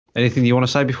Anything you want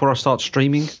to say before I start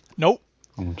streaming? Nope.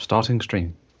 I'm starting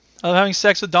stream. I'm having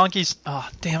sex with donkeys. Oh,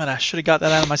 damn it. I should have got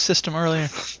that out of my system earlier.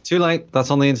 Too late. That's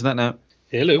on the internet now.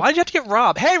 Hello. Why'd you have to get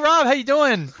Rob? Hey, Rob, how you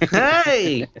doing?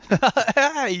 Hey!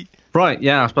 Hey. Right,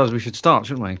 yeah, I suppose we should start,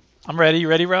 shouldn't we? I'm ready. You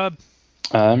ready, Rob?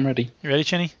 I'm ready. You ready,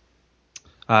 Chinny?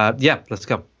 Yeah, let's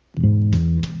go.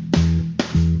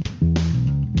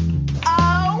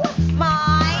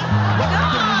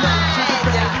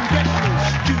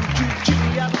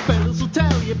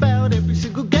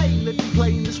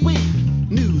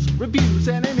 Reviews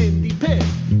and an indie pick.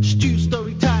 Stu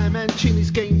story time and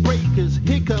Chinny's game breakers.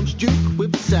 Here comes Duke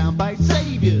with soundbite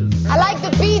saviors. I like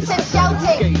the beats and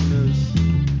shouting.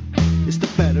 Gamers. It's the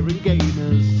veteran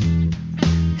gamers.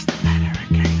 It's the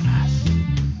veteran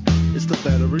gamers. It's the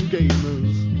veteran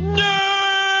gamers.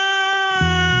 Nerd!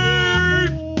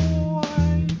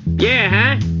 Yeah,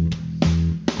 huh?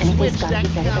 And he's got to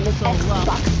be better than this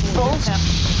Xbox bullshit.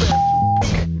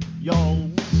 Yo.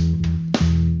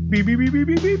 Beep, beep, beep, beep,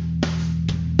 beep, beep.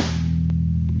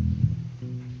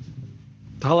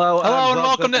 Hello, Hello, and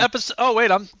welcome to episode... Oh, wait,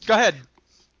 go ahead.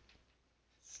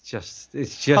 It's just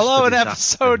Hello, a and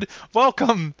disaster. episode...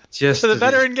 Welcome Just to the a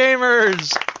Veteran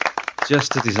Gamers.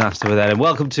 Just a disaster with that. And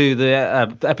welcome to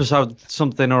the episode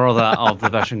something or other of the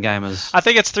Veteran Gamers. I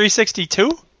think it's 362.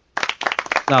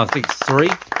 No, I think it's 3.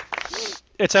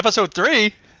 It's episode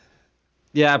 3.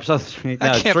 Yeah, episode 3. No,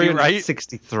 That can't be right.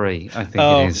 363, I think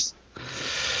Oh. it is.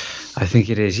 I think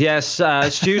it is. Yes,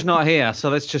 Stu's not here, so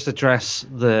let's just address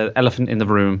the elephant in the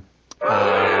room.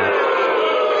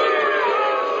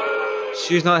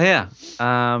 Stu's not here.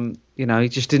 He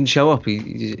just didn't show up.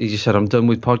 He just said, I'm done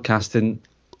with podcasting.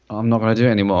 I'm not going to do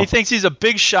it anymore. He thinks he's a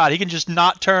big shot. He can just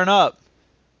not turn up.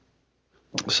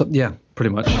 So, yeah,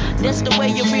 pretty much. That's the way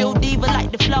your real diva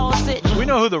like to floss it. We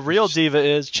know who the real diva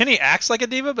is. Chinny acts like a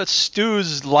diva, but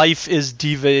Stu's life is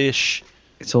diva-ish.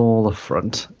 It's all a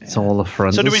front. It's all a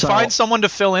front. So do we find someone to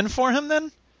fill in for him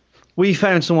then? We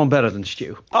found someone better than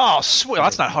Stu. Oh, sweet.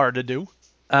 That's not hard to do.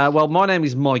 Well, my name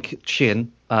is Mike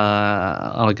Chin.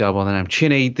 I'll go by the name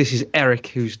Chinny. This is Eric,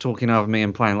 who's talking over me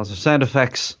and playing lots of sound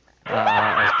effects,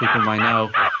 as people may know.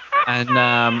 And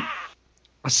I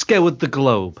scoured the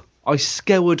globe.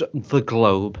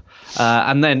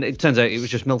 And then it turns out it was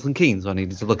just Milton Keynes I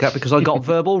needed to look at because I got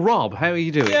verbal Rob. How are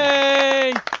you doing?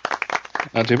 Yay!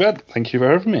 Not too bad. Thank you for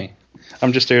having me.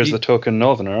 I'm just here as the token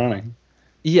northerner, aren't I?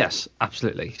 Yes,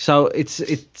 absolutely. So it's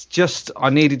just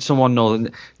I needed someone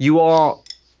northern. You are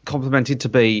complimented to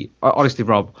be honestly,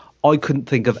 Rob. I couldn't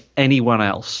think of anyone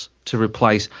else to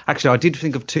replace. Actually, I did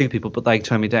think of 2 people, but they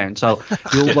turned me down. So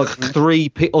you're like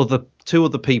 2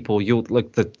 other people. You're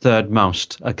like the third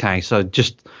most. Okay, so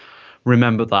just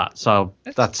remember that. So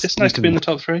It's nice to be in the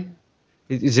top 3.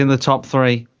 It's in the top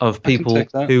 3 of people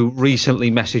take that. who recently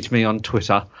messaged me on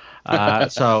Twitter.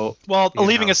 So Well, you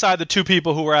leaving know. aside the 2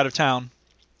 people who were out of town.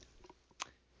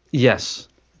 Yes,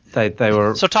 they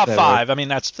were. So top they 5. were- I mean,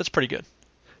 that's pretty good.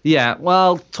 Yeah,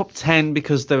 well, top 10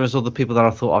 because there was other people that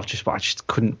I thought of, but I just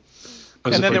couldn't.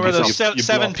 And then there were those You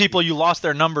 7 blocked. people you lost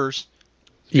their numbers.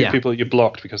 Yeah, People you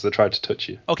blocked because they tried to touch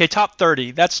you. Okay, top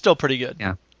 30. That's still pretty good.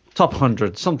 yeah, top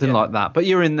 100, something like that. But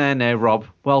you're in there now, Rob.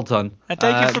 Well done. And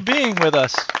thank you for being with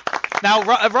us. Now,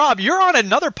 Rob, you're on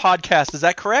another podcast. Is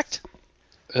that correct?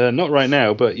 Not right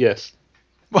now, but yes.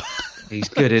 He's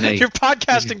good, isn't he? You're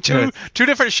podcasting He's good. two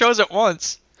different shows at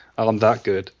once. I'm that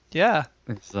good. Yeah.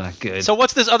 It's that good. So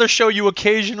what's this other show you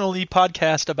occasionally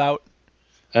podcast about?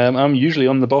 I'm usually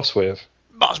on the Boss Wave.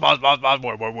 Boss, boy.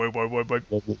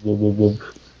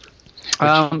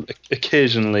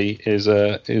 Occasionally is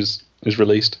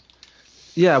released.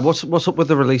 Yeah, what's up with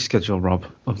the release schedule, Rob,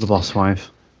 of the Boss Wave?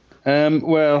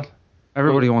 Well,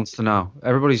 Everybody wants to know.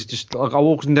 Everybody's just like I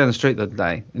walked down the street the other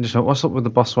day and just went, "What's up with the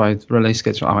Boss Wave release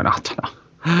schedule?" I went, "I don't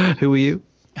know." Who are you?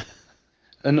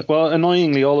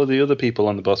 annoyingly, all of the other people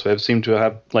on the Boss Wave seem to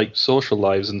have like social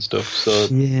lives and stuff, so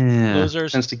Yeah.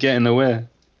 Losers. tends to get in the way.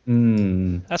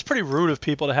 That's pretty rude of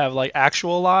people to have like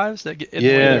actual lives that get in Yeah.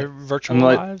 the way of their virtual And,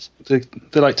 like, lives.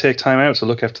 They like take time out to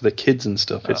look after the kids and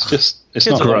stuff. It's just it's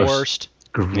Kids not are gross. the worst.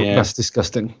 Yeah. That's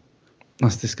disgusting.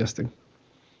 That's disgusting.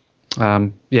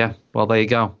 Yeah, well, there you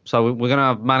go. So we're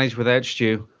going to manage without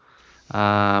Stu.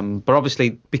 But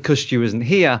obviously, because Stu isn't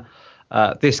here,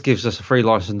 this gives us a free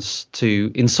license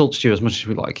to insult Stu as much as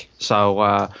we like. So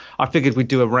I figured we'd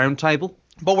do a round table.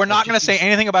 But we're not going to say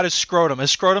anything about his scrotum.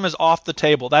 His scrotum is off the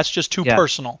table. That's just too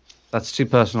personal. That's too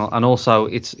personal. And also,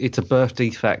 it's a birth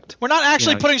defect. We're not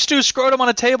actually putting Stu's scrotum on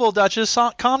a table, Duchess.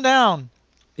 Calm down.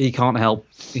 He can't help,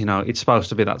 it's supposed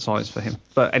to be that size for him.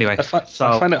 But anyway, I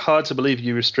find it hard to believe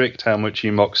you restrict how much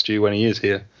you mock Stu when he is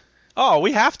here. Oh,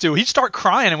 we have to. He'd start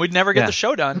crying and we'd never get Yeah. the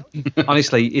show done.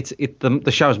 Honestly,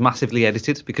 the show's massively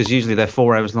edited because usually they're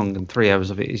 4 hours long and 3 hours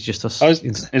of it is just us.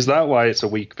 Is that why it's a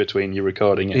week between you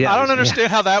recording it? Yeah. I don't understand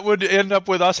how that would end up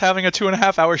with us having a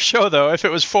 2.5-hour show, though. If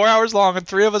it was 4 hours long and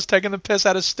 3 of us taking the piss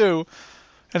out of Stu,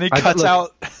 and he cuts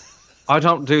out. I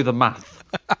don't do the math.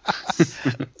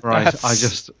 Right. I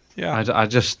just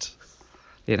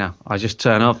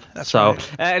turn up. That's so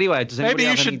right. anyway, does anybody Maybe you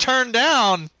have should any... turn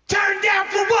down. Turn down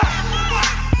for what?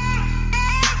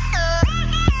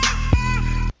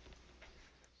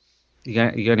 You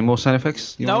got any more sound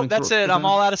effects? Nope, that's it. I'm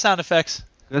all out of sound effects.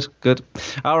 That's good.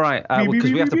 All right,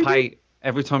 because we have to pay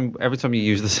every time you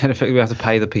use the sound effect. We have to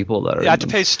pay the people that are. I have to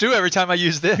pay Stu every time I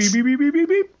use this. Beep, beep, beep, beep,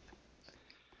 beep.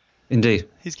 Indeed.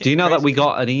 He's Do you know that getting we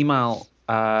got an email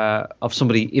of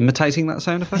somebody imitating that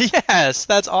sound effect? Yes,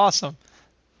 that's awesome.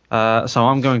 So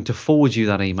I'm going to forward you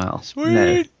that email. Sweet.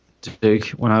 Now, Duke,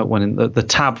 when the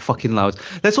tab fucking loads.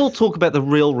 Let's all talk about the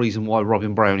real reason why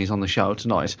Robin Brown is on the show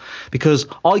tonight. Because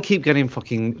I keep getting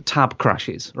fucking tab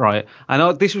crashes, right?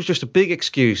 And this was just a big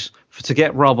excuse to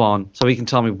get Rob on so he can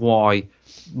tell me why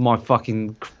my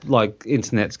fucking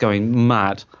internet's going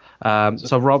mad.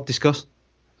 So Rob, discuss.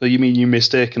 So you mean you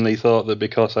mistakenly thought that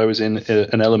because I was in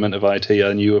an element of IT,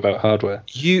 I knew about hardware?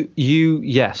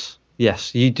 Yes,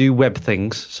 you do web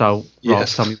things. So Rob,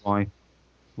 Yes. tell me why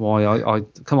I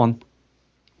come on.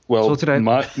 Well, Sort it out.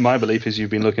 my belief is you've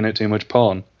been looking at too much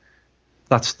porn.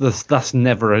 That's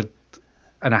never an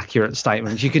accurate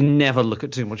statement. You can never look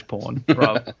at too much porn,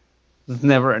 Rob. It's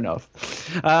never enough.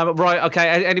 Right,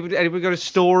 okay. Anybody got a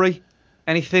story?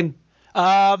 Anything?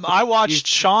 I watched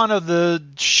Shaun of the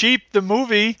Sheep, the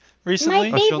movie,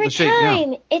 recently. My favorite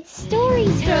time. It's story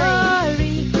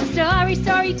time.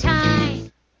 Story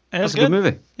time. And That's a good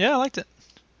movie. Yeah, I liked it.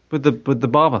 With the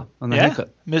barber and the haircut.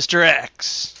 Mr.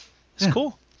 X. It's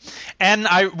cool. And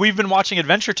we've been watching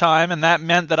Adventure Time, and that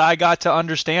meant that I got to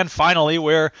understand finally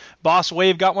where Boss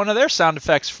Wave got one of their sound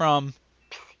effects from.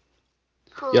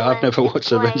 Yeah, I've never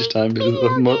watched Adventure Time.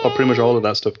 Pretty much all of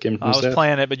that stuff came from I was Seth.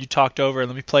 playing it, but you talked over it.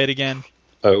 Let me play it again.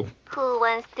 Oh. Who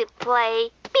wants to play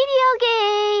video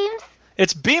games?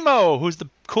 It's BMO, who's the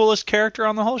coolest character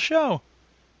on the whole show.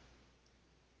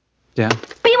 Yeah.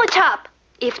 Beam Chop!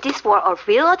 If this were a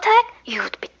real attack,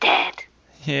 you'd be dead.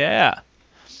 Yeah.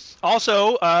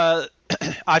 Also, I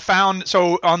found,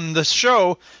 so on the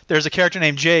show, there's a character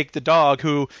named Jake, the dog,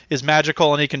 who is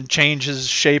magical and he can change his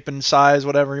shape and size,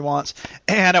 whatever he wants.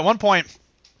 And at one point,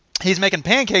 he's making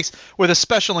pancakes with a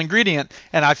special ingredient.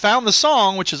 And I found the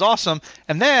song, which is awesome.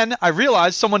 And then I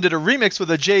realized someone did a remix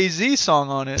with a Jay-Z song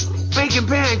on it. Baking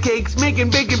pancakes, making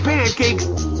bacon pancakes.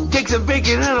 Take some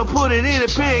bacon and I'll put it in a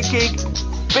pancake.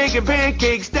 Bacon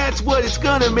pancakes, that's what it's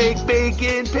gonna make.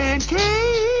 Bacon pancakes.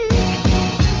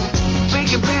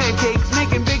 Bacon pancakes,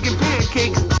 making bacon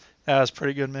pancakes. That was a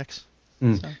pretty good mix.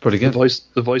 Pretty good.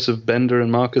 The voice of Bender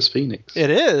and Marcus Phoenix. It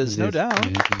is, no doubt.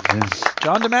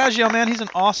 John DiMaggio, man, he's an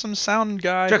awesome sound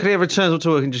guy. Do you reckon he ever turns up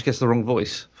to work and just gets the wrong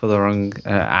voice for the wrong...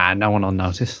 no one will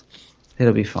notice.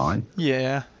 It'll be fine.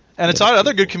 Yeah. And it's got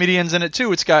other good comedians in it,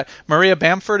 too. It's got Maria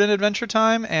Bamford in Adventure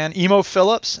Time and Emo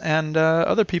Phillips and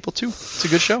other people, too. It's a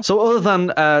good show. So other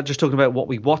than just talking about what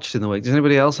we watched in the week, does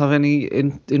anybody else have any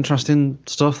interesting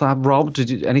stuff that Rob?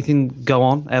 Did anything go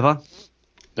on ever?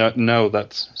 No,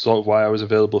 that's sort of why I was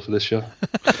available for this show.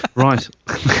 Right.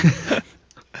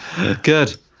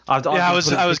 Good. I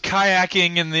was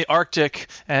kayaking in the Arctic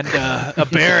and a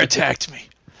bear attacked me.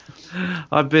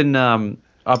 I've been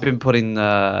putting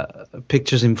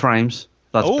pictures in frames.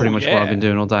 That's pretty much what I've been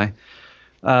doing all day.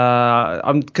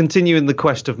 I'm continuing the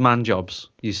quest of man jobs,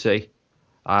 you see.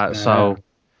 So,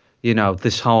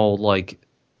 this whole,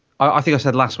 I think I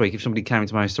said last week, if somebody came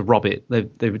into my house to rob it,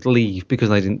 they would leave because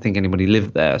they didn't think anybody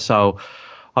lived there. So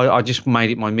I just made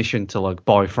it my mission to,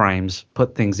 buy frames,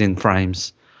 put things in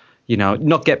frames,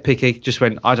 not get picky. Just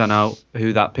went, I don't know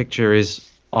who that picture is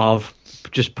of,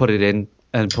 just put it in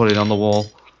and put it on the wall.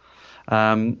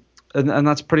 And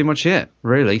that's pretty much it,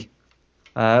 really.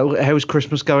 How's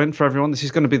Christmas going for everyone? This is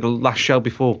going to be the last show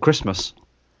before Christmas.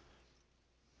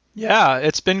 Yeah,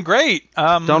 it's been great.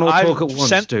 Don't all talk at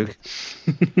once, Duke.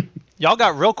 Y'all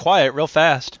got real quiet real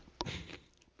fast.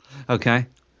 Okay.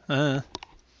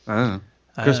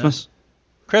 Christmas?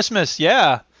 Christmas,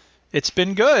 yeah. It's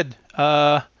been good.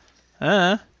 No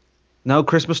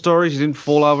Christmas stories? You didn't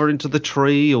fall over into the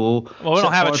tree or... Well, we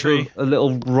don't have a tree. A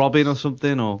little robin or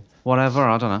something or whatever?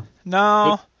 I don't know.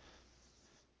 No.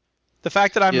 The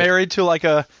fact that I'm married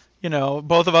to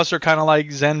both of us are kind of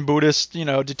like Zen Buddhist,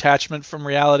 detachment from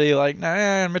reality,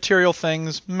 material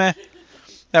things, meh.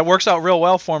 That works out real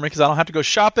well for me because I don't have to go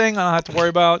shopping. I don't have to worry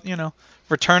about,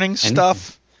 returning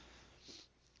stuff.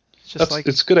 just like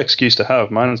it's a good excuse to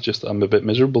have. Mine's just that I'm a bit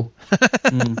miserable.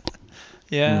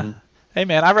 yeah. Hey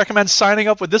man, I recommend signing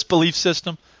up with this belief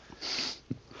system.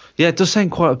 Yeah, it does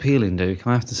sound quite appealing, Duke,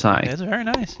 I have to say. It's very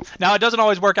nice. Now, it doesn't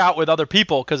always work out with other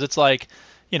people because it's like,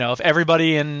 if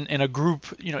everybody in a group,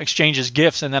 exchanges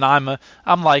gifts, and then I'm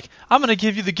like, I'm gonna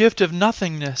give you the gift of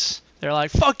nothingness. They're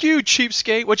like, fuck you,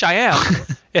 cheapskate, which I am.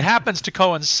 It happens to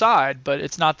coincide, but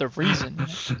it's not the reason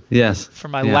Yes. for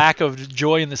my lack of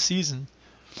joy in the season.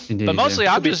 Indeed, But mostly,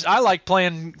 I like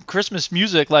playing Christmas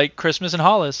music, like Christmas in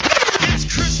Hollis.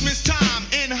 It's Christmas time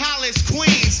in Hollis,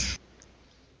 Queens.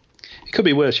 It could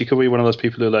be worse. You could be one of those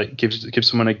people who like gives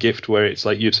someone a gift where it's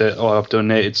like you've said, "Oh, I've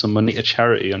donated some money to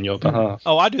charity on your behalf."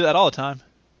 Oh, I do that all the time.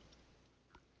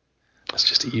 That's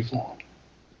just evil.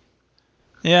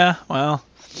 Yeah, well,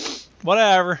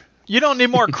 whatever. You don't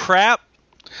need more crap.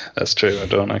 That's true. I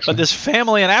don't actually. But this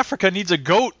family in Africa needs a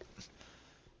goat.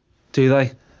 Do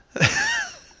they?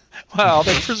 Well,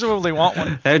 they presumably want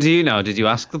one. How do you know? Did you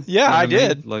ask them? Yeah, I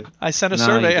did. Like, I sent a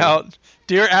survey out.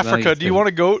 Dear Africa, do you want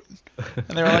a goat?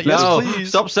 And they were like, yes, please.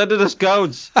 Stop sending us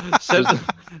goats.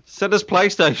 Send us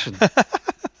PlayStation.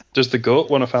 Does the goat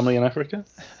want a family in Africa?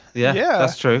 Yeah,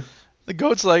 that's true. The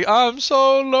goat's like, I'm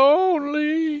so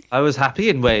lonely. I was happy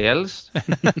in Wales.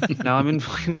 Now I'm in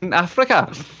fucking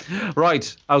Africa.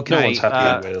 Right, okay. No one's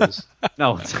happy in Wales.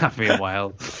 No one's happy in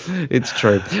Wales. It's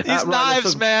true. These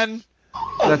knives, man.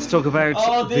 Let's talk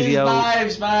about video. These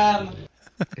knives, man.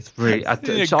 It's really... A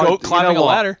goat climbing a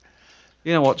ladder.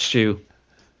 You know what, Stu?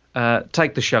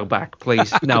 Take the show back,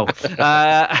 please. No.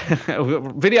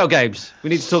 Video games. We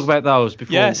need to talk about those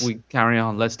before we carry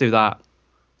on. Let's do that.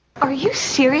 Are you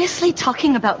seriously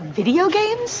talking about video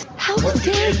games? How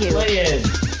dare you? What you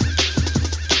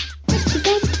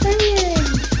been playing?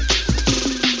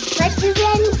 What you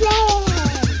been playing?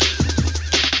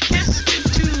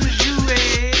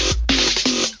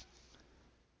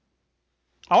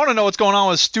 I want to know what's going on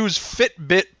with Stu's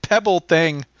Fitbit Pebble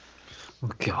thing.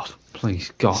 Oh, God.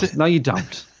 Please, God. No, you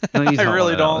don't. No, you don't. I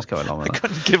really don't. What's going on with I that?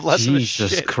 couldn't give less of a shit.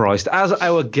 Jesus Christ. As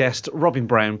our guest, Robin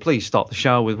Brown, please start the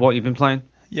show with what you've been playing.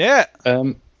 Yeah.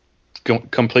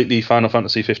 Completely Final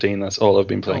Fantasy 15. That's all I've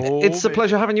been playing. It's a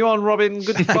pleasure having you on, Robin.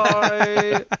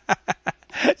 Goodbye.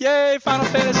 Yay, Final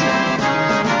Fantasy.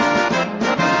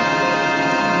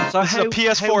 So this is a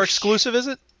PS4 exclusive, is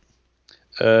it?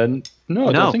 No,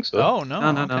 I don't think so. Oh,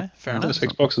 no. No. Okay. Fair enough. It's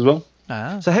Xbox as well.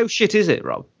 So how shit is it,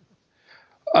 Rob?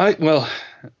 Well,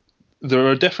 there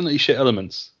are definitely shit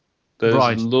elements.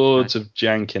 There's loads of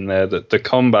jank in there. That the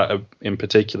combat in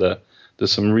particular,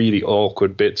 there's some really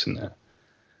awkward bits in there.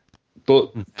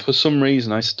 But for some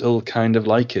reason, I still kind of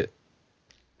like it.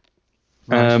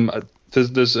 Right.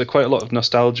 There's quite a lot of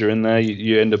nostalgia in there.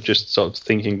 You end up just sort of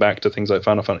thinking back to things like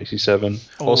Final Fantasy VII.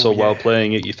 While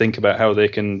playing it, you think about how they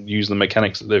can use the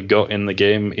mechanics that they've got in the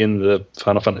game in the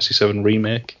Final Fantasy VII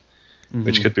remake,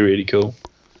 which could be really cool.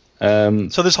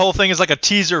 So this whole thing is like a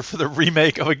teaser for the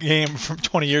remake of a game from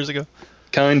 20 years ago.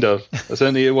 Kind of.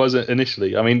 Certainly it wasn't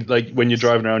initially. I mean, like when you're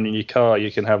driving around in your car,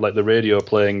 you can have like the radio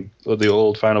playing the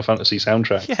old Final Fantasy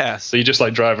soundtrack. Yes. So you're just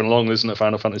like driving along listening to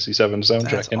Final Fantasy VII soundtrack.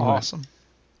 That's awesome.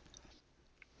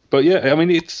 But yeah, I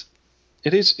mean, it's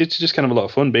just kind of a lot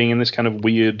of fun being in this kind of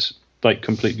weird, like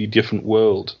completely different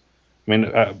world. I mean,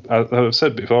 I've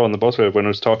said before on the boss wave when I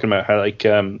was talking about how like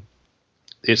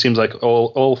it seems like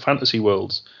all fantasy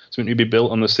worlds seem to be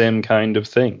built on the same kind of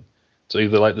thing. So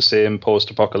either like the same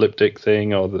post-apocalyptic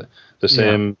thing or the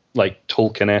same like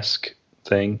Tolkien-esque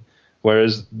thing,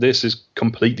 whereas this is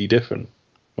completely different.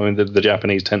 I mean, the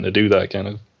Japanese tend to do that kind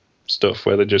of stuff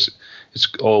where it's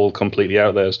all completely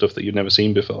out there, stuff that you've never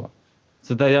seen before.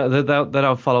 So they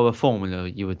don't follow a formula,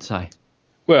 you would say?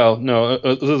 Well, no,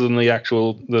 other than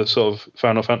the sort of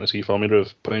Final Fantasy formula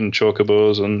of putting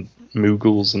chocobos and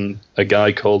Moogles and a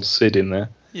guy called Sid in there.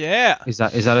 Yeah. Is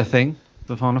that a thing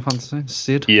for Final Fantasy?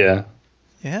 Sid? Yeah.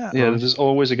 Yeah. Yeah, there's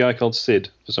always a guy called Sid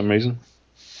for some reason.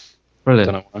 Brilliant.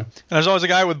 I don't know why. And there's always a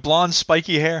guy with blonde,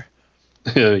 spiky hair.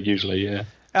 Usually, yeah.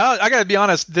 I gotta be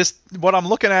honest. What I'm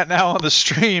looking at now on the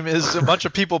stream is a bunch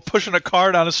of people pushing a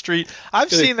car down the street.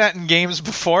 I've seen that in games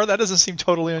before. That doesn't seem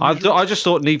totally unusual. I just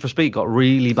thought Need for Speed got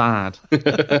really bad.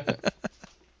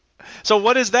 So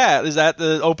what is that? Is that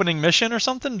the opening mission or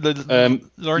something? That's like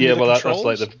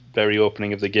the very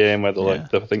opening of the game where I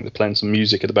think they're playing some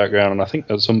music in the background, and I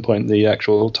think at some point the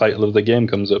actual title of the game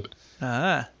comes up.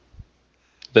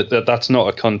 That's not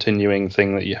a continuing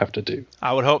thing that you have to do.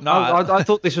 I would hope not. I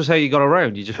thought this was how you got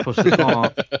around. You just push the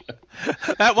car.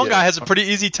 That one guy has a pretty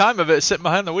easy time of it sitting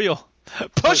behind the wheel.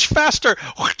 Push faster!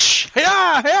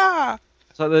 Yeah!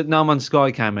 So the No Man's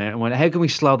Sky came out and went, how can we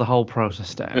slow the whole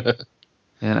process down?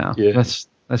 You know, let's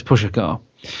Let's push a car.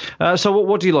 So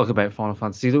what do you like about Final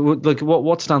Fantasy? Like,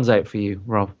 what stands out for you,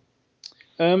 Rob?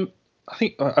 I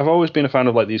think I've always been a fan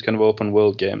of like these kind of open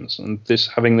world games, and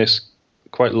having this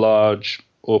quite large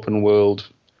open world,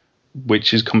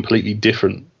 which is completely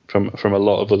different from a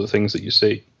lot of other things that you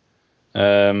see.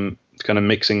 Kind of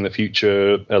mixing the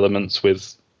future elements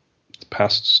with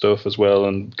past stuff as well,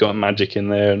 and got magic in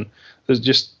there, and there's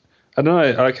just I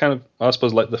don't know. I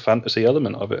suppose like the fantasy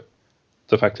element of it.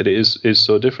 The fact that it is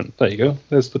so different. There you go.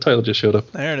 There's the title just showed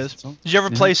up. There it is. Did you ever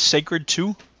play Sacred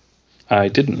 2? I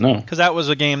didn't know. Because that was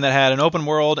a game that had an open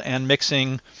world and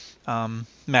mixing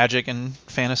magic and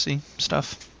fantasy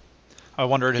stuff. I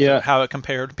wondered how it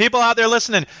compared. People out there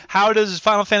listening, how does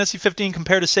Final Fantasy 15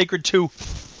 compare to Sacred 2?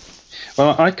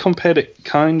 Well, I compared it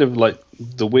kind of like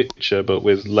The Witcher, but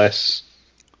with less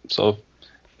sort of,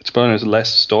 it's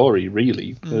less story,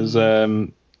 really.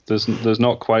 There's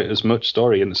not quite as much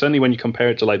story, and certainly when you compare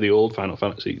it to like the old Final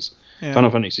Fantasies. Yeah.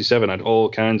 Final Fantasy VII had all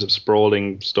kinds of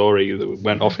sprawling story that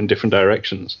went off in different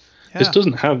directions. Yeah. This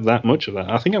doesn't have that much of that.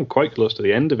 I think I'm quite close to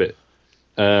the end of it.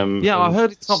 I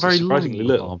heard it's not very surprisingly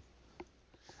little.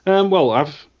 Well,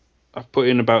 I've put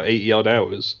in about 80 odd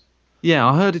hours. Yeah,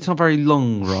 I heard it's not very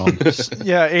long, Rob.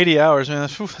 Yeah, 80 hours, man.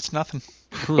 That's nothing.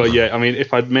 But yeah, I mean,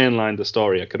 if I'd mainlined the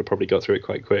story, I could have probably got through it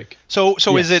quite quick. So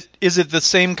yes. Is it the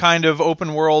same kind of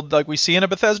open world like we see in a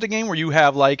Bethesda game, where you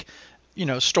have like,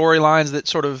 storylines that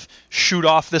sort of shoot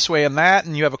off this way and that,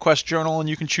 and you have a quest journal, and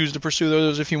you can choose to pursue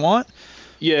those if you want?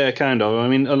 Yeah, kind of. I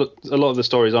mean, a lot of the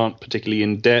stories aren't particularly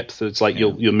in depth. It's like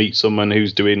you'll meet someone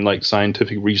who's doing like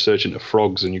scientific research into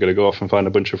frogs, and you got to go off and find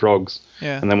a bunch of frogs.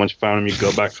 Yeah. And then once you found them, you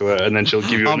go back to her, and then she'll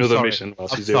give you another mission.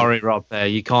 Sorry, Rob. There,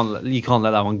 you can't let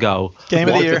that one go. Game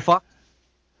of the year.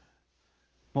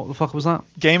 What the fuck was that?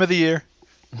 Game of the year.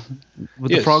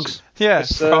 With the frogs? Yeah,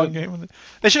 frog game.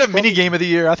 They should have mini game of the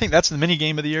year. I think that's the mini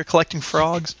game of the year, collecting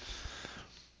frogs.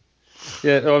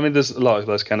 Yeah, I mean, there's a lot of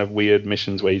those kind of weird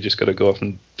missions where you just got to go off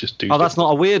and just do. Oh, that's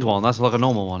not a weird one. That's like a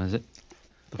normal one, is it?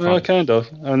 Kind of.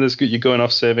 And you're going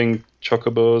off saving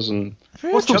chocobos and.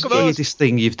 What's the weirdest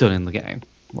thing you've done in the game,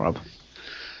 Rob?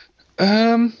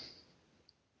 I'm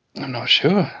not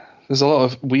sure. There's a lot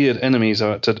of weird enemies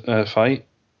I had to fight.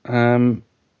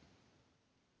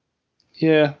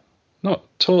 Yeah, not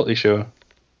totally sure,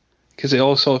 because it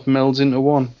all sort of melds into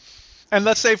one. And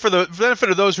let's say, for the benefit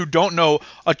of those who don't know,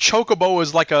 a chocobo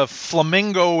is like a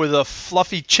flamingo with a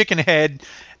fluffy chicken head,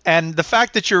 and the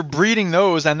fact that you're breeding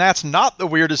those, and that's not the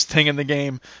weirdest thing in the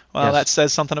game, well, that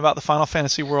says something about the Final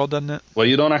Fantasy world, doesn't it? Well,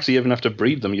 you don't actually even have to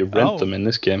breed them, you rent them in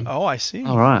this game. Oh, I see.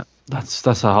 All right. That's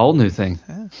a whole new thing.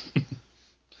 Yeah.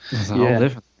 That's a whole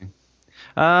different thing.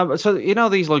 So,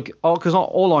 these, like, because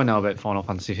all I know about Final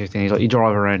Fantasy 15 is, like, you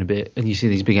drive around a bit and you see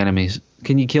these big enemies.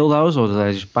 Can you kill those, or are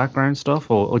they just background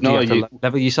stuff? Or do you have to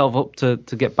level yourself up to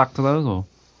get back to those? Or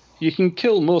you can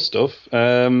kill more stuff.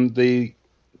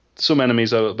 Some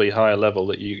enemies will be higher level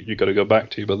that you got to go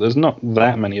back to, but there's not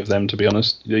that many of them, to be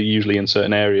honest. They're usually in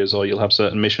certain areas, or you'll have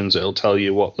certain missions that'll tell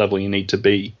you what level you need to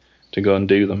be to go and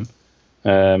do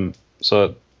them.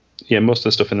 So, yeah, most of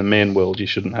the stuff in the main world you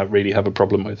shouldn't really have a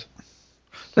problem with.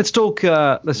 Let's talk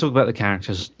about the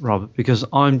characters, Rob, because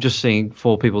I'm just seeing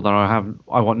 4 people that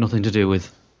I want nothing to do with.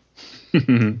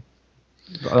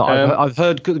 I've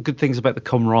heard good things about the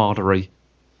camaraderie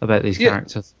about these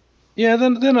characters. Yeah,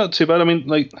 they're not too bad. I mean,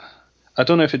 like, I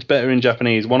don't know if it's better in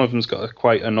Japanese. One of them's got a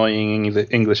quite annoying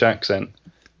English accent,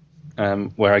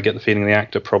 where I get the feeling the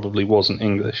actor probably wasn't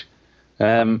English.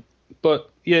 But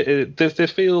yeah, they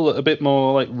feel a bit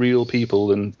more like real people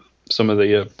than some of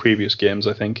the previous games,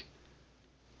 I think.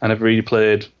 I never really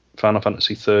played Final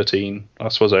Fantasy 13. I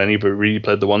suppose I only really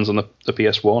played the ones on the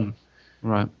PS1.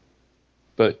 Right.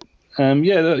 But they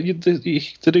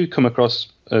do come across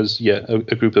as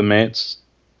a group of mates.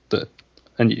 Do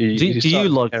you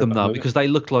like them though? Because they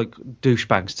look like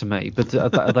douchebags to me. But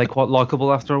are they quite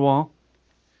likable after a while?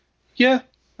 Yeah,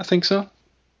 I think so.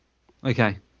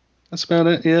 Okay. That's about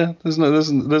it. Yeah, there's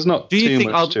not. Do you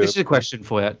think? Much This is a question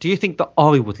for you. Do you think that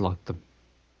I would like them?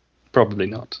 Probably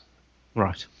not.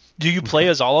 Right. Do you play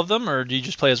as all of them, or do you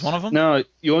just play as one of them? No,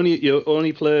 you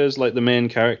only play as like the main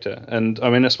character, and I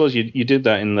mean, I suppose you did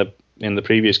that in the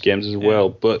previous games as well.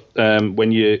 But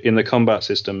when you're in the combat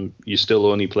system, you still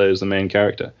only play as the main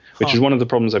character, which is one of the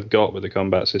problems I've got with the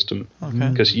combat system. Okay.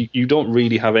 Because you don't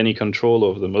really have any control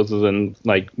over them, other than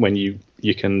like when you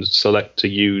can select to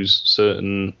use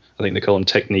certain, I think they call them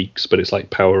techniques, but it's like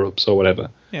power ups or whatever.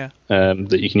 Yeah.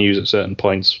 That you can use at certain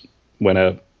points when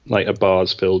a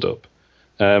bar's filled up.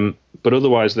 But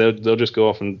otherwise, they'll just go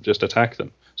off and just attack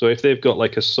them. So if they've got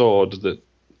like a sword that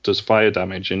does fire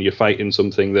damage, and you're fighting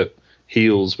something that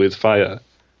heals with fire,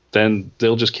 then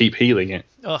they'll just keep healing it.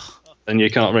 Ugh. And you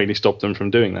can't really stop them from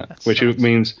doing that. That Which sucks.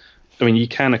 means, I mean, you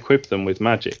can equip them with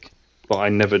magic, but I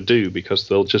never do because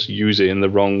they'll just use it at the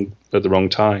wrong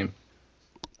time.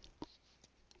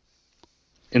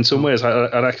 In some ways,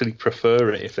 I'd actually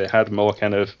prefer it if they had more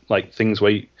kind of like things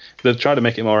where they'd try to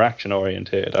make it more action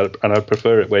oriented, and I'd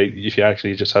prefer it where if you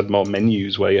actually just had more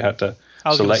menus where you had to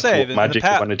select what magic you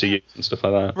wanted to use and stuff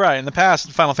like that. Right. In the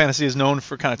past, Final Fantasy is known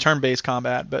for kind of turn-based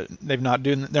combat, but they're not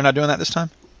doing that this time.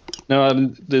 No,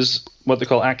 there's what they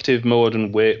call active mode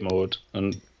and wait mode,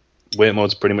 and wait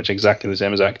mode's pretty much exactly the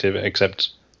same as active,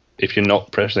 except if you're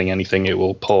not pressing anything, it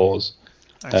will pause,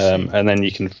 and then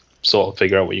you can sort of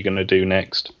figure out what you're going to do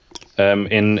next.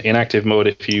 In active mode,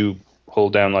 if you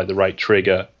hold down like the right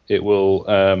trigger, it'll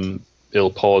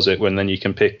pause it, when then you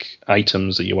can pick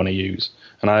items that you want to use.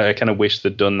 And I kind of wish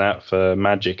they'd done that for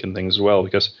magic and things as well,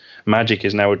 because magic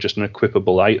is now just an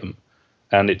equipable item,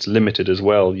 and it's limited as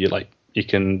well. You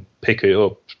can pick it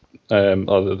up,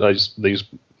 or these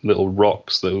little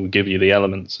rocks that will give you the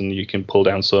elements, and you can pull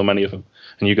down so many of them,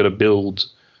 and you've got to build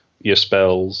your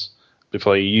spells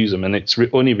before you use them, and it's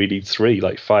only really 3,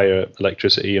 like fire,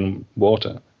 electricity, and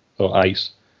water, or ice.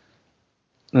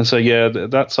 And so, yeah,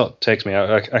 that sort of takes me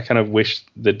out. I kind of wish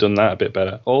they'd done that a bit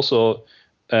better. Also,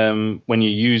 when you're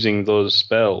using those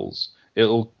spells,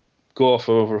 it'll go off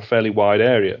over a fairly wide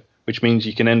area, which means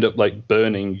you can end up like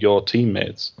burning your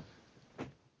teammates,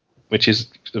 which is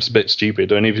a bit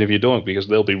stupid, and even if you don't, because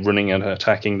they'll be running and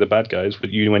attacking the bad guys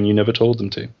when you never told them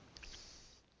to.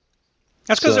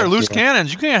 That's because they're loose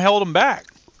cannons. You can't hold them back.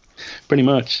 Pretty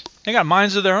much. They got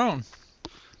minds of their own.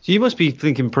 So you must be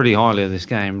thinking pretty highly of this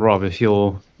game, Rob, if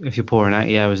you're pouring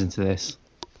 80 hours into this.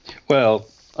 Well,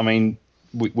 I mean,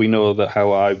 we know that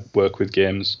how I work with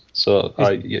games, so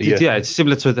it's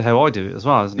similar to how I do it as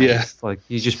well, isn't it? Yeah. It's like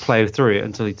you just play through it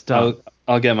until it's done.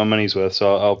 I'll get my money's worth,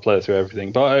 so I'll play through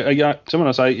everything. But to be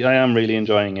honest, I am really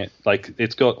enjoying it. Like,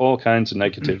 it's got all kinds of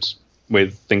negatives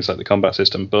with things like the combat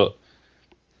system, but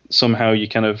somehow you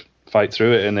kind of fight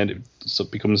through it, and then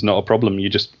it becomes not a problem. You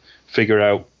just figure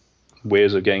out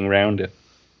ways of getting around it.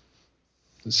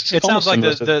 It sounds like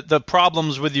the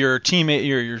problems with your teammate,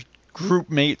 your group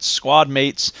mates, squad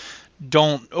mates,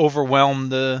 don't overwhelm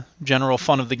the general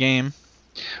fun of the game.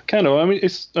 Kind of. I mean, I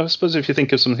suppose if you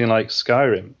think of something like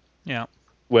Skyrim, yeah,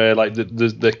 where like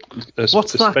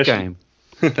what's that game?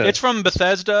 It's from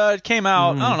Bethesda. It came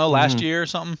out I don't know last year or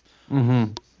something.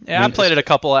 Mm-hmm. Yeah, I played it a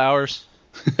couple hours.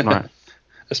 Right.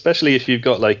 Especially if you've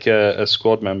got like a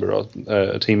squad member or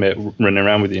a teammate running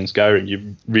around with you in Skyrim,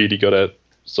 you've really got to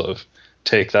sort of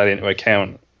take that into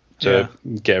account to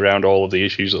get around all of the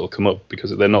issues that will come up,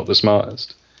 because they're not the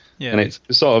smartest. Yeah. And it's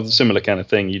sort of a similar kind of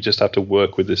thing. You just have to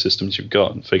work with the systems you've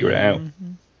got and figure it out.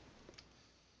 Mm-hmm.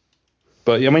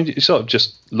 But I mean, sort of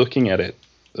just looking at it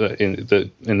in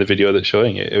the video that's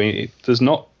showing it, I mean, there's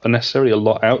not necessarily a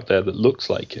lot out there that looks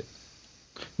like it.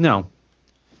 No,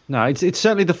 it's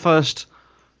certainly the first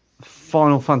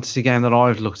Final Fantasy game that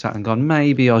I've looked at and gone,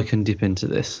 maybe I can dip into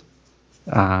this.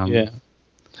 Yeah,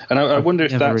 and I wonder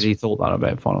if that's... I've never really thought that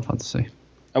about Final Fantasy.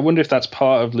 I wonder if that's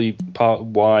part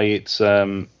why it's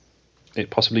it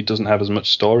possibly doesn't have as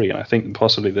much story, and I think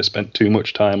possibly they spent too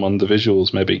much time on the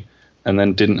visuals maybe, and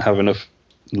then didn't have enough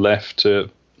left to.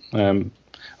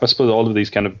 I suppose all of these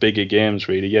kind of bigger games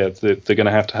really, they're going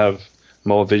to have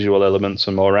more visual elements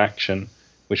and more action,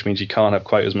 which means you can't have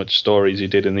quite as much story as you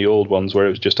did in the old ones where it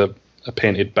was just a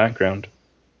painted background.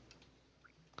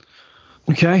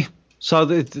 Okay, so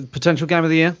the potential game of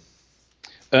the year?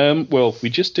 Well, we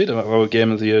just did our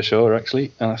Game of the Year show,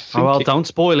 actually. And I think don't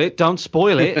spoil it. Don't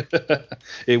spoil it.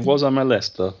 It was on my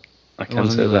list, though. I can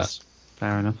say that.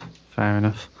 Fair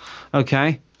enough.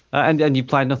 Okay. And you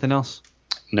played nothing else?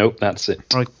 Nope, that's it.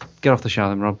 Right, get off the show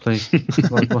then, Rob, please.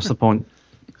 What's the point?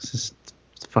 This is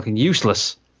fucking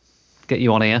useless. Get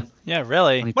you on here. Yeah,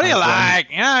 really. What do you like?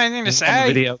 Yeah, anything to say?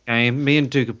 Video game. Me and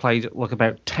Duke have played like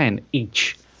about 10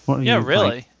 each. Yeah,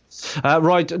 really.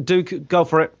 Right, Duke, go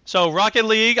for it. So Rocket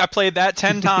League, I played that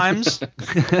 10 times.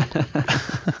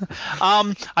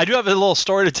 I do have a little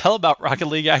story to tell about Rocket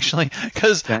League, actually,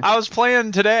 because I was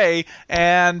playing today,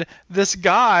 and this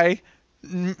guy,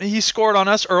 he scored on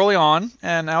us early on,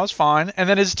 and I was fine. And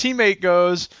then his teammate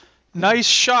goes, nice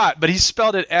shot, but he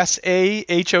spelled it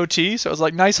S-A-H-O-T, so it was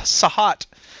like, nice Sahat.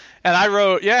 And I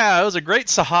wrote, yeah, it was a great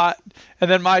Sahat. And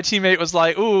then my teammate was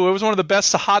like, ooh, it was one of the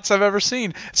best Sahats I've ever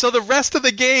seen. So the rest of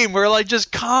the game, we're like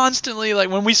just constantly, like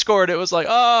when we scored, it was like,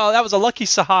 oh, that was a lucky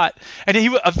Sahat. And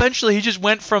eventually he just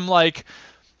went from like,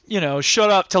 shut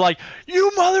up to like,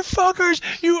 you motherfuckers,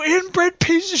 you inbred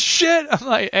piece of shit. I'm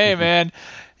like, hey, man,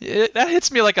 that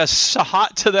hits me like a Sahat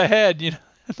to the head,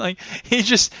 Like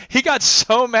he got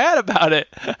so mad about it.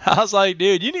 I was like,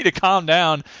 dude, you need to calm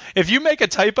down. If you make a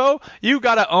typo, you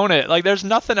gotta own it. Like there's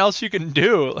nothing else you can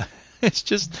do. It's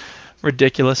just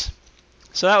ridiculous.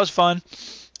 So that was fun.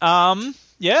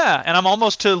 Yeah, and I'm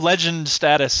almost to legend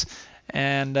status.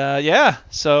 And yeah,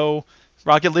 so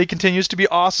Rocket League continues to be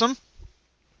awesome.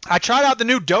 I tried out the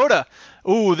new Dota.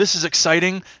 Ooh, this is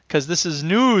exciting because this is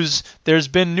news. There's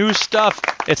been new stuff.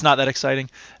 It's not that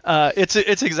exciting.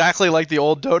 It's exactly like the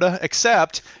old Dota,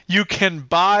 except you can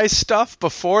buy stuff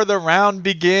before the round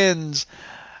begins.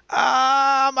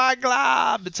 Ah, my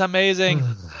glob! It's amazing.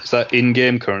 Is that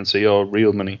in-game currency or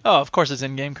real money? Oh, of course it's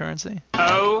in-game currency.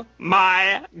 Oh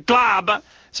my glob!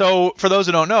 So for those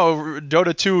who don't know,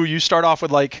 Dota 2, you start off with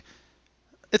like.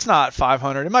 It's not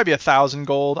 500. It might be 1,000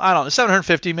 gold. I don't know,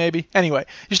 750 maybe. Anyway,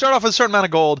 you start off with a certain amount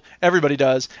of gold. Everybody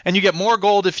does. And you get more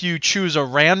gold if you choose a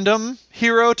random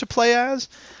hero to play as.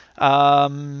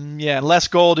 Yeah, less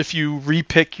gold if you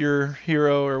repick your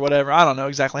hero or whatever. I don't know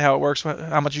exactly how it works,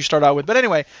 how much you start out with. But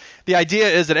anyway, the idea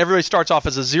is that everybody starts off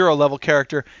as a 0 level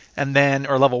character, and then,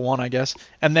 or level 1, I guess.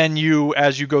 And then you,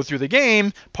 as you go through the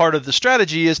game, part of the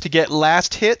strategy is to get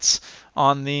last hits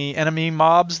on the enemy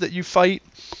mobs that you fight.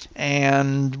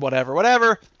 And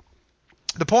whatever.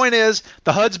 The point is,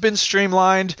 the HUD's been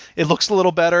streamlined. It looks a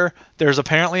little better. There's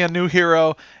apparently a new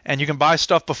hero, and you can buy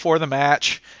stuff before the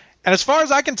match. And as far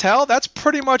as I can tell, that's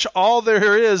pretty much all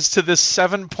there is to this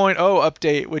 7.0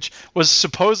 update, which was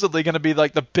supposedly going to be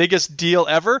like the biggest deal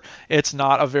ever. It's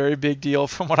not a very big deal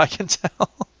from what I can tell.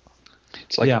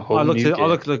 It's like a whole new game. I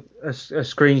looked at a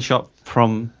screenshot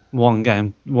from one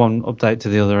game, one update to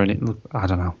the other, and it looked, I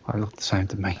don't know, it looked the same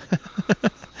to me.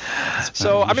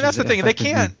 So, I mean, that's the thing.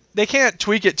 They can't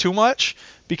tweak it too much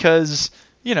because,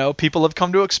 you know, people have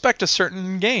come to expect a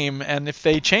certain game, and if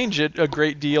they change it a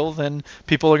great deal, then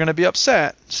people are going to be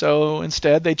upset. So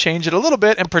instead, they change it a little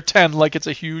bit and pretend like it's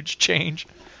a huge change.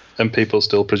 And people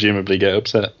still presumably get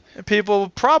upset. People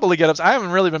probably get upset. I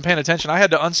haven't really been paying attention. I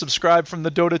had to unsubscribe from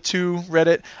the Dota 2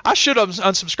 Reddit. I should have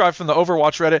unsubscribed from the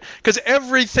Overwatch Reddit because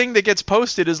everything that gets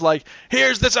posted is like,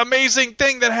 here's this amazing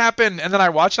thing that happened. And then I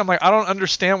watch it, I'm like, I don't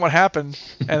understand what happened.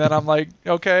 And then I'm like,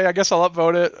 okay, I guess I'll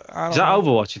upvote it. Is that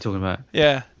Overwatch you're talking about?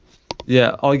 Yeah.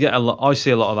 Yeah, I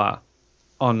see a lot of that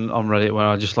on Reddit where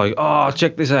I just like, oh,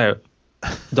 check this out.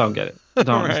 Don't get it. Don't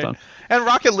Right. understand. And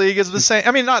Rocket League is the same.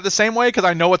 I mean, not the same way because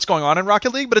I know what's going on in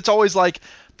Rocket League, but it's always like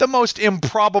the most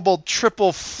improbable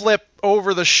triple flip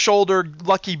over the shoulder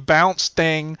lucky bounce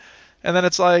thing. And then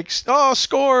it's like, oh,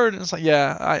 scored. And it's like,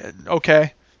 yeah,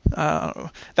 okay.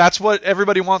 That's what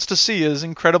everybody wants to see is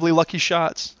incredibly lucky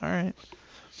shots. All right.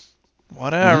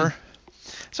 Whatever.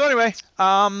 Mm-hmm. So anyway,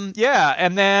 yeah.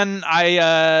 And then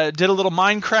I did a little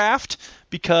Minecraft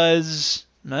because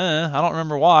I don't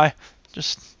remember why.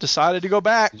 Just decided to go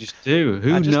back. You just do.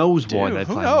 Who knows why they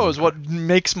play? Who knows what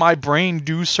makes my brain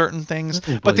do certain things?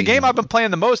 But the game I've been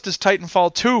playing the most is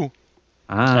Titanfall 2.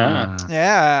 Ah.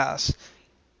 Yes.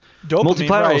 Dopamine,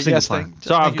 Multiplayer right, or single yes, player?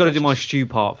 So I've got to do my stew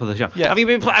part for the show. Yeah. Have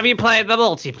you played the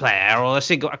multiplayer or the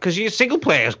single? Because your single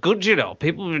player is good, you know.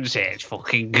 People would say it's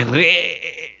fucking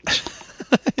great.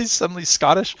 He's suddenly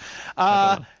Scottish.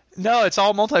 No, it's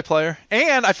all multiplayer.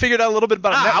 And I figured out a little bit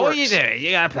about networks. What are you doing?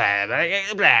 You gotta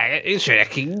play. It's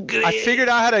fucking great. I figured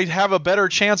out how to have a better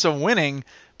chance of winning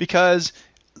because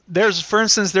for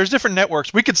instance, there's different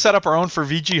networks. We could set up our own for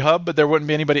VG Hub, but there wouldn't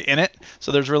be anybody in it,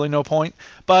 so there's really no point.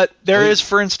 But there is,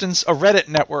 for instance, a Reddit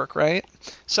network, right?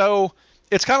 So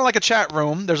it's kind of like a chat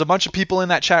room. There's a bunch of people in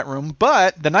that chat room,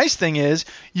 but the nice thing is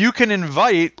you can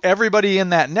invite everybody in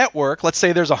that network. Let's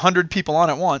say there's 100 people on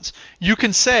at once. You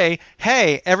can say,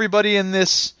 hey, everybody in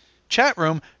this chat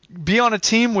room, be on a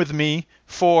team with me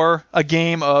for a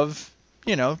game of,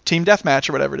 team deathmatch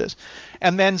or whatever it is.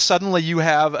 And then suddenly you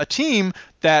have a team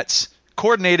that's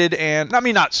coordinated and, I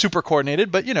mean, not super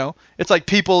coordinated, but, it's like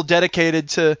people dedicated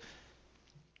to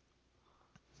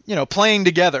playing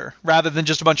together rather than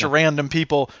just a bunch of random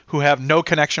people who have no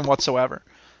connection whatsoever.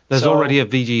 There's already a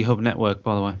VG Hub network,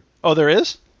 by the way. Oh, there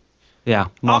is? Yeah.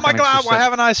 Oh my God! Why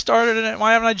haven't I started it?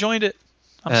 Why haven't I joined it?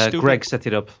 I'm stupid. Greg set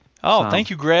it up. Oh, thank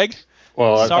you, Greg.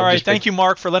 Well, sorry. Thank you,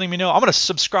 Mark, for letting me know. I'm going to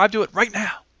subscribe to it right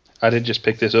now. I did just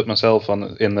pick this up myself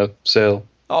in the sale.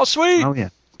 Oh, sweet. Oh, yeah.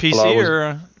 PC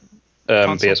or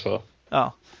PS4.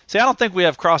 Oh. See, I don't think we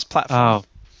have cross-platform.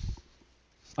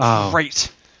 Oh.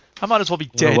 Great. I might as well be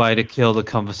dead. A way to kill the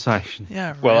conversation.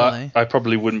 Yeah, really. Well, I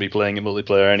probably wouldn't be playing a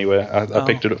multiplayer anyway. I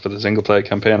picked it up for the single-player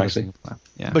campaign, actually.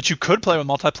 Yeah. But you could play with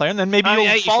multiplayer, and then maybe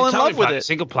you'll fall in love with it.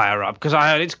 Single-player, Rob, because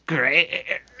I heard it's great.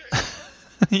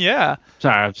 Yeah.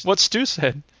 Sorry. What Stu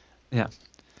said. Yeah.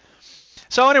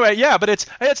 So anyway, yeah, but it's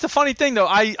the funny thing though.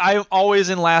 I'm always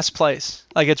in last place.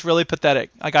 Like it's really pathetic.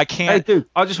 Like I Hey, can't. dude,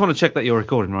 I just want to check that you're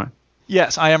recording, right?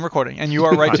 Yes, I am recording, and you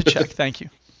are right to check. Thank you.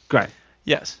 Great.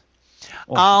 Yes.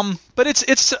 Awesome. But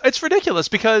it's ridiculous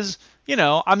because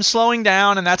I'm slowing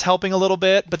down and that's helping a little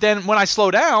bit. But then when I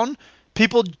slow down,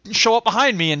 people show up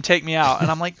behind me and take me out, and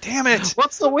I'm like, damn it.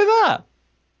 What's up with that?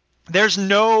 There's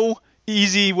no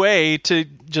easy way to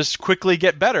just quickly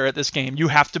get better at this game. You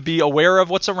have to be aware of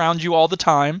what's around you all the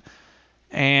time,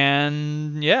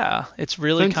 and yeah, it's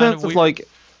really in kind terms of weird. like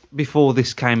before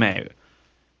this came out,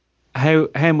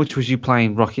 how much was you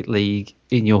playing Rocket League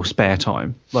in your spare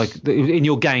time, like in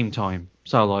your game time?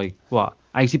 So like what,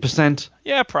 80%?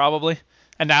 Yeah, probably.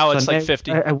 And now it's like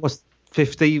 50. It was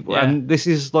 50, Yeah. and this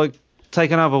is like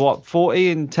taking over what, 40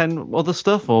 and 10 other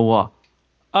stuff, or what?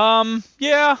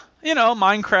 Yeah,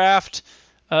 Minecraft,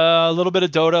 a little bit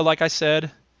of Dota, like I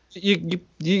said.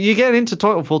 You get into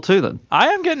Titanfall 2 then? I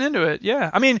am getting into it,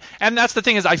 yeah. I mean, and that's the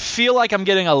thing is I feel like I'm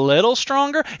getting a little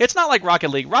stronger. It's not like Rocket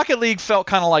League. Rocket League felt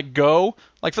kind of like Go.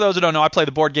 Like, for those who don't know, I play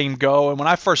the board game Go, and when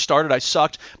I first started, I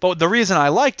sucked. But the reason I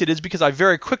liked it is because I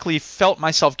very quickly felt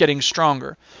myself getting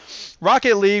stronger.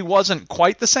 Rocket League wasn't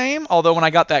quite the same, although when I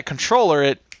got that controller,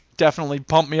 it definitely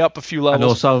pumped me up a few levels. And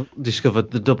also discovered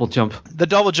the double jump. The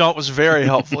double jump was very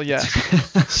helpful, yes.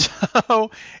 So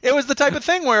it was the type of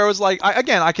thing where it was like,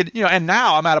 I could, and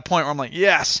now I'm at a point where I'm like,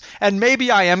 yes. And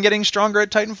maybe I am getting stronger at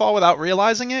Titanfall without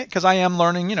realizing it, because I am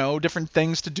learning, different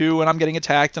things to do, and I'm getting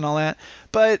attacked and all that.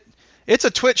 But it's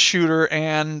a Twitch shooter,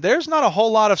 and there's not a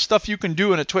whole lot of stuff you can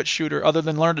do in a Twitch shooter other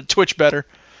than learn to Twitch better.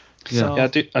 Yeah. So,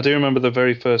 Yeah, I do remember the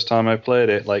very first time I played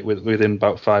it, like within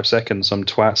about 5 seconds, some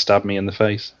twat stabbed me in the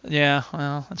face. yeah,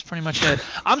 well, that's pretty much it.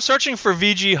 I'm searching for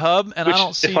VG Hub, and Which, I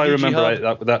don't see if I VG remember Hub.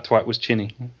 right, that twat was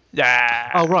Chinny. Yeah.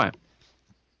 Oh, right.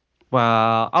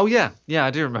 Well, oh, yeah. Yeah,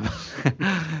 I do remember.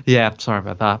 Yeah, sorry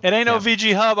about that. It ain't no Yeah.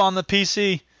 VG Hub on the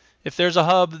PC. If there's a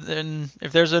hub, then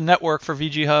if there's a network for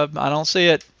VG Hub, I don't see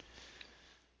it.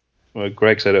 Well,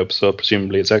 Greg set it up, so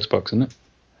presumably it's Xbox, isn't it?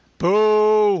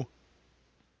 Boo!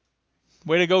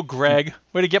 Way to go, Greg.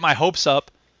 Way to get my hopes up.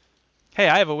 Hey,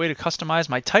 I have a way to customize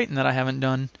my Titan that I haven't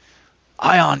done.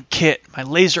 Ion Kit. My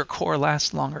laser core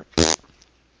lasts longer.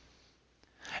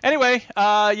 Anyway,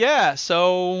 yeah,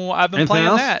 so I've been Anything playing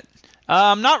else? that.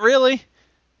 Not really.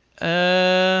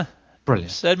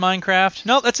 Brilliant. Said Minecraft.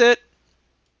 No, that's it.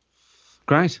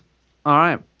 Great. All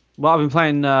right. Well, I've been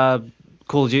playing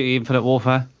Call of Duty Infinite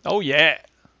Warfare. Oh, yeah.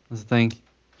 That's the thing.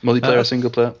 Multiplayer or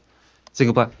single player?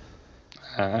 Single player.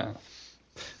 Ah.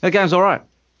 That game's all right.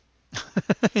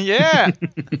 Yeah.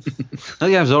 That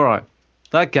game's all right.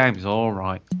 That game's all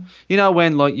right. You know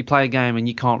when like you play a game and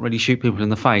you can't really shoot people in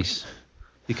the face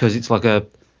because it's like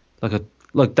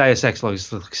Deus Ex, like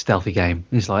it's like a stealthy game.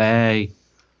 It's like, hey,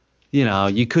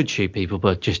 you could shoot people,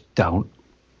 but just don't,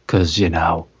 because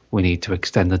we need to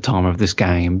extend the time of this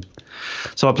game.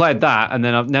 So I played that, and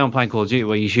then now I'm playing Call of Duty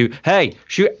where you shoot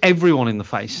everyone in the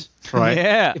face, right?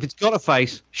 Yeah. If it's got a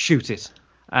face, shoot it.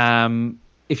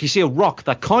 If you see a rock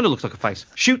that kind of looks like a face,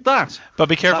 shoot that. But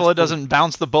be careful That's it doesn't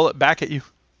bounce the bullet back at you.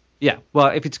 Yeah, well,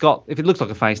 if it looks like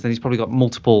a face, then it's probably got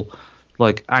multiple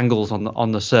like angles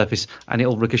on the surface, and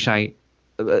it'll ricochet.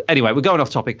 Anyway, we're going off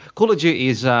topic. Call of Duty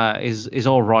is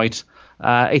all right.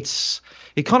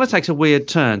 It kind of takes a weird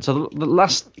turn. So the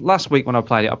last week when I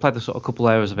played it, I played the sort of couple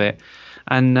hours of it,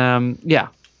 and yeah,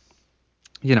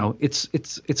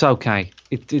 it's okay.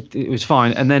 It was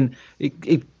fine, and then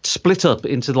it split up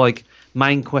into like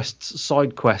main quests,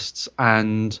 side quests,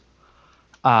 and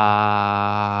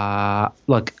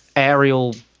like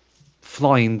aerial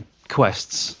flying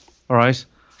quests. All right,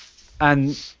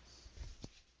 and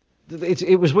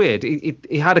it was weird.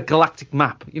 It had a galactic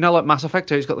map, like Mass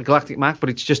Effect. It's got the galactic map, but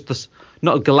it's just this,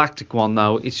 not a galactic one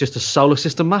though. It's just a solar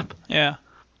system map. Yeah.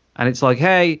 And it's like,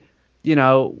 hey,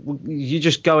 you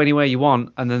just go anywhere you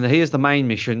want, and then here's the main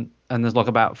mission, and there's like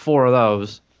about 4 of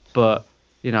those, but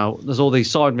there's all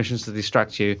these side missions to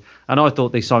distract you. And I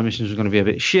thought these side missions were going to be a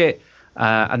bit shit,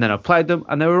 and then I played them,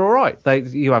 and they were all right.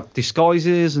 You have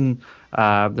disguises, and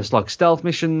there's like stealth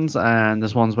missions, and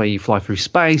there's ones where you fly through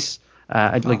space.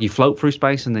 Like you float through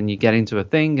space, and then you get into a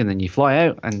thing, and then you fly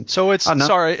out. And so it's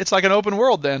like an open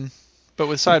world then, but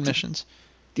with side missions.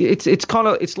 It's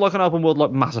like an open world,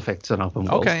 like Mass Effect's an open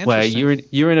world, Okay, where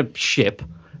you're in a ship,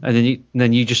 and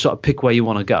then you just sort of pick where you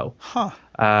want to go. Huh.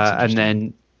 And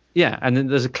then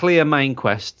there's a clear main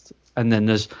quest, and then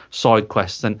there's side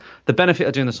quests. And the benefit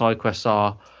of doing the side quests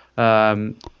are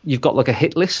you've got like a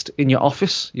hit list in your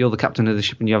office. You're the captain of the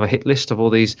ship, and you have a hit list of all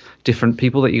these different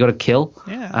people that you got to kill.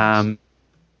 Yeah.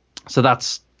 So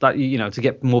that's that. To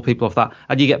get more people off that,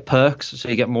 and you get perks. So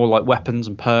you get more like weapons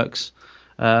and perks.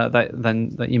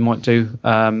 that you might do.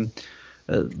 Then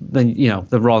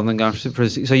rather than going for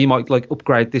so you might like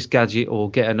upgrade this gadget or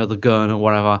get another gun or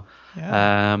whatever.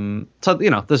 Yeah. So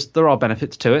there are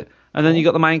benefits to it, and then you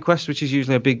got the main quest, which is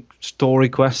usually a big story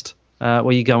quest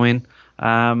where you go in.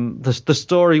 The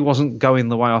story wasn't going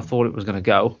the way I thought it was going to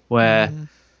go. Where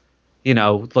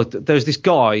like there's this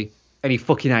guy and he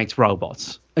fucking hates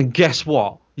robots, and guess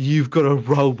what? You've got a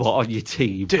robot on your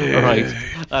team, right?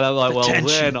 And I'm like, well, tension.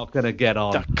 we're not going to get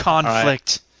on. The conflict.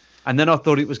 Right? And then I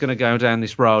thought it was going to go down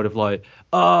this road of like,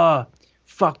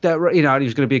 fuck that, and it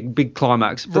was going to be a big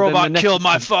climax. But Robot killed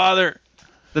my father.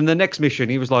 Then the next mission,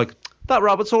 he was like, that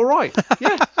robot's all right.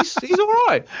 Yeah, he's all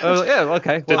right. I was like, yeah,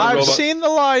 okay. Well, I've seen the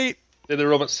light. Did the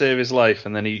robot save his life,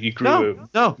 and then he grew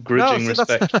grudging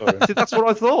respect for him? See, that's what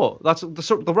I thought. That's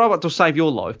the robot does save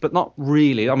your life, but not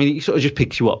really. I mean, he sort of just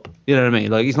picks you up. You know what I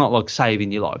mean? Like, he's not like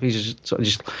saving your life. He's just sort of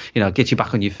just gets you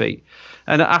back on your feet.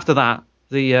 And after that,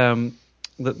 the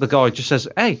guy just says,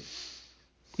 hey,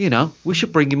 we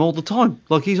should bring him all the time.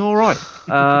 Like, he's all right.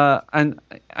 And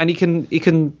he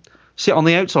can sit on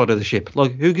the outside of the ship.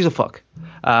 Like, who gives a fuck?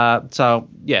 So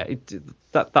yeah,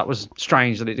 that was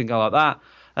strange that it didn't go like that.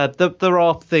 There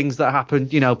are things that happen,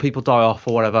 people die off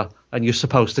or whatever, and you're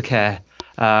supposed to care,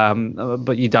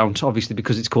 but you don't, obviously,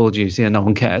 because it's Call of Duty and no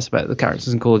one cares about the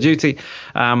characters in Call of Duty.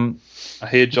 I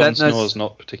hear Jon Snow's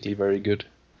not particularly very good.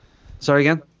 Sorry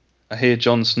again? I hear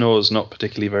Jon Snow's not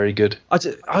particularly very good.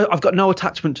 I've got no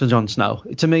attachment to Jon Snow.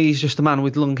 To me, he's just a man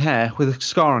with long hair with a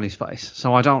scar on his face,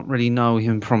 so I don't really know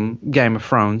him from Game of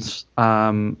Thrones.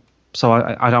 So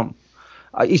I don't.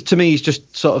 To me, he's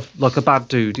just sort of like a bad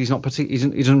dude. He's not he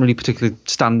doesn't really particularly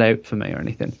stand out for me or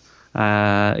anything.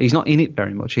 He's not in it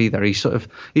very much either. He's on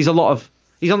the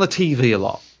TV a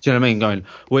lot. Do you know what I mean? Going,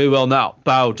 we will now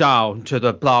bow down to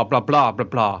the blah blah blah blah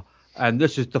blah, and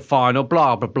this is the final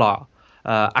blah blah blah.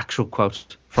 Actual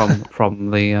quote from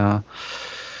the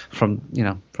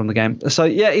game. So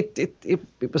yeah, it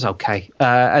was okay.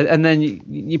 And then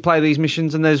you play these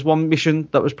missions, and there's one mission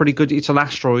that was pretty good. It's an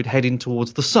asteroid heading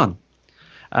towards the sun.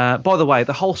 By the way,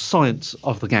 the whole science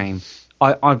of the game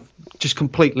I've just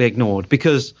completely ignored,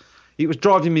 because it was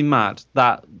driving me mad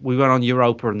that we went on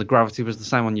Europa and the gravity was the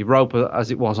same on Europa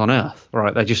as it was on Earth.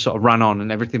 Right? They just sort of ran on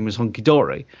and everything was hunky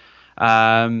dory.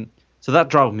 So that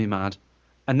drove me mad.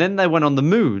 And then they went on the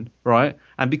moon, right?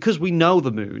 And because we know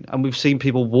the moon and we've seen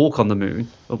people walk on the moon,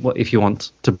 if you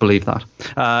want to believe that,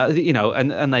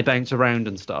 and they bounce around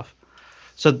and stuff.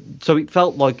 So it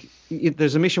felt like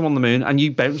there's a mission on the moon and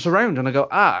you bounce around, and I go,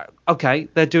 okay,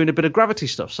 they're doing a bit of gravity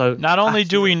stuff. So not only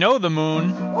do we know the moon,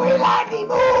 We like the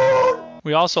moon,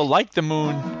 we also like the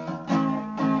moon.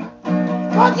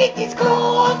 cause it is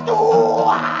close to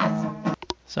us.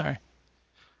 Sorry.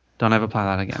 Don't ever play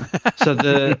that again.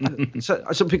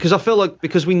 So because I feel like,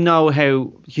 because we know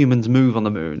how humans move on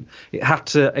the moon, it had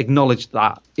to acknowledge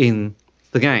that in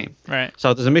the game. Right.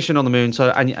 So there's a mission on the moon. So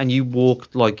and you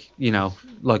walk like the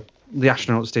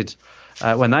astronauts did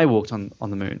when they walked on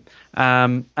the moon.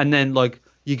 And then like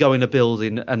you go in a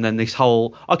building, and then this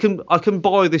whole I can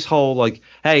buy this whole like,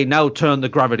 hey, now turn the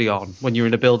gravity on when you're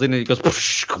in a building, and it goes like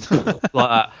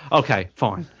that. Okay,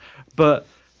 fine. But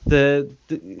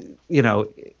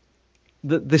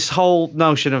this whole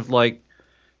notion of like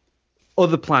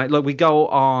other planet, like we go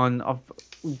on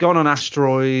an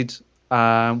asteroid,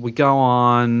 we go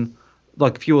on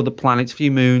like a few other planets, a few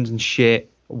moons and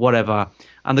shit, whatever,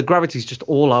 and the gravity's just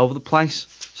all over the place.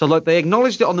 So like they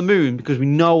acknowledged it on the moon because we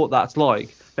know what that's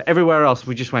like, but everywhere else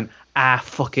we just went,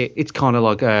 fuck it, it's kind of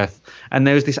like Earth. And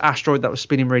there was this asteroid that was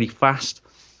spinning really fast,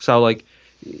 so like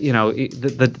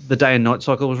the day and night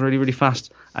cycle was really, really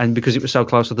fast, and because it was so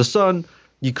close to the sun,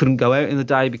 you couldn't go out in the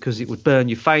day because it would burn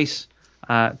your face,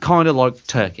 kind of like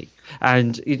Turkey.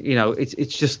 And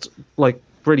it's just like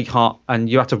really hot, and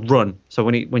you had to run. So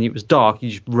when it was dark,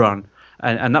 you just run,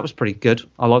 and that was pretty good.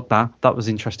 I liked that. That was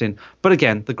interesting. But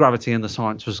again, the gravity and the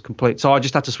science was complete. So I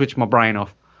just had to switch my brain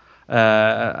off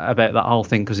about that whole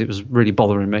thing because it was really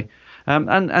bothering me. And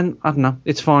I don't know,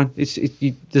 it's fine.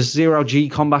 There's zero G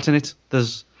combat in it.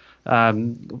 There's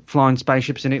flying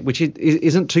spaceships in it, which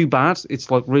isn't too bad. It's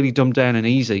like really dumbed down and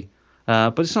easy,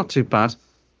 but it's not too bad.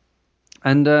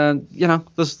 And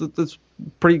there's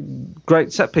pretty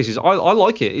great set pieces. I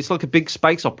like it. It's like a big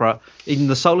space opera in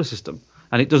the solar system,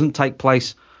 and it doesn't take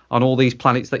place on all these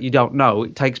planets that you don't know.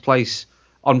 It takes place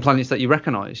on planets that you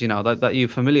recognise, that you're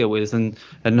familiar with, and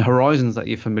horizons that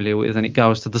you're familiar with, and it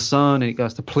goes to the sun, and it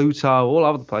goes to Pluto, all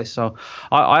over the place. So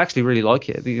I actually really like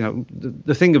it.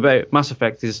 The thing about Mass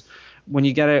Effect is when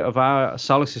you get out of our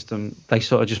solar system, they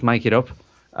sort of just make it up,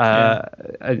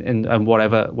 and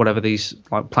whatever these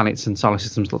like planets and solar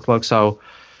systems look like. So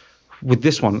with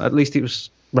this one, at least it was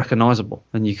recognizable,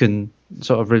 and you can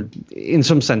sort of, in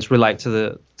some sense, relate to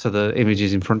the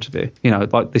images in front of you. You know,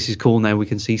 like, this is cool. Now we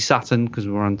can see Saturn because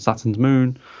we were on Saturn's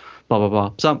moon. Blah blah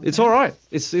blah. So it's all right.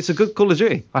 It's a good Call of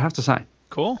Duty, I have to say.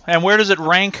 Cool. And where does it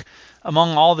rank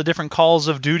among all the different Calls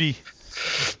of Duty?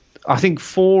 I think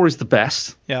 4 is the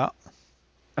best. Yeah.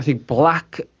 I think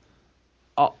Black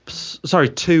Ops. Sorry,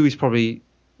 2 is probably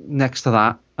next to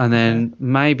that, and then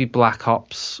maybe Black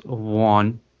Ops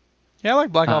 1. Yeah, I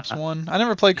like Black Ops 1. I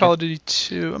never played Call of Duty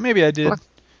 2. Maybe I did.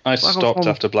 I stopped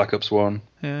after Black Ops 1.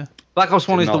 Yeah. Black Ops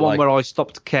 1 is the one like where I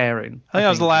stopped caring. I think that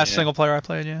was the last single player I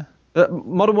played, yeah.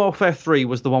 Modern Warfare 3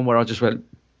 was the one where I just went,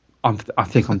 I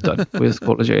think I'm done with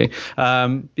Call of Duty. I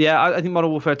think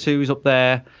Modern Warfare 2 is up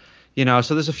there. You know,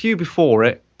 so there's a few before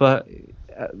it, but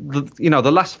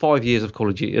the last 5 years of Call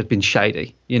of Duty have been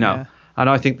shady. You know. Yeah. And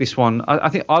I think this one, I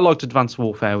think I liked Advanced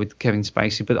Warfare with Kevin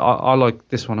Spacey, but I like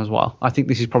this one as well. I think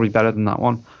this is probably better than that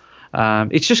one.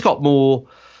 It's just got more,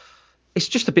 it's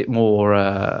just a bit more,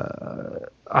 I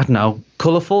don't know,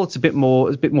 colourful. It's a bit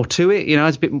more to it. You know,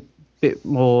 it's a bit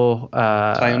more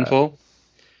Titanfall.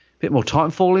 Bit more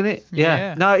Titanfall in it.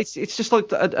 Yeah. No, it's just like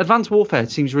Advanced Warfare.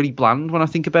 It seems really bland when I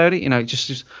think about it. You know, it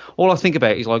just all I think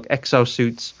about is like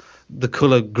exosuits, the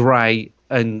colour grey,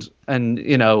 and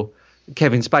you know,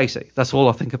 Kevin Spacey. That's all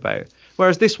I think about.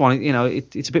 Whereas this one, you know,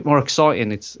 it's a bit more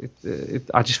exciting.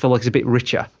 I just feel like it's a bit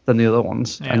richer than the other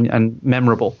ones and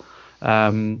memorable.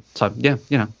 So yeah,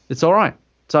 you know, it's all right.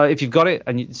 So if you've got it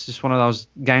and it's just one of those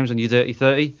games on your Dirty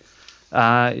 30,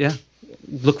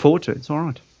 look forward to it. It's all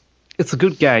right. It's a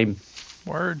good game.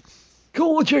 Word.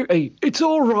 Call of Duty. It's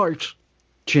all right.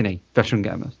 Chinny, veteran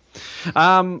gamers.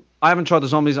 I haven't tried the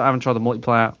zombies. I haven't tried the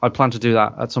multiplayer. I plan to do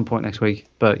that at some point next week.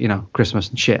 But, you know, Christmas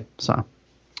and shit. So.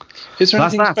 Is there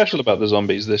anything special about the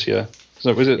zombies this year?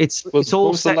 So was it? It's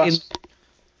all set in.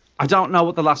 I don't know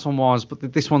what the last one was,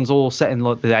 but this one's all set in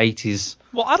like the 80s.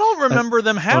 Well, I don't remember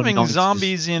them having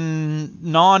zombies in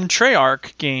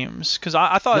non-Treyarch games, because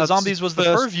I thought zombies was the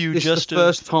purview. This is the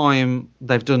first time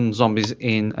they've done zombies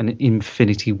in an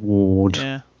Infinity Ward.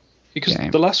 Yeah. Because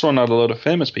the last one had a lot of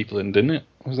famous people in, didn't it?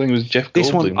 I think it was Jeff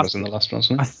Goldblum was in the last one,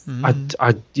 wasn't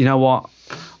it? You know what?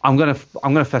 I'm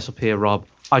gonna fess up here, Rob.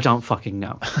 I don't fucking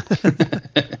know,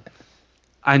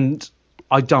 and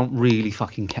I don't really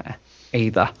fucking care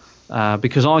either,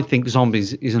 because I think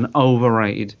zombies is an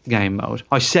overrated game mode.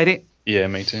 I said it. Yeah,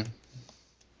 me too.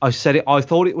 I said it. I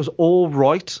thought it was all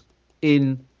right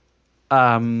in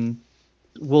World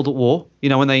at War. You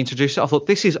know, when they introduced it, I thought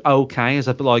this is okay. As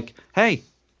I'd be like, hey,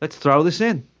 let's throw this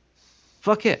in.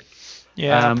 Fuck it.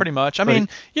 Yeah, pretty much. I mean,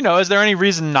 you know, is there any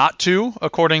reason not to,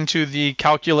 according to the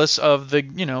calculus of the,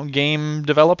 you know, game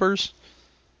developers?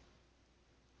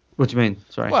 What do you mean?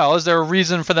 Sorry. Well, is there a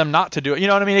reason for them not to do it? You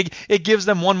know what I mean? It gives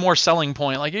them one more selling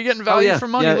point. Like, you're getting value for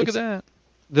money. Look at that.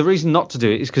 The reason not to do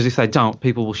it is because if they don't,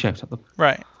 people will shout at them.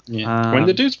 Right. Yeah. When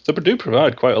they do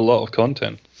provide quite a lot of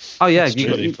content. Oh yeah,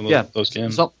 those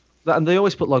games. And they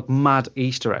always put like mad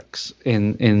Easter eggs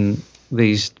in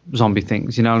these zombie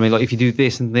things. You know what I mean? Like if you do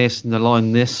this and this and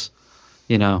align this,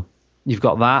 you know, you've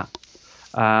got that.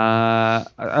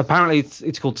 Apparently,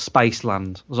 it's called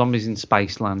Spaceland. Zombies in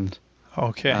Spaceland.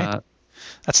 Okay.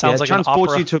 That sounds like an opera.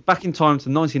 Transports you back in time to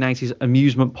the 1980s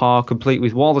amusement park, complete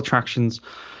with wild attractions,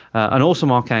 an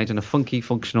awesome arcade, and a funky,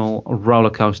 functional roller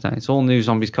coaster. It's all new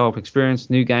zombies co-op experience,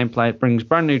 new gameplay. It brings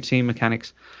brand new team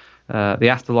mechanics, the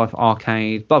Afterlife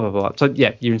arcade, blah, blah, blah. So,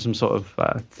 yeah, you're in some sort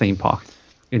of theme park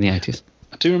in the 80s.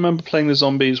 I do remember playing the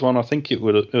zombies one. I think it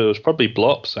was probably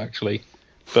Blops, actually.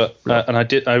 But and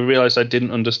I realised I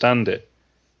didn't understand it.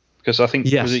 Because I think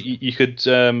you could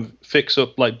fix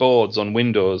up like boards on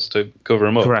windows to cover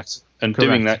them up. Correct. And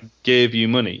doing that gave you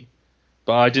money.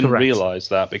 But I didn't realise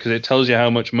that because it tells you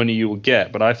how much money you will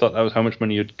get. But I thought that was how much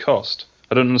money it would cost.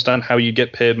 I don't understand how you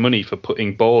get paid money for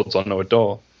putting boards on a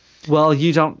door. Well,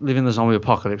 you don't live in the zombie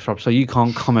apocalypse, Rob, so you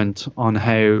can't comment on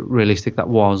how realistic that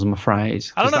was, I'm afraid.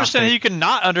 I don't understand how you can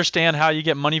not understand how you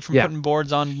get money from putting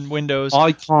boards on windows.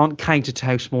 I can't cater to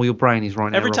how small your brain is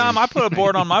right now. Every time I put a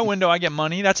board on my window, I get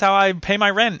money. That's how I pay my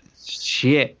rent.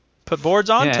 Shit. Put boards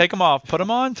on, take them off. Put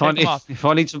them on, take them off. If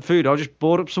I need some food, I'll just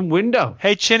board up some window.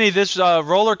 Hey, Chinny, this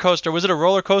roller coaster, was it a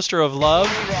roller coaster of love?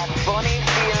 That funny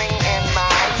feeling in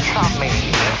my tummy.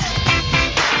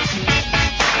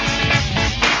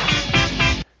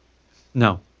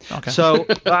 No. Okay. So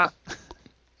that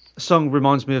song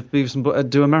reminds me of Beavis and Butthead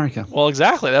Do America. Well,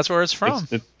 exactly. That's where it's from.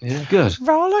 Good.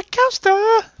 Roller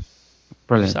coaster.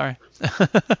 Brilliant. Sorry.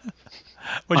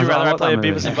 Would you rather I play a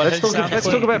Beavis and Butthead Let's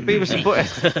talk about Beavis and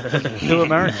Butthead Do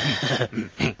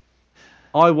America.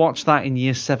 I watched that in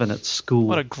year 7 at school.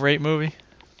 What a great movie.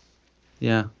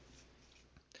 Yeah.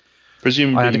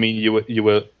 Presumably, you mean you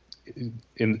were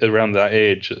in around that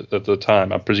age at the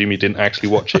time. I presume you didn't actually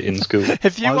watch it in school.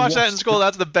 If you watch that in school,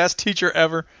 that's the best teacher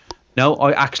ever. No,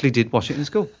 I actually did watch it in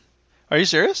school. Are you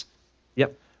serious?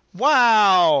 Yep.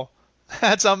 Wow.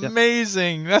 That's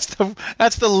amazing. Yep.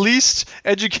 That's the least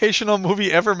educational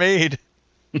movie ever made.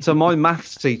 So my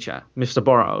maths teacher, Mr.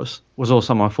 Burrows, was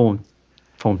also my form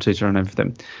teacher and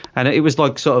everything. And it was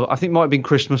like sort of, I think it might have been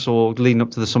Christmas or leading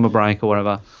up to the summer break or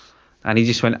whatever. And he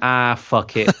just went,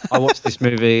 fuck it. I watched this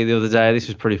movie the other day. This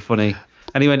was pretty funny.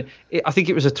 And he went, I think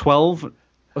it was a 12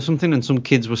 or something, and some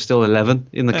kids were still 11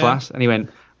 in the class. And he went,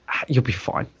 you'll be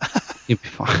fine. You'll be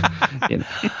fine.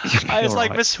 It's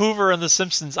like Miss Hoover and The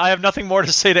Simpsons. I have nothing more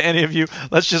to say to any of you.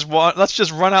 Let's just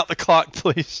run out the clock,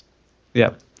 please.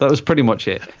 Yeah, that was pretty much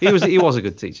it. He was a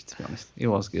good teacher, to be honest. He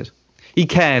was good. He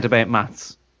cared about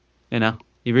maths. You know,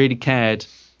 he really cared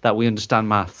that we understand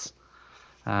maths.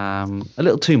 A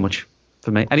little too much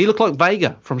for me. And he looked like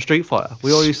Vega from Street Fighter.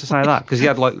 We all used to say that because he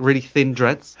had like really thin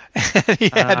dreads. He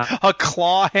had a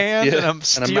claw hand and a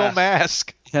steel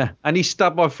mask. Yeah, and he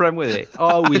stabbed my friend with it.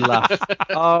 Oh, we laughed.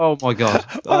 Oh my god.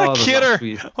 What a kidder.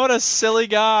 What a silly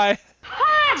guy.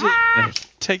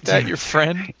 Take that, your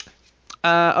friend.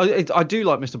 I do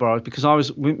like Mr. Burrows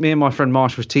because me and my friend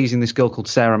Marsh was teasing this girl called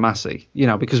Sarah Massey, you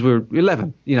know, because we were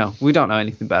 11, you know, we don't know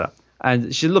anything better.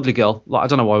 And she's a lovely girl. Like, I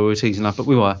don't know why we were teasing her, but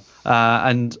we were.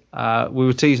 And we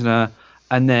were teasing her,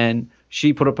 and then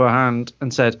she put up her hand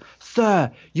and said,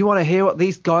 "Sir, you want to hear what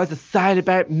these guys are saying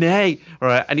about me?" All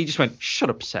right, and he just went,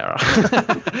 "Shut up, Sarah."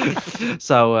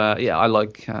 So yeah, I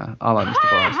like Mr.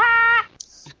 Burrows.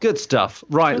 Good stuff.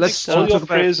 Right, let's all your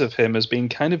praise of him has been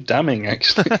kind of damning,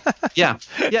 actually. Yeah.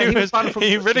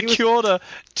 He ridiculed a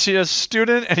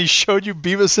student, and he showed you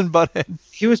Beavis and Butthead.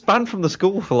 He was banned from the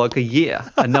school for like a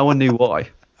year, and no one knew why.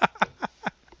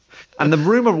 And the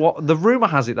rumor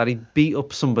has it that he beat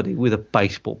up somebody with a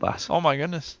baseball bat. Oh my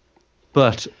goodness!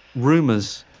 But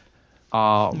rumors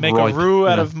are make a roux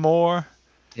out of more.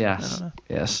 Yes.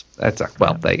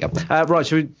 Well, there you go. Right,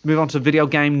 should we move on to video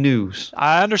game news?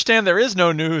 I understand there is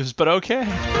no news, but okay.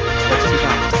 Let's do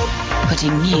that.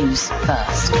 Putting news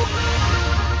first.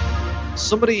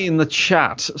 Somebody in the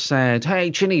chat said, "Hey,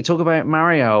 Chinny, talk about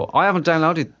Mario." I haven't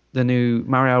downloaded the new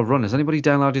Mario Run. Has anybody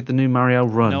downloaded the new Mario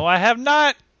Run? No, I have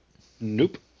not.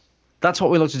 Nope. That's what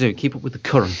we like to do. Keep up with the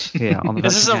current here on the.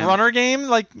 Is this a runner game?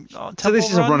 So this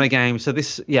is a runner game. So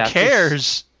this, yeah. Who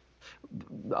cares?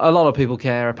 A lot of people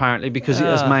care apparently because it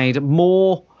has made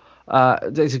more.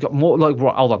 It's got more. Like,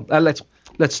 hold on.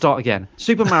 Let's start again.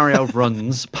 Super Mario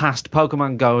runs past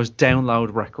Pokemon Go's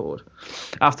download record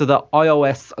after the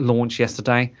iOS launch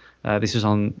yesterday. This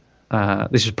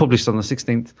was published on the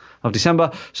 16th of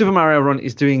December. Super Mario Run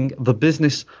is doing the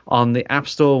business on the App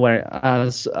Store,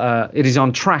 whereas it is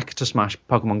on track to smash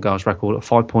Pokemon Go's record of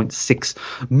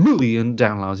 5.6 million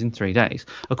downloads in 3 days.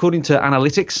 According to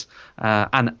Analytics,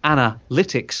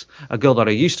 a girl that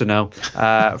I used to know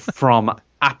from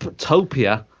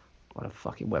Apptopia. What a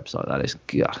fucking website that is.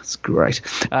 God, it's great.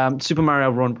 Super Mario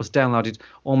Run was downloaded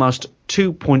almost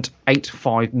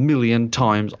 2.85 million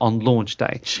times on launch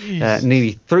day.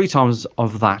 Nearly 3 times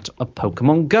of that of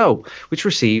Pokemon Go, which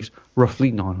received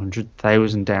roughly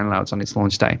 900,000 downloads on its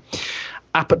launch day.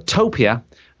 Apptopia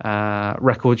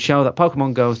records show that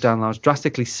Pokemon Go's downloads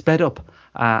drastically sped up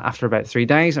after about 3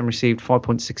 days and received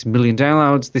 5.6 million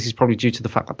downloads. This is probably due to the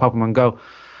fact that Pokemon Go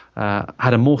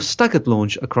had a more staggered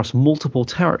launch across multiple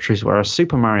territories, whereas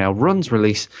Super Mario Run's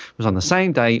release was on the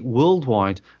same day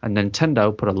worldwide, and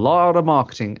Nintendo put a lot of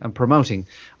marketing and promoting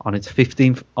on its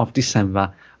 15th of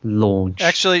December launch.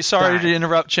 Actually, sorry to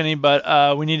interrupt, Chinny,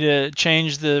 but we need to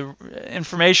change the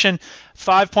information.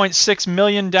 5.6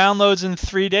 million downloads in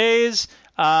 3 days.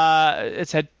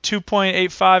 It's had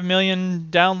 2.85 million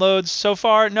downloads so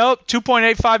far. Nope,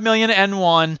 2.85 million and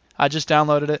 1. I just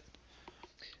downloaded it.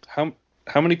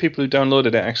 How many people who downloaded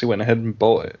it actually went ahead and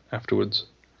bought it afterwards?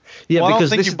 Yeah, well,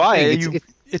 because I don't think you buy it.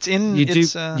 It's in.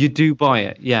 You do buy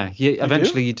it. Yeah,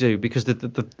 eventually you do because the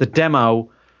demo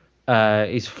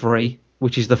is free,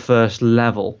 which is the first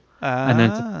level, and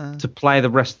then to play the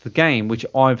rest of the game, which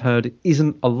I've heard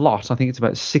isn't a lot. I think it's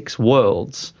about 6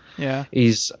 worlds. Yeah,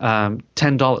 is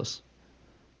 $10.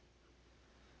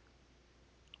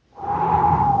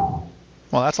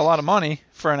 Well, that's a lot of money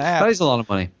for an app. That is a lot of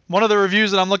money. One of the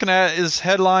reviews that I'm looking at is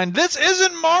headline, "This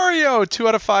isn't Mario!" 2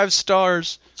 out of 5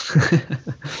 stars.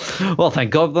 Well,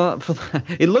 thank God for that.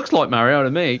 It looks like Mario to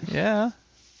me. Yeah.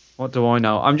 What do I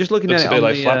know? I'm just looking looks at it.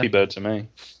 Looks a bit like Flappy Bird to me.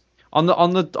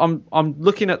 I'm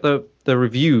looking at the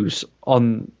reviews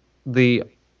on the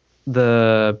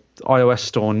iOS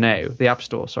store now, the App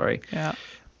Store, sorry. Yeah.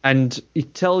 and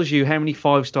it tells you how many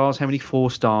 5 stars, how many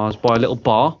 4 stars by a little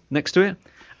bar next to it,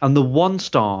 and the 1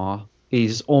 star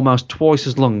is almost twice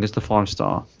as long as the 5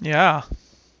 star. Yeah.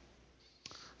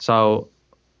 So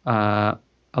a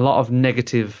lot of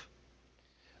negative.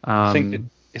 I think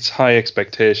it's high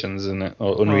expectations, isn't it?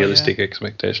 Or unrealistic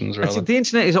expectations, rather. The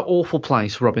internet is an awful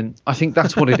place, Robin. I think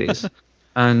that's what it is.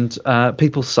 And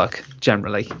people suck,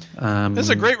 generally. This is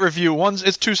a great review.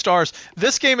 It's 2 stars.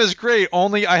 This game is great,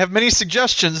 only I have many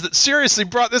suggestions that seriously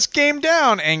brought this game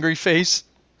down, angry face.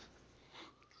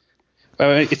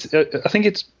 I think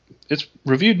it's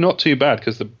reviewed not too bad,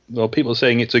 because people are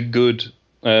saying it's a good,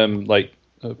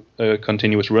 a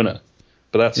continuous runner.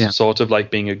 But that's sort of like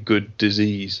being a good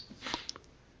disease.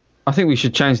 I think we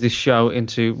should change this show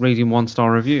into reading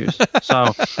 1-star reviews.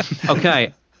 So,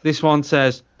 okay, this one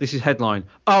says, this is headline,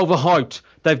 overhyped.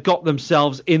 They've got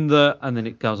themselves in the... And then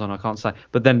it goes on, I can't say.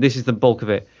 But then this is the bulk of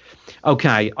it.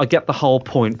 Okay, I get the whole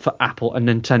point for Apple and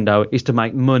Nintendo is to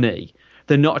make money.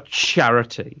 They're not a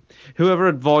charity. Whoever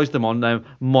advised them on their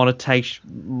Robin,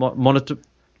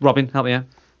 help me out.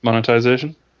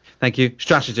 Monetization? Thank you.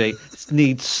 Strategy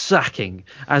needs sacking,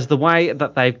 as the way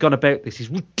that they've gone about this is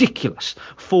ridiculous.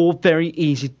 4 very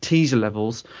easy teaser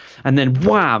levels, and then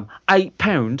wham,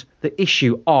 £8. The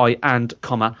issue I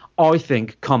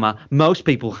think, most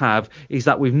people have is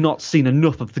that we've not seen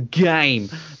enough of the game.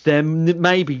 There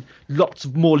may be lots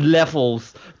of more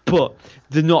levels, but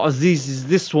they're not as easy as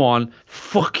this one.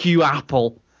 Fuck you,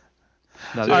 Apple.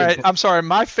 No, all right, I'm sorry.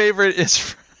 My favorite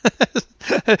is...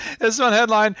 It's one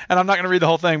headline, and I'm not going to read the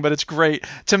whole thing, but it's great.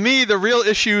 To me, the real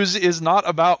issues is not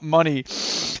about money.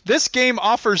 This game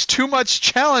offers too much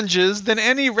challenges than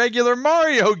any regular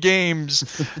Mario games.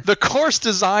 The course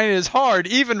design is hard,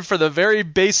 even for the very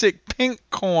basic pink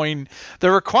coin.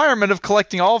 The requirement of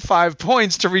collecting all 5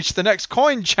 points to reach the next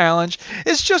coin challenge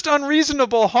is just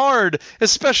unreasonable hard,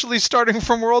 especially starting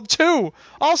from World 2.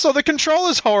 Also, the control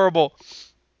is horrible.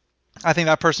 I think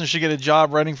that person should get a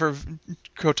job writing for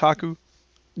Kotaku.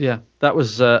 Yeah, that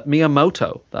was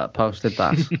Miyamoto that posted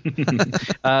that.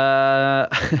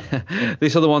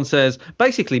 This other one says,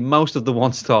 basically, most of the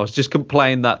 1-stars just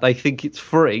complain that they think it's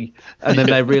free, and then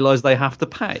they realise they have to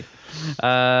pay.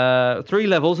 3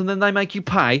 levels, and then they make you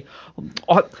pay.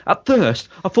 At first,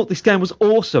 I thought this game was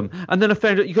awesome, and then I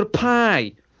found out you got to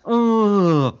pay.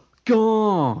 Oh,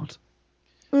 God.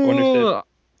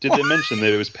 Did they mention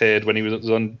that it was paid when he was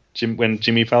on when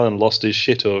Jimmy Fallon lost his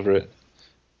shit over it?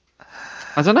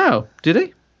 I don't know. Did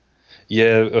he?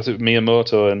 Yeah, I think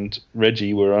Miyamoto and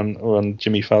Reggie were on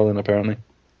Jimmy Fallon apparently.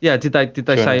 Yeah, did they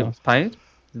say it was paid?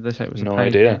 Did they say it was no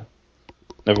paid? Idea.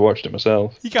 Never watched it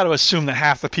myself. You got to assume that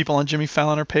half the people on Jimmy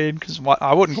Fallon are paid, because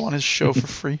I wouldn't go on his show for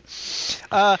free.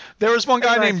 There was one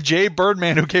guy named Jay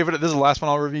Birdman who gave it. This is the last one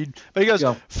I'll read. But he goes,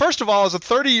 First of all, as a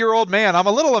 30-year-old man, I'm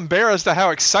a little embarrassed at how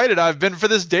excited I've been for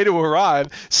this day to arrive.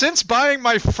 Since buying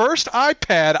my first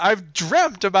iPad, I've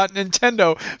dreamt about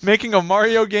Nintendo making a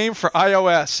Mario game for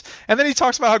iOS. And then he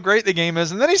talks about how great the game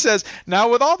is. And then he says,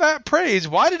 now with all that praise,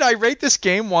 why did I rate this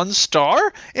game 1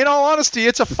 star? In all honesty,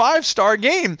 it's a 5-star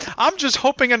game. I'm just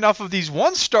hoping enough of these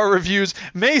 1-star reviews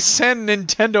may send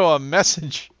Nintendo a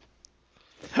message.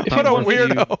 What a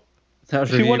weirdo. That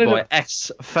was reviewed by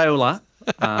S. Fowler,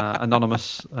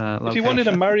 anonymous. If you wanted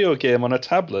a Mario game on a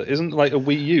tablet, isn't like a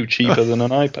Wii U cheaper than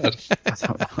an iPad? I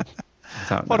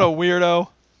don't know. What a weirdo.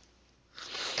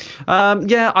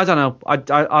 Yeah, I don't know.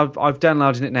 I've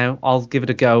downloaded it now. I'll give it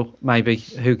a go. Maybe.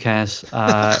 Who cares?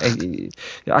 I don't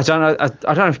know. I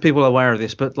don't know if people are aware of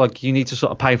this, but like you need to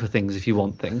sort of pay for things if you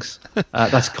want things.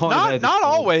 That's kind of not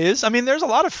always. I mean, there's a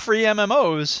lot of free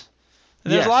MMOs.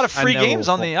 And there's a lot of free games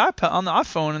on the iPad, on the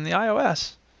iPhone, and the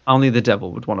iOS. Only the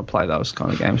devil would want to play those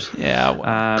kind of games. Yeah.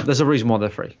 Well. There's a reason why they're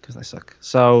free, because they suck.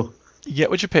 So you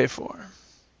get what you pay for.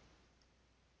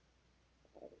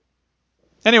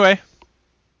 Anyway.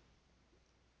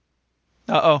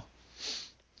 Uh-oh.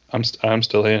 I'm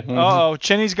still here. Uh-oh,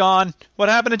 Chinny's gone. What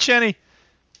happened to Chinny?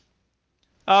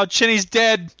 Oh, Chinny's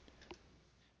dead.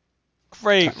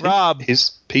 Great, Rob.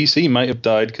 His PC might have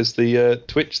died because the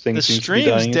Twitch thing seems to be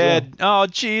dying. The stream's dead. Well. Oh,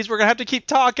 geez, we're going to have to keep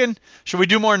talking. Should we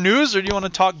do more news, or do you want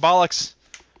to talk bollocks?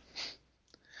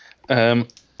 Well,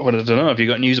 I don't know. Have you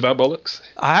got news about bollocks?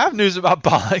 I have news about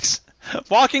bollocks.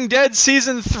 Walking Dead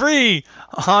Season 3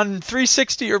 on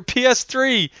 360 or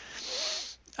PS3.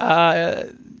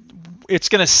 It's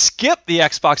going to skip the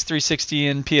Xbox 360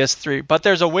 and PS3, but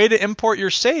there's a way to import your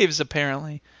saves,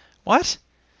 apparently. What?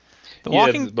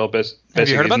 Basically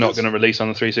it's not going to release on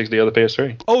the 360 or the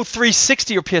PS3. Oh,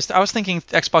 360 or PS3. I was thinking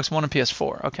Xbox One and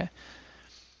PS4. Okay.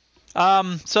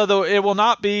 So it will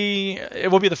be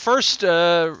the first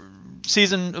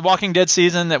Walking Dead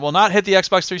season that will not hit the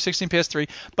Xbox 360 and PS3,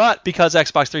 but because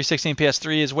Xbox 360 and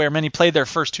PS3 is where many played their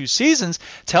first 2 seasons,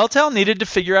 Telltale needed to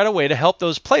figure out a way to help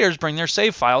those players bring their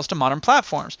save files to modern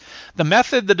platforms. The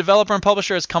method the developer and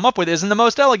publisher has come up with isn't the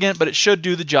most elegant, but it should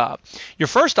do the job. Your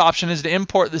first option is to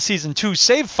import the Season 2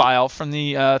 save file from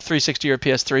the 360 or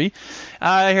PS3.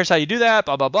 Here's how you do that,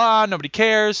 blah, blah, blah, nobody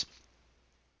cares.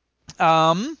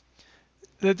 Okay,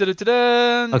 If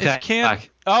you can't, back.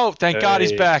 oh, thank God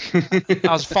he's back.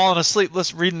 I was falling asleep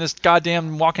reading this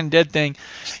goddamn Walking Dead thing.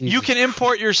 You can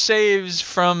import your saves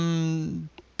from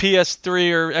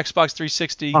PS3 or Xbox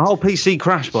 360. My whole PC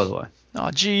crashed, by the way. Oh,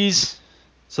 jeez.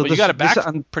 So You got it back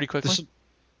pretty quickly.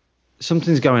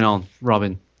 Something's going on,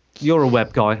 Robin. You're a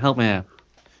web guy. Help me out.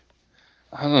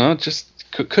 I don't know.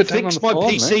 Just could fix my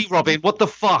PC, Robin. What the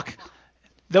fuck?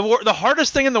 The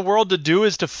hardest thing in the world to do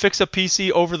is to fix a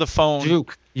PC over the phone.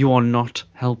 Duke, you are not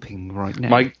helping right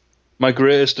now. My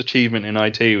greatest achievement in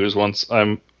IT was once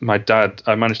I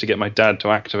managed to get my dad to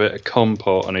activate a COM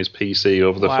port on his PC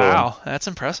over the phone. Wow, that's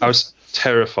impressive. I was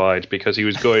terrified because he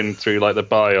was going through like the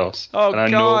BIOS, and I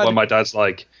know what my dad's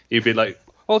like. He'd be like,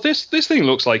 "Oh, this thing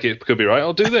looks like it could be right.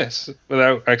 I'll do this,"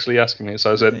 without actually asking me.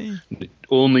 So I said,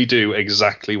 "Only do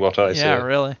exactly what I say." Yeah,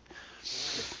 really.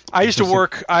 I used to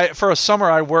work, for a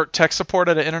summer I worked tech support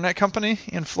at an internet company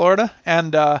in Florida,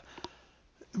 and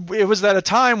it was at a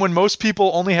time when most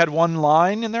people only had one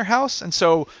line in their house, and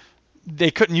so they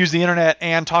couldn't use the internet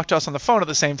and talk to us on the phone at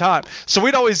the same time. So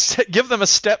we'd always give them a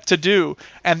step to do,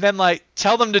 and then like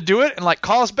tell them to do it, and like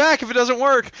call us back if it doesn't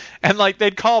work, and like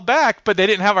they'd call back, but they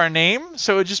didn't have our name,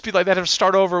 so it'd just be like they'd have to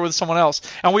start over with someone else,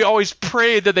 and we always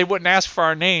prayed that they wouldn't ask for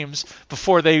our names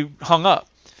before they hung up.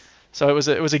 So it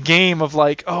was a game of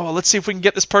like, oh, let's see if we can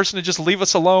get this person to just leave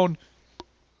us alone.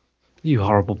 You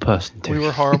horrible person, dude. We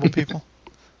were horrible people.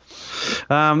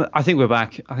 I think we're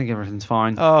back. I think everything's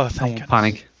fine. Oh, thank Don't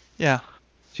panic. Yeah.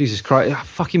 Jesus Christ.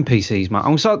 Fucking PCs, man.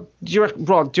 I'm so. Am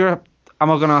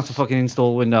I going to have to fucking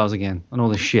install Windows again and all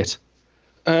this shit?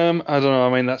 I don't know.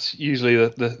 I mean, that's usually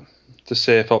the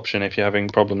safe option if you're having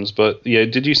problems. But yeah,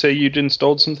 did you say you'd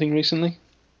installed something recently?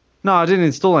 No, I didn't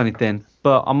install anything,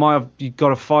 but I might have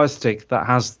got a Fire Stick that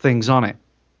has things on it.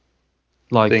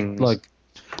 Like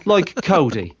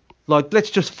Cody. Like, let's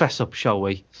just fess up, shall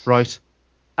we? Right?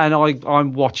 And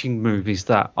I'm watching movies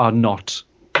that I've not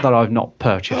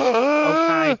purchased.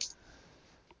 Okay.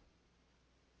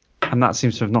 And that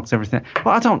seems to have knocked everything.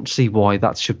 But I don't see why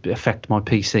that should affect my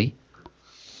PC.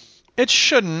 It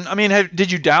shouldn't. I mean,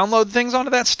 did you download things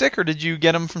onto that stick, or did you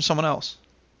get them from someone else?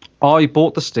 I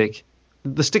bought the stick.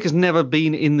 The stick has never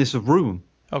been in this room.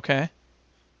 Okay.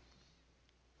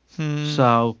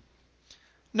 So.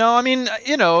 No, I mean,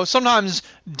 sometimes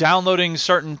downloading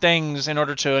certain things in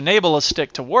order to enable a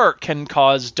stick to work can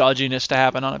cause dodginess to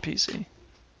happen on a PC.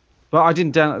 But I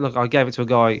didn't download. Look, I gave it to a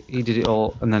guy. He did it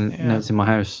all, and then now it's in my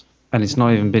house, and it's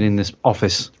not even been in this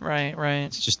office. Right.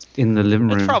 It's just in the living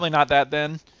room. It's probably not that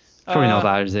then. Probably not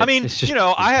that, is it? I mean,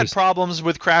 I had problems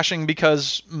with crashing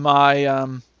because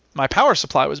my power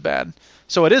supply was bad,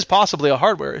 so it is possibly a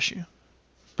hardware issue.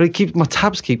 But my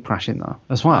tabs keep crashing though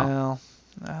as well. Well,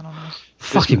 I don't know.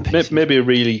 Fucking PC. Maybe a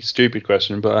really stupid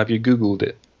question, but have you Googled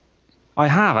it? I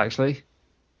have actually.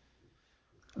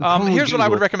 Here's what I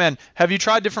would recommend. Have you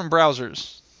tried different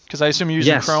browsers? Because I assume you're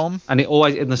using Chrome. And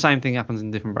the same thing happens in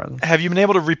different browsers. Have you been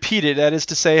able to repeat it? That is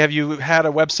to say, have you had a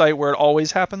website where it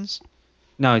always happens?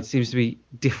 No, it seems to be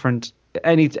different.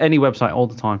 Any website all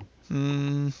the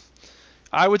time.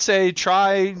 I would say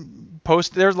try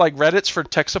post. There's like Reddits for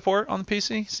tech support on the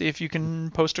PC. See if you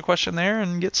can post a question there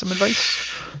and get some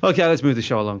advice. Okay, let's move the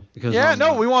show along. Because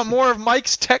we want more of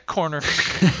Mike's Tech Corner.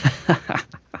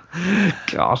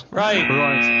 God.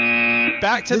 Right.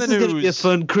 Back to the news. This is going to be a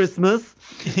fun Christmas.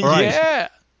 Right. Yeah.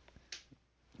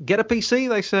 Get a PC,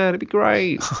 they said. It'd be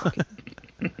great.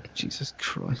 Jesus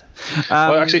Christ.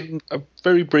 Well, actually,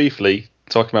 very briefly,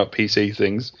 talking about PC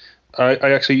things, I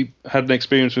actually had an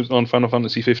experience on Final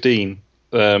Fantasy 15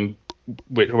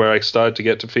 where I started to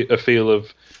get a feel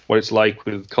of what it's like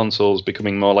with consoles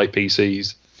becoming more like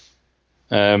PCs.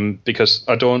 Because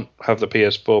I don't have the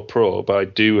PS4 Pro, but I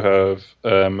do have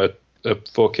a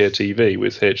 4K TV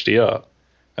with HDR,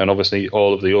 and obviously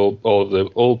all of the old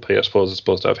PS4s are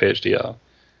supposed to have HDR,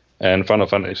 and Final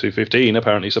Fantasy 15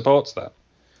 apparently supports that.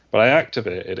 But I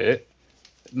activated it.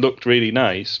 Looked really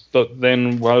nice, but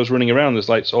then while I was running around, there's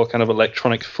like all kind of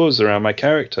electronic fuzz around my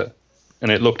character,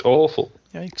 and it looked awful.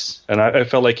 Yikes! And I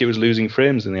felt like it was losing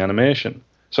frames in the animation,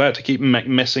 so I had to keep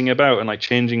messing about and like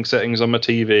changing settings on my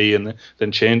TV, and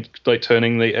then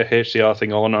turning the HDR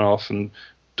thing on and off, and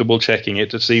double checking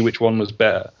it to see which one was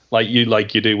better, like you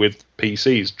do with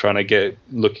PCs, trying to get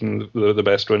looking the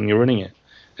best when you're running it.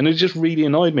 And it just really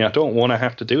annoyed me. I don't want to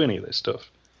have to do any of this stuff.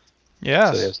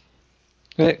 Yes. So, yes.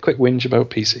 Yeah, quick whinge about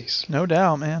PCs. No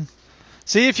doubt, man.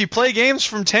 See, if you play games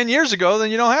from 10 years ago, then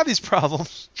you don't have these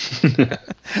problems.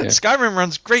 Skyrim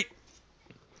runs great.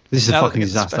 This is a Now fucking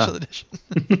looking at the disaster. special edition.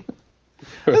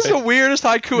 This is the weirdest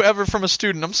haiku ever from a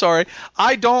student. I'm sorry.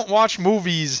 I don't watch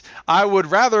movies. I would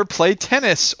rather play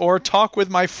tennis or talk with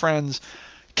my friends.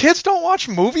 Kids don't watch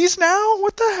movies now?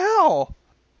 What the hell?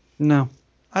 No.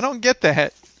 I don't get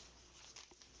that.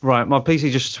 Right, my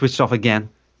PC just switched off again.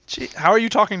 Gee, how are you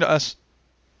talking to us?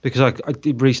 Because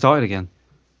it restarted again.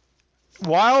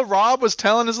 While Rob was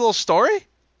telling his little story?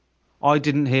 I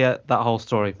didn't hear that whole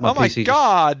story. Oh my PC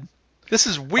God. This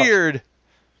is weird.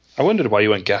 I wondered why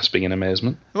you went gasping in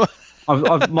amazement. I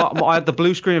had the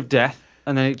blue screen of death,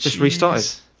 and then it just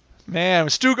restarted. Man, when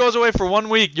Stu goes away for 1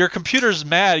 week, your computer's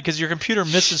mad because your computer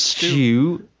misses Stu.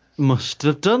 You must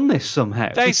have done this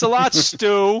somehow. Thanks a lot,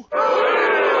 Stu.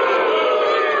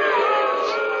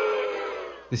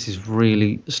 This is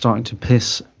really starting to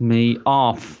piss me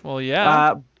off. Well,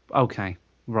 yeah. Okay,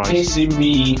 right. Pissing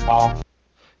me off.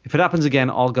 If it happens again,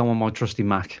 I'll go on my trusty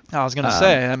Mac. I was going to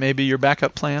say, that may be your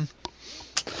backup plan.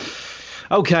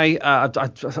 Okay, I've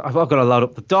got to load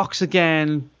up the docs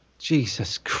again.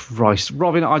 Jesus Christ.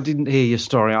 Robin, I didn't hear your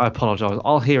story. I apologise.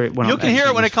 I'll hear it when You can hear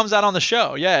it when it comes out on the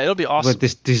show. Yeah, it'll be awesome. With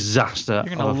this disaster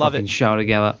You're gonna of a love fucking it. show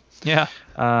together. Yeah.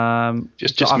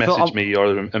 Just message me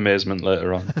your amazement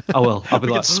later on. I will. I'll be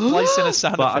We like, can splice in a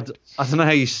sound but effect. I don't know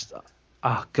how you.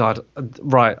 Oh God,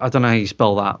 right. I don't know how you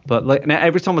spell that, but like now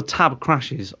every time a tab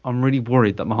crashes, I'm really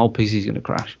worried that my whole PC is going to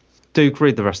crash. Duke,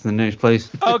 read the rest of the news, please.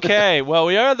 Okay, well,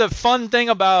 we are the fun thing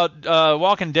about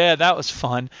Walking Dead. That was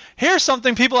fun. Here's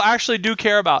something people actually do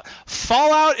care about.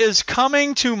 Fallout is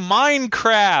coming to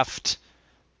Minecraft.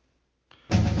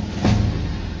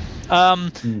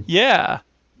 Yeah.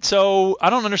 So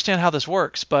I don't understand how this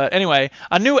works, but anyway,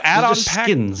 a new add-on pack.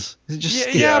 Skins. Is it just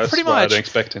skins? Yeah, that's pretty what much. I'd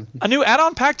expecting. A new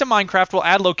add-on pack to Minecraft will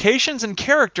add locations and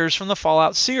characters from the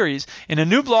Fallout series. In a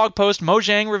new blog post,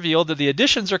 Mojang revealed that the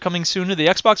additions are coming soon to the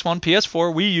Xbox One,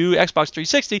 PS4, Wii U, Xbox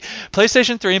 360,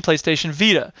 PlayStation 3, and PlayStation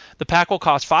Vita. The pack will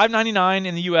cost $5.99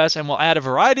 in the US and will add a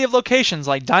variety of locations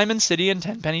like Diamond City and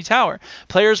Tenpenny Tower.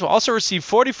 Players will also receive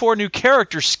 44 new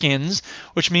character skins,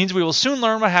 which means we will soon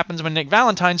learn what happens when Nick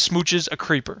Valentine smooches a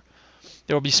creeper.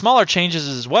 There will be smaller changes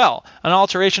as well. An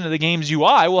alteration of the game's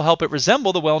UI will help it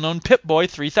resemble the well-known Pip-Boy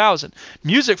 3000.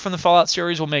 Music from the Fallout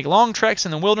series will make long treks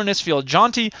in the wilderness feel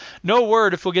jaunty. No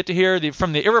word if we'll get to hear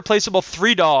from the irreplaceable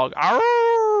Three Dog.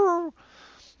 Arrgh!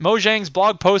 Mojang's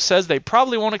blog post says they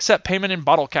probably won't accept payment in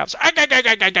bottle caps.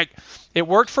 It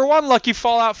worked for one lucky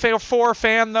Fallout 4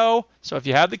 fan, though, so if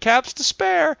you have the caps to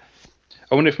spare...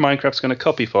 I wonder if Minecraft's going to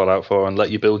copy Fallout 4 and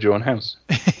let you build your own house.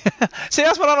 See,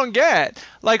 that's what I don't get.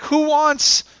 Like, who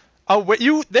wants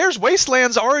there's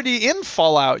wastelands already in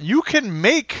Fallout. You can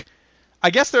make...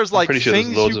 I guess there's like I'm pretty sure things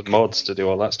there's loads of mods to do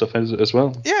all that stuff as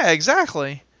well. Yeah,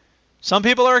 exactly. Some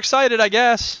people are excited, I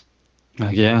guess.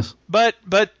 I guess. But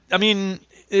I mean,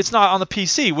 it's not on the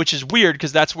PC, which is weird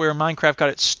because that's where Minecraft got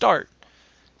its start.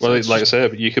 Well, like I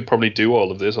said, you could probably do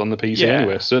all of this on the PC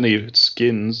anyway. Certainly,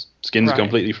 skins Right.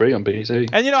 completely free on PC.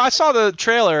 And I saw the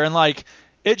trailer and like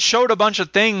it showed a bunch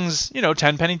of things,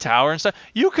 Tenpenny Tower and stuff.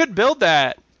 You could build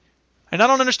that. And I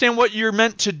don't understand what you're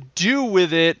meant to do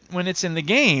with it when it's in the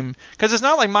game, because it's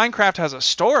not like Minecraft has a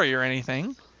story or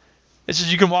anything. It's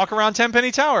just you can walk around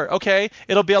Tenpenny Tower. Okay,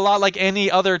 it'll be a lot like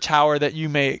any other tower that you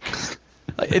make.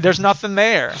 There's nothing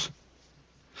there.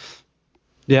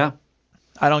 Yeah.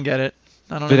 I don't get it.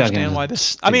 I don't understand why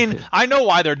this... I mean, I know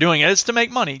why they're doing it. It's to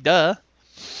make money. Duh.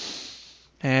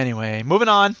 Anyway, moving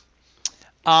on.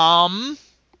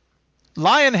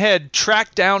 Lionhead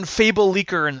tracked down Fable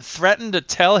leaker and threatened to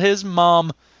tell his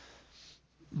mom.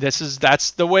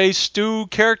 That's the way Stu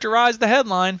characterized the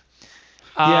headline.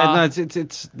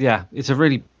 It's a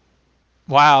really...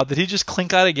 Wow, did he just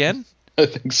clink that again? I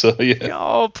think so, yeah.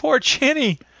 Oh, poor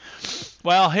Chinny.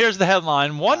 Well, here's the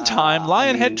headline. One time,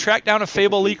 Lionhead tracked down a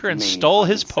Fable leaker and stole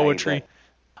his poetry.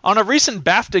 On a recent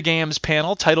BAFTA Games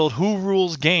panel titled Who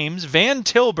Rules Games, Van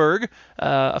Tilburg,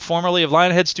 formerly of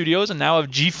Lionhead Studios and now of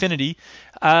Gfinity,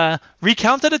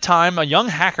 recounted a time a young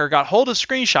hacker got hold of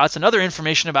screenshots and other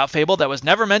information about Fable that was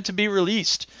never meant to be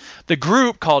released. The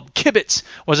group, called Kibitz,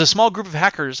 was a small group of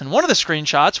hackers, and one of the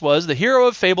screenshots was the hero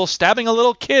of Fable stabbing a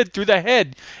little kid through the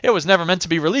head. It was never meant to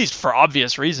be released for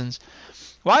obvious reasons.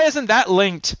 Why isn't that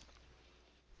linked?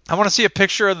 I want to see a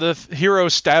picture of the hero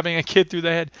stabbing a kid through the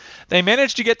head. They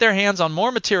managed to get their hands on more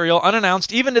material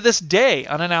unannounced even to this day,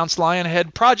 unannounced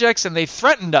Lionhead projects, and they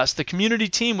threatened us, the community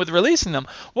team, with releasing them.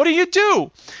 What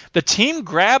do? The team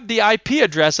grabbed the IP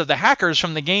address of the hackers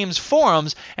from the game's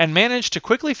forums and managed to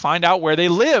quickly find out where they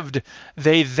lived.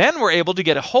 They then were able to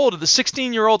get a hold of the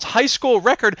 16-year-old's high school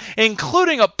record,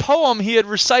 including a poem he had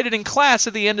recited in class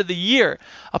at the end of the year.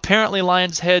 Apparently,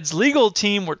 Lionhead's legal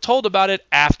team were told about it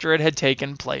after it had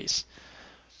taken place.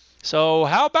 So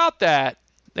how about that?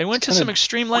 They went to some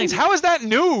extreme lengths. How is that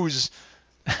news?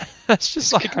 That's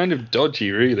just like kind of dodgy,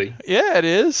 really. Yeah, it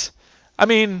is. I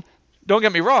mean, don't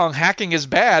get me wrong, hacking is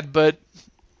bad, but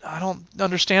I don't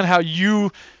understand how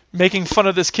you making fun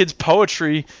of this kid's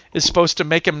poetry is supposed to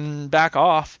make him back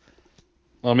off.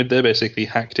 Well, I mean, they basically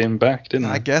hacked him back, didn't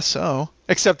they? I guess so.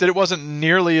 Except that it wasn't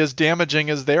nearly as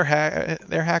damaging as their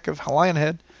hack of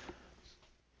Lionhead.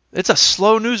 It's a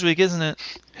slow news week, isn't it?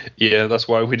 Yeah, that's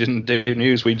why we didn't do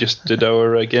news. We just did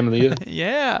our Game of the Year.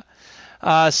 Yeah.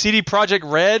 CD Projekt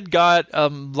Red got a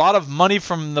lot of money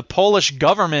from the Polish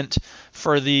government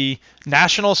for the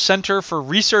National Center for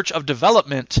Research of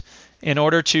Development in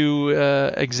order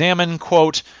to examine,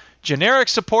 quote, generic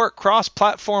support,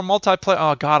 cross-platform, multiplayer.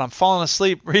 Oh, God, I'm falling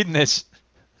asleep reading this.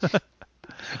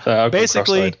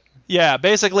 Basically,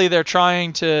 they're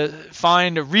trying to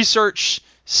find a research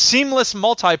seamless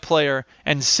multiplayer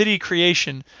and city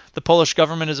creation. The Polish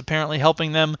government is apparently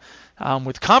helping them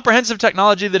with comprehensive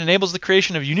technology that enables the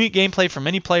creation of unique gameplay for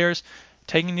many players,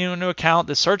 taking into account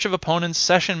the search of opponents,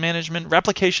 session management,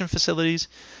 replication facilities,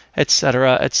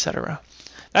 etc., etc.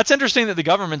 That's interesting that the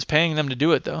government's paying them to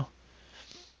do it, though.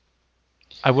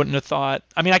 I wouldn't have thought.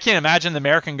 I mean, I can't imagine the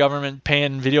American government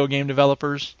paying video game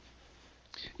developers.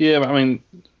 Yeah, but I mean,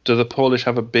 do the Polish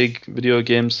have a big video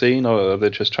game scene, or are they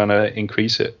just trying to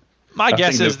increase it? My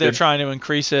guess is they're trying to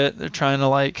increase it. They're trying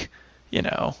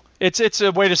to, it's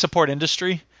a way to support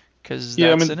industry, because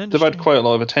that's an industry. They've had quite a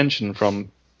lot of attention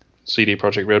from CD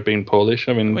Projekt Red being Polish.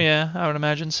 I mean, yeah, I would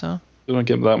imagine so. They don't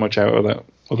get that much out of that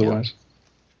otherwise.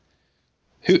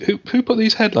 Yeah. Who put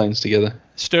these headlines together?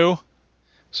 Stu.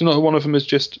 So not one of them is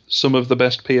just some of the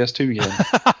best PS2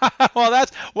 games. Well,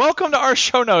 welcome to our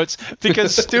show notes,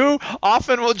 because Stu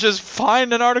often will just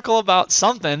find an article about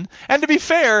something. And to be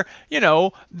fair,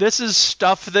 this is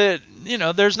stuff that,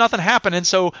 there's nothing happening,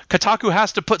 so Kotaku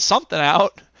has to put something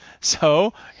out.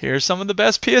 So here's some of the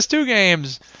best PS2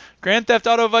 games. Grand Theft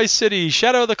Auto Vice City,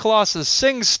 Shadow of the Colossus,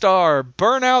 SingStar,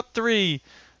 Burnout 3,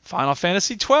 Final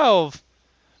Fantasy 12.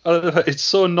 It's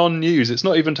so non-news. It's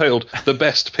not even titled the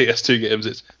best PS2 games.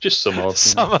 It's just some of them.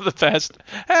 Some of the best.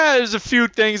 There's a few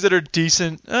things that are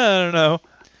decent. I don't know.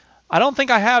 I don't think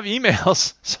I have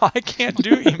emails, so I can't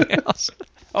do emails.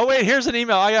 Oh, wait, here's an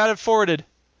email. I got it forwarded.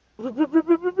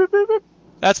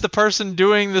 That's the person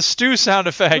doing the stew sound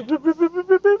effect.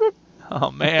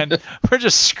 Oh, man. We're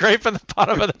just scraping the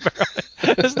bottom of the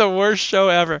barrel. This is the worst show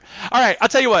ever. All right, I'll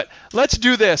tell you what. Let's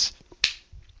do this.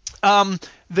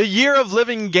 The Year of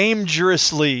Living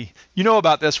Dangerously. You know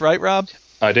about this, right, Rob?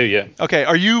 I do, yeah. Okay,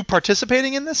 are you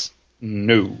participating in this?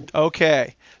 No.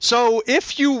 Okay. So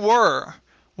if you were,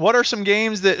 what are some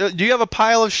games that... do you have a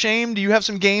pile of shame? Do you have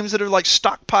some games that are like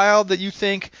stockpiled that you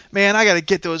think, man, I got to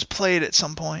get those played at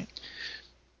some point?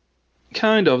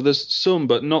 Kind of. There's some,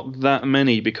 but not that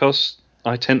many, because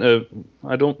I do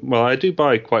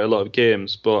buy quite a lot of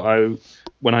games, but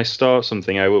when I start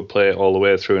something, I will play it all the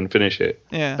way through and finish it.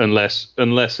 Yeah. Unless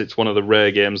it's one of the rare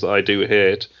games that I do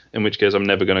hate, in which case I'm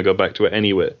never going to go back to it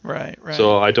anyway. Right.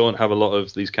 So I don't have a lot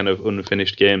of these kind of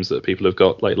unfinished games that people have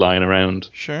got like lying around.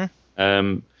 Sure.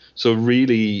 So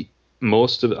really,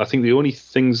 I think the only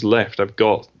things left I've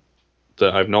got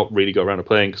that I've not really got around to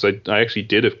playing, because I actually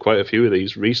did quite a few of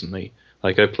these recently.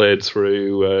 Like I played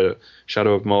through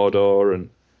Shadow of Mordor,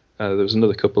 and there was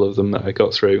another couple of them that I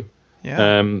got through.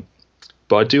 Yeah.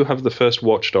 But I do have the first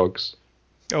Watch Dogs.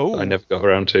 Oh. I never got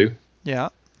around to. Yeah.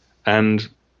 And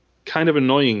kind of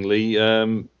annoyingly,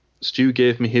 Stu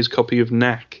gave me his copy of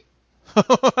Knack.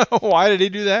 Why did he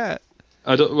do that?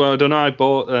 I don't know. I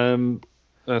bought,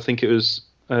 I think it was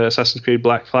Assassin's Creed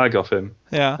Black Flag off him.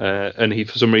 Yeah. And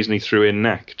for some reason he threw in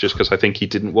Knack just because I think he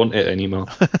didn't want it anymore.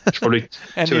 He's probably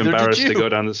too embarrassed to go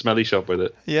down the smelly shop with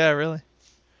it. Yeah, really.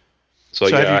 So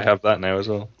yeah, I have that now as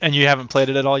well. And you haven't played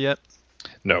it at all yet?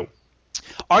 No.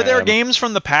 Are there games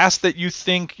from the past that you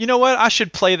think, you know what, I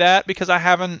should play that because I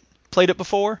haven't played it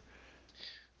before?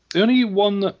 The only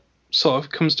one that sort of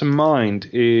comes to mind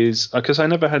is, because I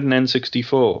never had an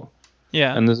N64.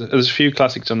 Yeah. And there's a few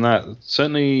classics on that.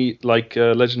 Certainly like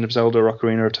Legend of Zelda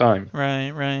Ocarina of Time.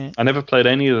 Right. I never played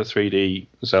any of the 3D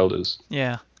Zeldas.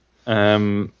 Yeah.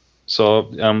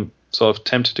 So I'm sort of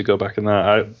tempted to go back in that.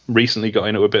 I recently got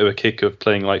into a bit of a kick of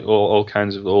playing like all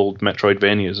kinds of old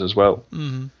Metroidvanias as well.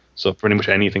 Mm-hmm. So pretty much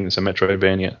anything that's a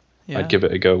Metroidvania, Yeah. I'd give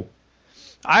it a go.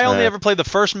 I only ever played the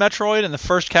first Metroid and the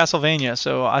first Castlevania,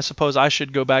 so I suppose I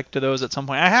should go back to those at some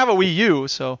point. I have a Wii U,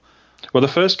 so... Well, the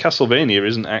first Castlevania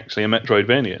isn't actually a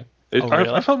Metroidvania. Really?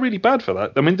 I felt really bad for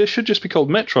that. I mean, they should just be called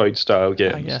Metroid-style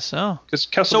games. I guess so. Because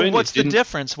Castlevania. So what's the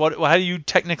difference? How do you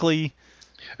technically...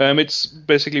 It's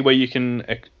basically where you can...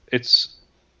 It's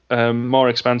more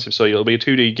expansive, so it'll be a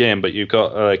 2D game, but you've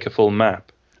got like a full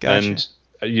map. Gotcha. And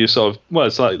you sort of... Well,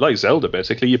 it's like Zelda,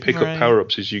 basically. You pick up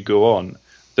power-ups as you go on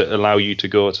that allow you to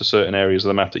go to certain areas of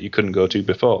the map that you couldn't go to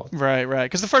before. Right.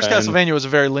 Because the first Castlevania was a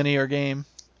very linear game.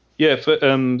 Yeah,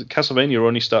 Castlevania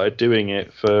only started doing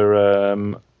it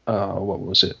for... what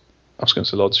was it? I was going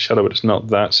to say Lords of Shadow, but it's not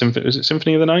that. Is it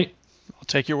Symphony of the Night? I'll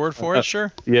take your word for it,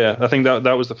 sure. Yeah, I think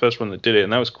that was the first one that did it,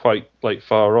 and that was quite like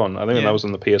far on. I think that was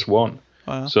on the PS1.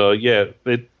 Wow. So yeah,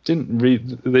 they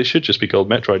didn't they should just be called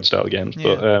Metroid style games.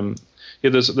 Yeah.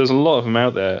 But there's a lot of them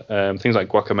out there. Things like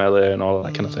Guacamelee and all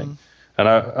that kind of thing. And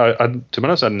I to be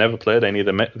honest, I'd never played any of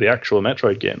the actual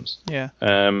Metroid games. Yeah.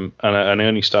 And I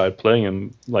only started playing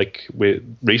them like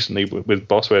recently with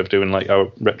Bosswave doing like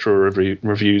our retro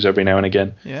reviews every now and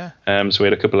again. Yeah. So we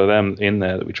had a couple of them in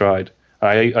there that we tried.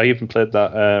 I even played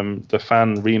that the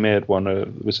fan remade one.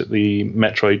 Was it the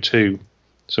Metroid 2?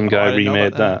 Some guy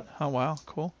remade that. Oh wow,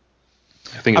 cool.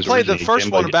 I played the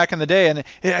first one back in the day, and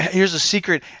here's a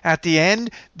secret. At the end,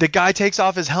 the guy takes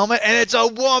off his helmet, and it's a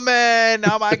woman!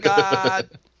 Oh, my God.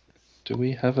 Do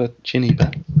we have a Ginny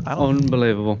back?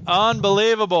 Unbelievable.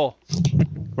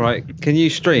 Right, can you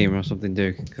stream or something,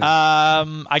 Duke?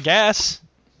 I guess.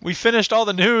 We finished all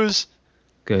the news.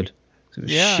 Good. It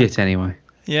was shit anyway.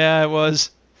 Yeah, it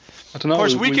was. I don't know. Of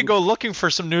course, we could go looking for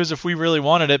some news if we really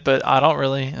wanted it, but I don't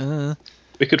really.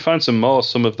 We could find some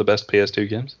of the best PS2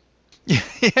 games.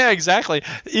 Yeah, exactly.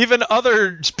 Even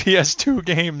other PS2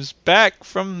 games back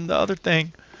from the other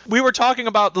thing. We were talking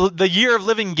about the year of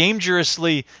living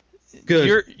dangerously.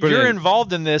 Good. You're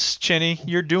involved in this, Chinny.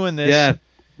 You're doing this. Yeah.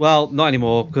 Well, not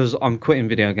anymore because I'm quitting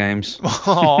video games.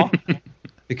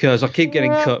 Because I keep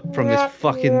getting cut from this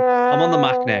fucking... I'm on the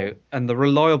Mac now, and the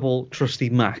reliable, trusty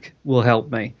Mac will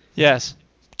help me. Yes.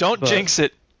 Don't jinx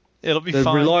it. It'll be fine.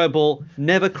 The reliable,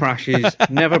 never crashes,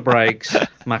 never breaks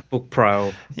MacBook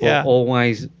Pro. Yeah.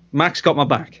 Always... Mac's got my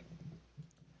back.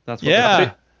 That's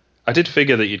what I did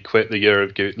figure that you'd quit the year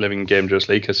of living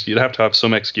dangerously because you'd have to have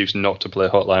some excuse not to play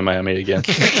Hotline Miami again.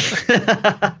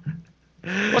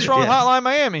 What's wrong with Hotline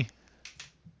Miami?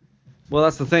 Well,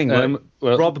 that's the thing.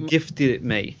 Rob gifted it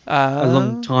me a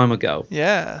long time ago.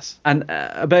 Yes. And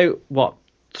about,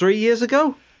 3 years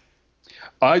ago?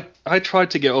 I tried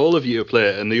to get all of you to play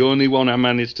it, and the only one I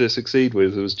managed to succeed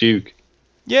with was Duke.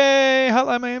 Yay,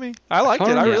 Hotline Miami. I liked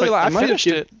it. I really liked it. I finished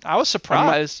it. I was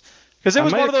surprised. Because it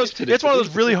was one of those. It's one of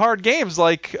those really hard games,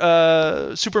 like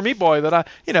Super Meat Boy. That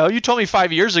you told me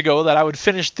 5 years ago that I would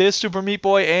finish this Super Meat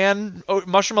Boy and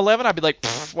Mushroom 11. I'd be like,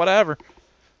 whatever.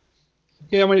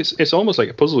 Yeah, I mean it's almost like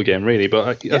a puzzle game, really.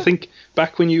 But I think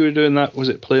back when you were doing that, was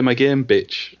it Play My Game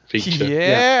Bitch feature?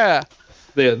 Yeah.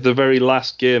 The very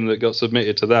last game that got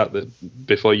submitted to that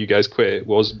before you guys quit it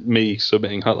was me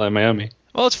submitting Hotline Miami.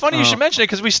 Well, it's funny you should mention it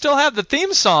because we still have the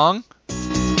theme song.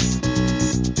 Bitch.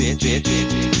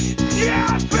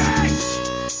 Yeah,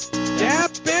 bitch! Yeah,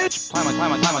 bitch! Play my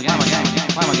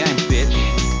game, bitch.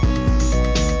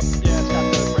 Yeah, it's got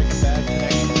the Breaking Bad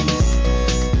connection.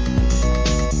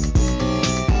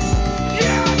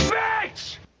 Yeah,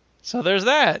 bitch! So there's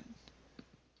that.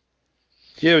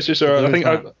 Yeah, it was just I think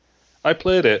I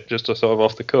played it just sort of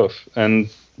off the cuff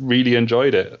and really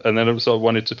enjoyed it, and then I sort of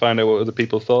wanted to find out what other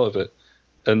people thought of it,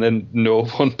 and then no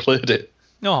one played it.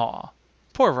 Aw,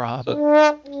 poor Rob.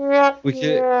 We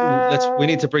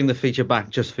need to bring the feature back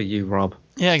just for you, Rob.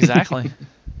 Yeah, exactly.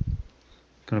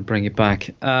 Gonna bring it back.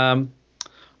 All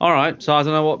right, so I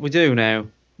don't know what we do now,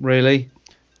 really.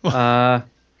 I'm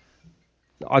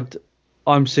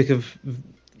sick of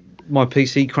my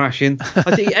PC crashing.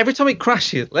 I think every time it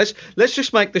crashes, let's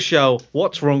just make the show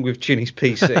what's wrong with Chinny's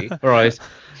PC, all right?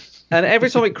 And every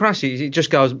time it crashes, it just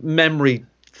goes memory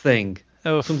thing.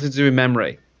 Something to do with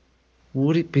memory.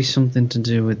 Would it be something to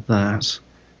do with that?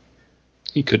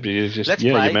 It could be just Let's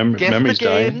your play memory's Guess the game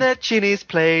dying. that Chinny's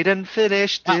played and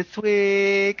finished this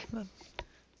week.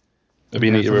 Maybe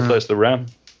you need to replace the RAM.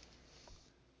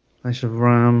 Place of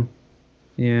RAM.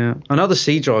 Yeah. I know the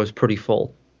C drive is pretty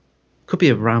full. Could be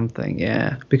a RAM thing,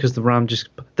 yeah. Because the RAM just...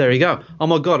 There you go. Oh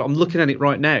my God, I'm looking at it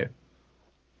right now.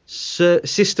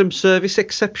 System service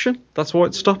exception. That's why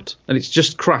it stopped. And it's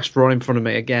just crashed right in front of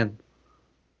me again.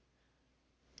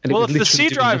 And Well, it if was the literally C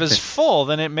doing drive is nothing. full,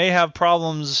 then it may have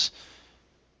problems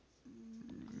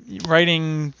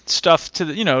writing stuff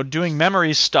to doing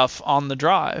memory stuff on the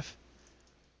drive.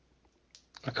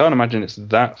 I can't imagine it's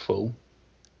that full.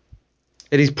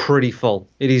 It is pretty full.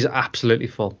 It is absolutely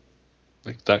full.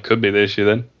 Like, that could be the issue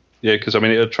then. Yeah, because I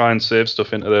mean, it'll try and save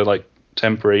stuff into the like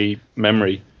temporary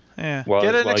memory. Yeah. While-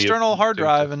 Get an while you're external hard doing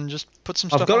drive stuff. and just put some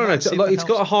I've stuff got on an that. ex- See if like, it it's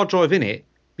got a helps. hard drive in it.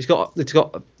 It's got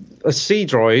a C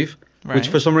drive, Right. which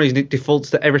for some reason it defaults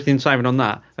to everything saving on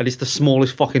that, and it's the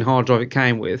smallest fucking hard drive it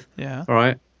came with. Yeah. All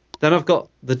right. Then I've got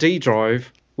the D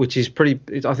drive, which is I think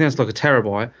it's like a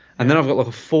terabyte, and then I've got like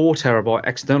a 4 terabyte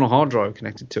external hard drive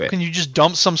connected to it. Can you just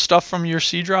dump some stuff from your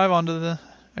C drive onto the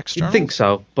external? You'd think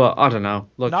so, but I don't know.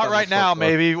 Like, Not that right looks now, like-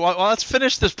 maybe. Well, let's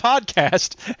finish this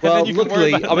podcast, and Well, then you can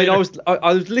worry luckily, about it I mean, later.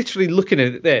 I was literally looking at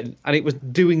it then, and it was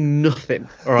doing nothing.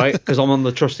 All right, because I'm on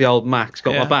the trusty old Mac, it's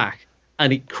got Yeah. my back,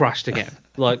 and it crashed again.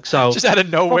 Like so, Just out of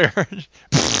nowhere.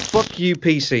 fuck you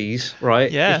PCs,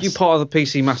 right? Yes. If you're part of the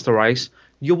PC master race,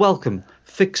 you're welcome.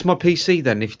 Fix my PC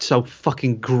then, if it's so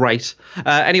fucking great.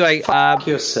 Anyway,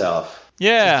 yourself.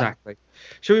 Yeah. exactly.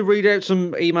 Shall we read out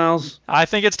some emails? I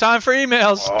think it's time for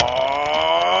emails.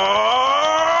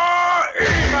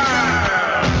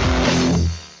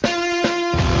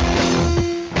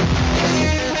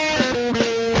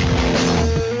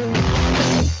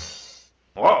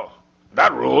 Whoa,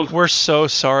 that ruled. We're so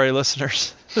sorry,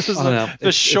 listeners. This is I know. the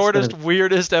It's shortest, been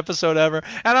weirdest episode ever.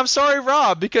 And I'm sorry,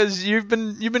 Rob, because you've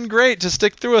been great to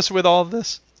stick through us with all of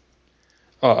this.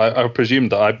 Oh, I presume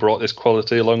that I brought this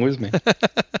quality along with me.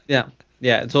 Yeah,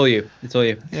 it's all you. It's all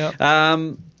you. Yeah.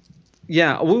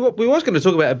 Yeah, we was going to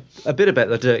talk about a bit about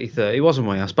the Dirty 30, wasn't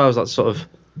we? I suppose that's sort of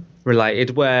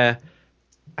related. Where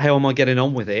how am I getting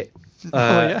on with it?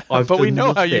 Yeah. I've But we done know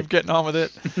how nothing. you're getting on with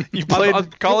it. You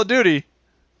played Call of Duty.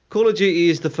 Call of Duty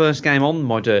is the first game on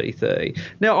my Dirty 30.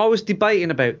 Now, I was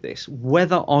debating about this,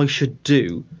 whether I should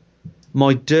do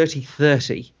my Dirty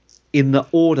 30 in the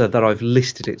order that I've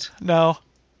listed it. No.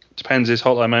 Depends, is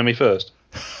Hotline Miami first?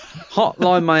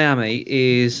 Hotline Miami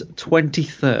is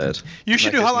 23rd. You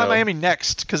should do Like, Hotline no. Miami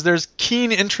next, because there's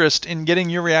keen interest in getting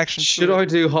your reaction to Should it. I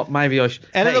do Maybe I should.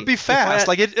 And Hey, it'll be if I fast. had-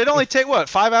 Like it only take what,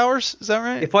 5 hours? Is that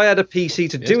right? If I had a PC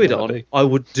to do it's it not on, big. I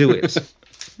would do it.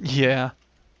 Yeah.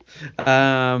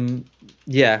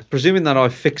 Yeah, presuming that I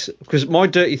fix it, because my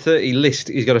Dirty 30 list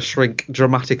is going to shrink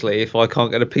dramatically if I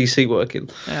can't get a PC working.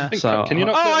 Yeah. So, Can you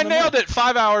not? Oh, play it I on the nailed Mac? it.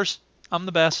 5 hours. I'm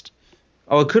the best.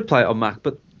 I could play it on Mac,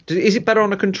 but is it better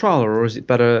on a controller or is it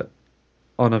better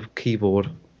on a keyboard?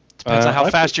 Depends on how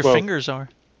I fast put- your well, fingers are.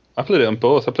 I played it on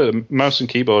both. I played it mouse and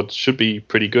keyboard. Should be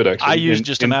pretty good actually. I used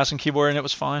just a mouse and keyboard and it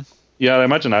was fine. Yeah, I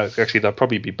imagine that'd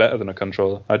probably be better than a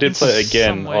controller. I did In play it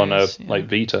again some on a ways, yeah. like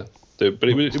Vita, but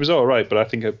it was all right. But I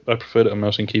think I preferred it on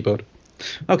mouse and keyboard.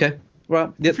 Okay, right.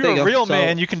 Yeah, If you're a real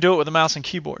man, you can do it with a mouse and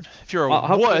keyboard. If you're a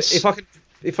wuss,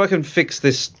 if I can fix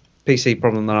this PC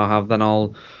problem that I have, then I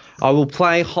will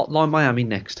play Hotline Miami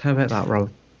next. How about that, Rob?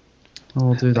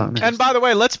 I'll do that next. And by the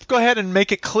way, let's go ahead and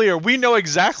make it clear. We know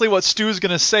exactly what Stu's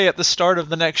going to say at the start of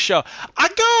the next show. I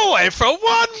go away for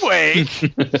 1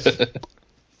 week.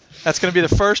 That's going to be the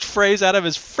first phrase out of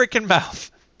his freaking mouth.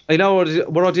 You know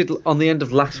what I did on the end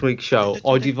of last week's show?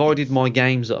 I divided my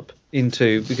games up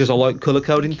into, because I like colour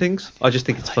coding things. I just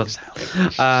think it's fun.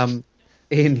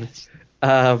 It's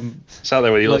out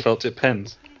there with your little felt tip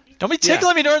pens. Don't be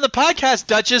tickling me during the podcast,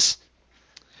 Duchess.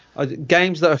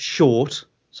 Games that are short.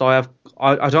 So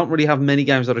I don't really have many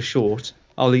games that are short.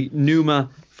 I'll eat Numa,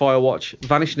 Firewatch,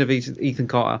 Vanishing of Ethan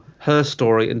Carter, Her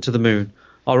Story, and To the Moon.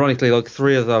 Ironically, like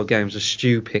 3 of those games are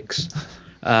Stu picks.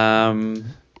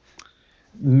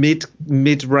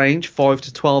 Mid range, 5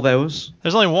 to 12 hours.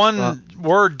 There's only one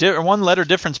one letter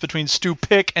difference between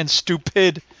Stu-pick and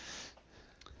stupid.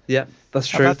 Yeah, that's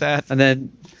How true. about that? And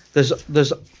then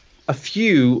there's a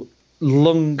few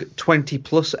long 20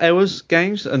 plus hours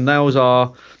games, and those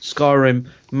are Skyrim,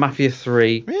 Mafia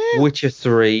 3, Witcher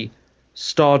 3,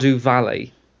 Stardew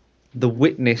Valley, The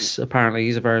Witness apparently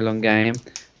is a very long game,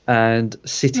 and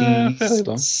Cities fairly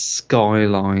long.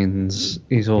 Skylines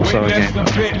is also a game.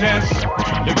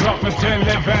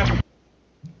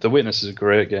 The Witness is a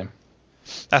great game.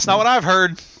 That's not what I've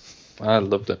heard. I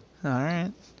loved it. All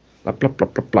right. Blah, blah, blah,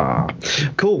 blah, blah.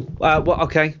 Cool. Well,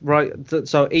 okay, right.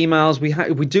 So emails.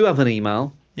 We do have an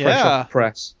email. Fresh Yeah. off the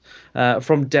press.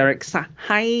 From Derek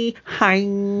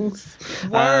Hines.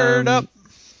 Word up.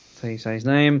 So he says his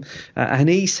name, and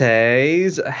he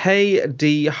says, "Hey,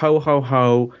 D ho ho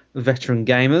ho, veteran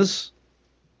gamers."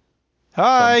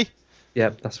 Hi.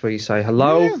 Yep, that's where you say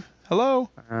hello. Yeah. Hello.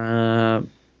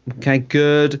 Okay,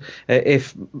 good.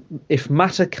 If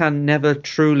matter can never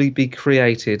truly be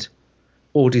created,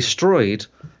 or destroyed,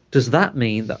 does that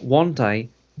mean that one day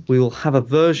we will have a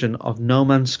version of No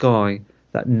Man's Sky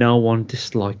that no one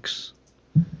dislikes?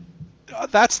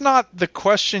 That's not the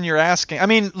question you're asking. I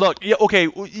mean, look, okay,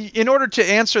 in order to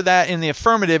answer that in the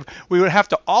affirmative, we would have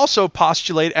to also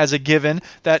postulate as a given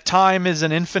that time is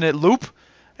an infinite loop,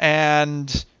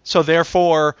 and so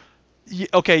therefore,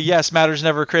 okay, yes, matter's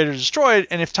never created or destroyed,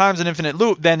 and if time's an infinite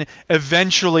loop, then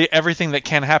eventually everything that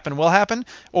can happen will happen.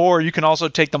 Or you can also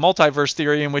take the multiverse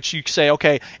theory in which you say,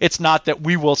 okay, it's not that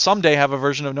we will someday have a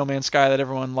version of No Man's Sky that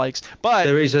everyone likes, but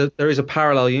there is a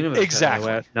parallel universe exactly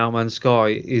where No Man's Sky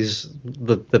is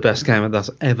the best game that's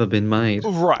ever been made.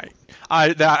 Right.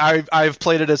 I've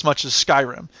played it as much as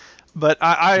Skyrim. But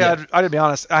I to be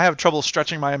honest, I have trouble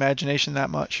stretching my imagination that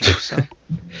much. So.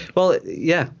 Well,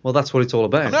 that's what it's all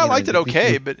about. I mean, I liked it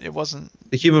okay, but it wasn't.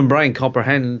 The human brain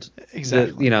comprehend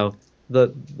exactly.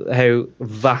 The how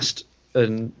vast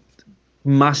and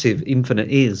massive infinite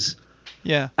is.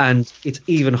 Yeah. And it's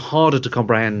even harder to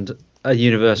comprehend a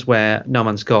universe where No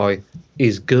Man's Sky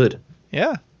is good.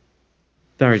 Yeah.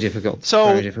 Very difficult. So,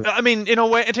 very difficult. I mean, in a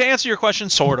way, to answer your question,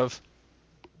 sort of.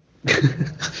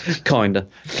 Kinda.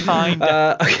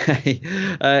 Okay.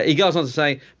 He goes on to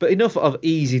say, but enough of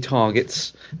easy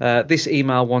targets. This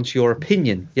email wants your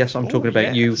opinion. Yes, I'm talking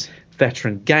about you,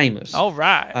 veteran gamers. All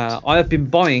right. I have been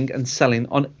buying and selling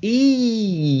on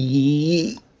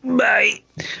eBay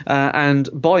and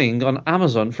buying on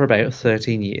Amazon for about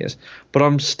 13 years, but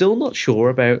I'm still not sure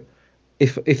about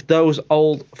if those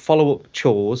old follow-up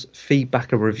chores,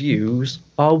 feedback and reviews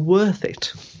are worth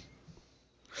it.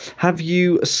 Have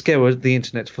you scoured the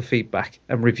internet for feedback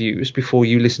and reviews before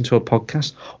you listen to a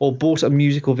podcast, or bought a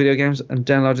music or video games and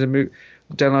downloaded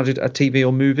a TV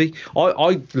or movie?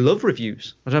 I love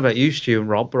reviews. I don't know about you, Stu and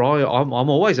Rob, but I'm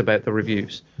always about the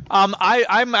reviews. I'm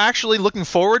actually looking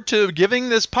forward to giving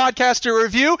this podcast a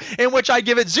review in which I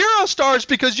give it 0 stars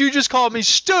because you just called me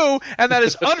Stu, and that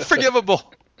is unforgivable.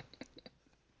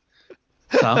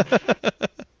 So?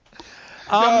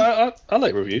 I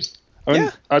like reviews. I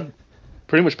mean, I'd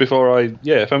pretty much before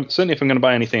if I'm going to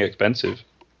buy anything expensive,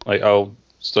 like I'll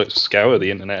scour the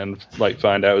internet and like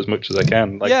find out as much as I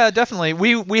can. Like, yeah, definitely.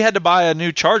 We had to buy a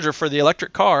new charger for the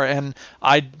electric car, and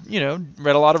I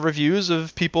read a lot of reviews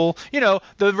of people. The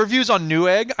reviews on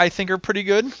Newegg I think are pretty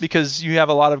good because you have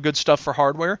a lot of good stuff for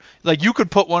hardware. Like you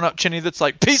could put one up, Chinny, that's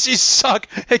like PCs suck.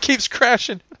 It keeps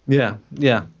crashing. Yeah.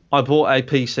 I bought a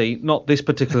PC, not this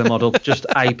particular model, just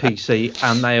a PC,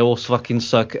 and they all fucking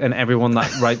suck, and everyone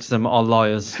that rates them are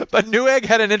liars. But Newegg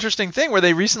had an interesting thing where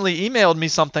they recently emailed me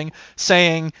something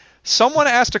saying, someone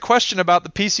asked a question about the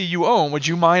PC you own. Would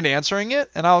you mind answering it?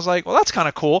 And I was like, well, that's kind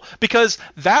of cool, because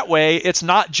that way it's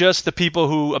not just the people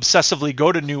who obsessively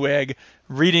go to Newegg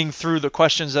reading through the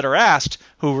questions that are asked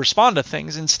who respond to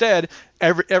things. Instead,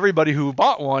 everybody who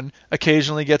bought one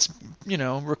occasionally gets,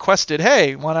 requested,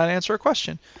 hey, why not answer a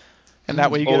question? And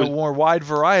that way you get a more wide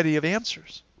variety of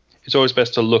answers. It's always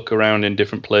best to look around in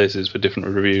different places for different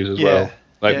reviews as well.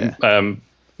 Like,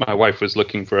 my wife was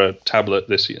looking for a tablet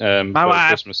for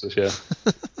Christmas this year.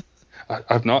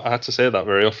 I've not had to say that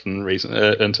very often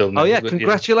until now. Oh, yeah,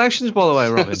 congratulations, by the way,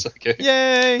 Robin. Okay.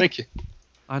 Yay! Thank you.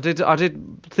 I did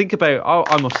think about,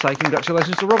 I must say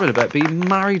congratulations to Robin about being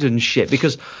married and shit,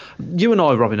 because you and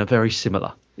I, Robin, are very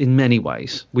similar in many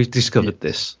ways. We've discovered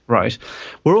this, right?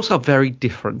 We're also very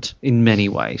different in many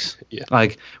ways. Yeah.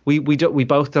 Like, we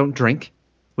both don't drink.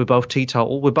 We're both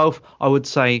teetotal. We're both, I would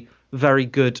say, very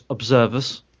good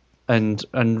observers and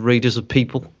readers of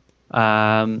people.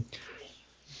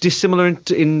 Dissimilar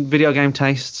in video game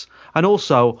tastes. And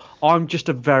also, I'm just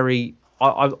a very...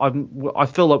 I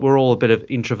feel like we're all a bit of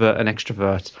introvert and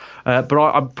extrovert, but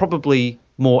I'm probably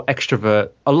a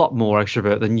lot more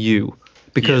extrovert than you,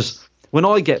 because when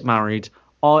I get married,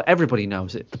 everybody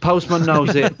knows it. The postman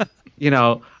knows it,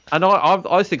 and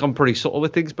I think I'm pretty subtle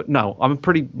with things, but no, I'm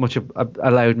pretty much a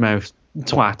loudmouth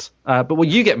twat. But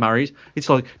when you get married, it's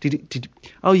like,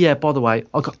 oh yeah, by the way,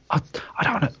 I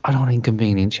don't want to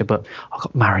inconvenience you, but I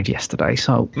got married yesterday,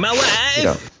 so my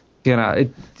wife.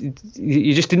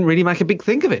 You just didn't really make a big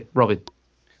thing of it, Robin.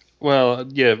 Well,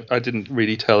 yeah, I didn't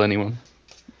really tell anyone.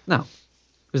 No.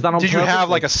 Was that on Did purpose? you have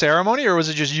like a ceremony, or was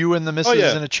it just you and the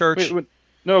missus in a church?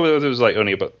 No, there was like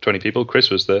only about 20 people.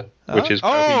 Chris was there, which is...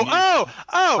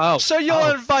 So you'll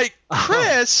invite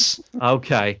Chris?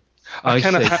 Okay. I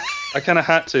kind of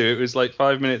had to. It was like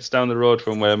 5 minutes down the road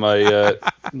from where my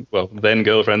then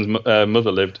girlfriend's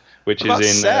mother lived, which is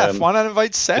in Seth. Why not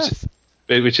invite Seth?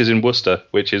 Which is in Worcester,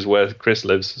 which is where Chris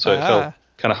lives. So it felt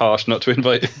kind of harsh not to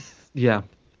invite him. Yeah.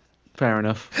 Fair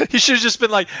enough. You should have just been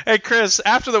like, hey, Chris,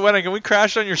 after the wedding, can we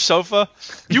crash on your sofa?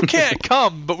 You can't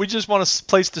come, but we just want a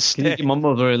place to Can you stay. give my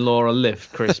mother-in-law a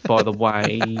lift, Chris, by the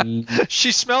way?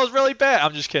 She smells really bad.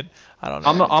 I'm just kidding. I don't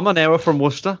know. I'm an hour from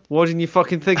Worcester. Why didn't you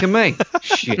fucking think of me?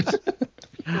 Shit.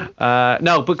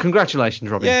 No, but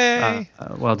congratulations, Robbie. Yay.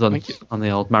 Well done on the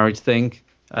old marriage thing.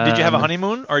 Did you have a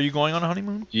honeymoon? Are you going on a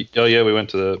honeymoon? Oh, yeah, we went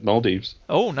to the Maldives.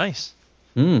 Oh, nice.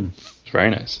 It's very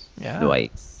nice. Yeah.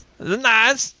 Nice.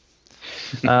 Nice.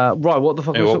 Right, what the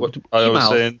fuck I was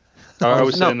saying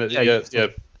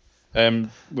that,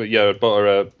 I bought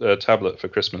her a tablet for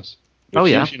Christmas.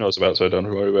 Which she knows about, so I don't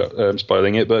worry about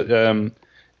spoiling it. But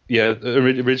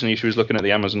originally she was looking at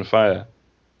the Amazon Fire,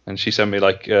 and she sent me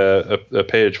like a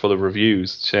page full of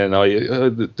reviews saying,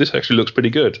 this actually looks pretty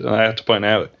good. And I had to point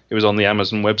out it was on the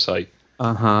Amazon website.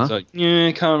 It's like,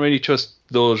 I can't really trust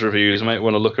those reviews. I might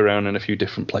want to look around in a few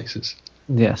different places.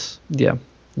 Yes. Yeah.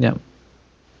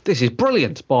 This is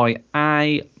brilliant by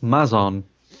Amazon.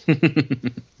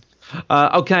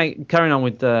 Okay, carrying on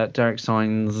with Derek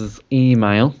Sines'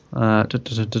 email.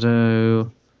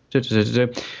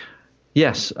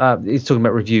 Yes, he's talking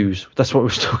about reviews. That's what we were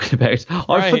talking about.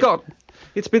 I forgot.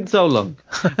 It's been so long.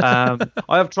 I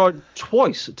have tried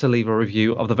twice to leave a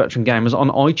review of The Veteran Gamers on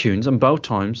iTunes, and both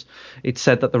times it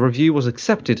said that the review was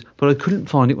accepted, but I couldn't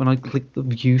find it when I clicked the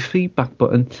view feedback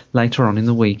button later on in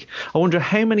the week. I wonder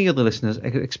how many other listeners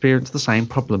experience the same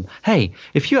problem. Hey,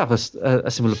 if you have a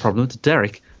similar problem to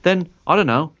Derek, then, I don't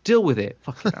know, deal with it.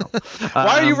 Fucking hell.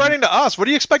 Why are you writing to us? What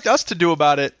do you expect us to do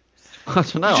about it? I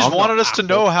don't know. You just wanted us to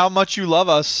know how much you love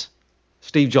us.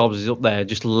 Steve Jobs is up there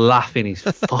just laughing his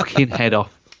fucking head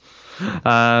off.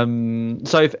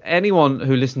 So if anyone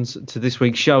who listens to this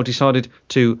week's show decided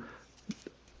to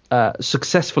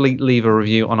successfully leave a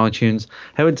review on iTunes,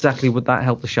 how exactly would that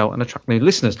help the show and attract new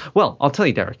listeners? Well, I'll tell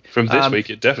you, Derek. From this week,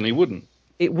 it definitely wouldn't.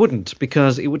 It wouldn't,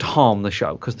 because it would harm the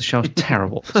show, because the show's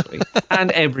terrible this week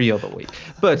and every other week.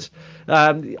 But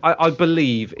I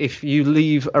believe if you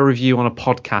leave a review on a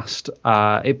podcast,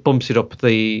 it bumps it up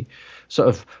the sort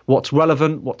of what's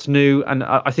relevant, what's new, and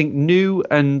I think new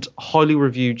and highly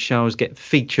reviewed shows get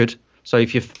featured. So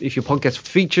if your podcast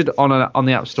featured on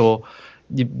the App Store,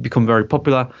 you become very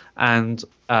popular, and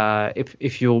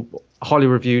if you're highly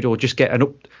reviewed or just get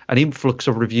an influx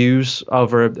of reviews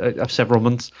over several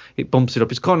months, it bumps it up.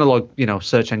 It's kind of like,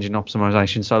 search engine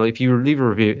optimization. So if you leave a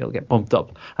review, it'll get bumped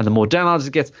up, and the more downloads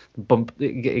it gets,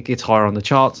 it gets higher on the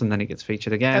charts, and then it gets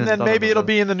featured again. And then maybe it'll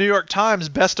be in the New York Times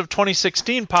Best of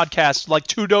 2016 podcast, like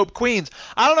Two Dope Queens.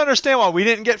 I don't understand why we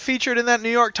didn't get featured in that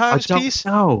New York Times piece.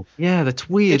 No, yeah, that's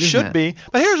weird. It should be.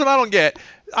 But here's what I don't get.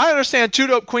 I understand Two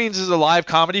Dope Queens is a live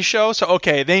comedy show, so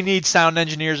okay, they need sound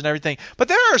engineers and everything. But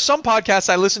there are some podcasts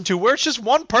I listen to where it's just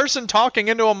one person talking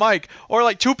into a mic, or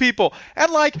like two people, and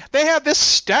like they have this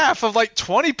staff of like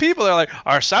 20 people. They're like,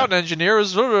 our sound engineer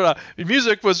is blah, blah, blah.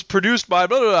 Music was produced by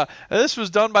blah, blah, blah. This was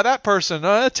done by that person.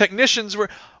 Technicians were.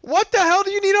 What the hell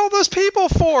do you need all those people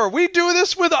for? We do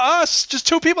this with us, just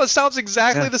two people. It sounds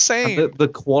exactly the same. The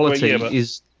quality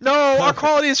is. No, our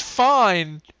quality is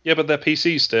fine. Yeah, but their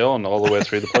PCs stay on all the way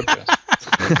through the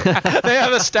podcast. They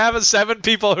have a staff of 7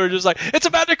 people who are just like, it's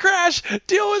about to crash.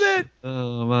 Deal with it.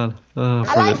 Oh, man.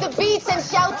 I like the beats and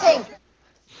shouting.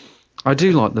 I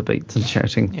do like the beats and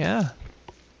shouting. Yeah.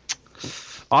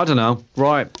 I don't know.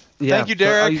 Right. Yeah. Thank you,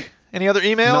 Derek. Any other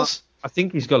emails? No, I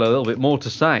think he's got a little bit more to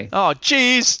say. Oh,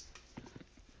 jeez.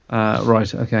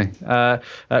 Right, okay.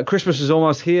 Christmas is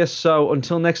almost here, so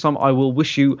until next time, I will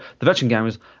wish you, the Veteran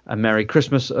Gamers, a Merry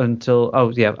Christmas and all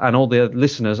the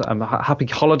listeners, a happy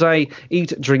holiday.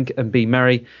 Eat, drink, and be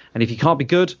merry. And if you can't be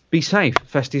good, be safe.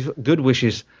 Festive good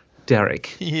wishes,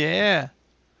 Derek. Yeah.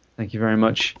 Thank you very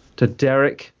much to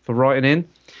Derek for writing in.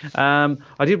 I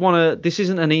did want to, this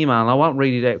isn't an email, I won't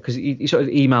read it out because he sort of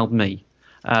emailed me.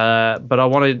 But I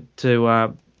wanted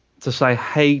to say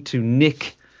hey to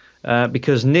Nick,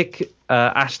 because Nick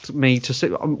asked me to see.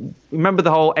 Remember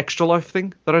the whole Extra Life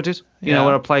thing that I did? You know,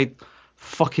 where I played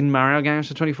fucking Mario games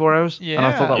for 24 hours? Yeah. And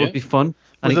I thought that would be fun. With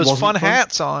And those fun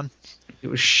hats on. It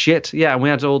was shit. Yeah, and we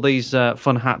had all these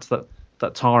fun hats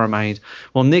that Tara made.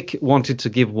 Well, Nick wanted to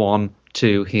give one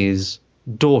to his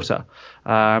daughter.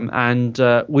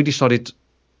 And we decided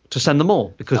to send them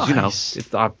all because,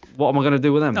 what am I going to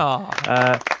do with them?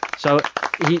 So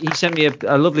he sent me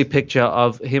a lovely picture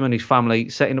of him and his family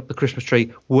setting up the Christmas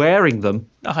tree, wearing them.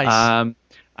 Nice.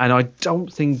 And I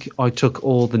don't think I took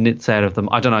all the nits out of them.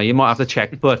 I don't know. You might have to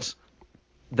check, but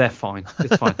they're fine.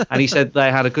 It's fine. And he said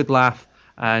they had a good laugh,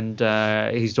 and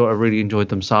his daughter really enjoyed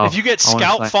them. So if you get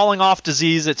scalp falling off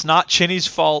disease, it's not Chinny's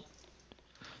fault.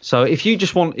 So if you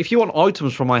want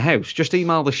items from my house, just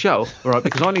email the show, all right?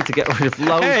 Because I need to get rid of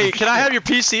loads. Hey, of can I have your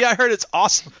PC? I heard it's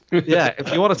awesome. Yeah,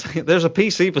 if you want to take, there's a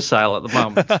PC for sale at the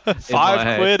moment.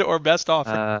 £5 or best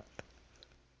offer.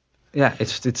 Yeah,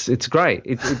 it's great.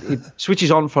 It switches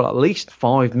on for at least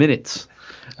 5 minutes.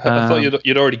 I thought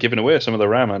you'd already given away some of the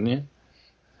RAM, hadn't you?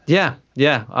 Yeah.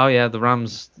 Oh yeah, the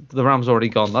RAM's already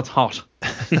gone. That's hot.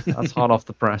 That's hot off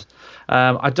the press.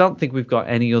 I don't think we've got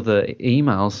any other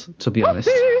emails, to be honest.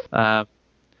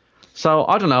 So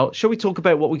I don't know. Shall we talk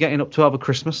about what we're getting up to over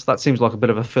Christmas? That seems like a bit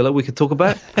of a filler we could talk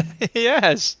about.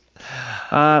 Yes.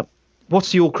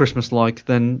 What's your Christmas like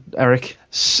then, Eric?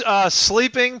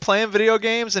 Sleeping, playing video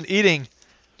games, and eating.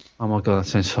 Oh my god, that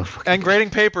sounds so fucking And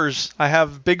grading papers. I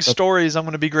have big stories I'm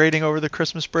going to be grading over the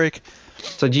Christmas break.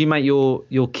 So do you make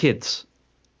your kids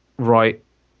write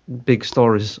big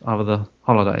stories over the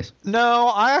holidays? No,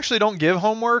 I actually don't give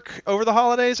homework over the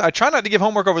holidays. I try not to give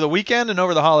homework over the weekend and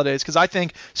over the holidays because I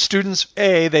think students,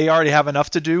 A, they already have enough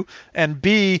to do, and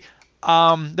B,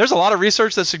 there's a lot of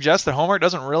research that suggests that homework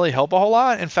doesn't really help a whole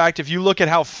lot. In fact, if you look at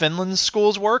how Finland's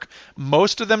schools work,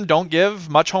 most of them don't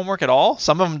give much homework at all.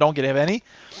 Some of them don't give any.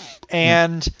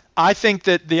 And I think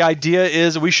that the idea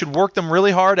is we should work them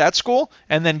really hard at school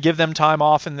and then give them time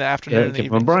off in the afternoon and the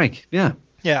give them a break. Yeah.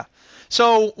 Yeah.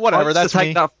 So whatever, that's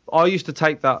me. I used to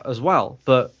take that as well,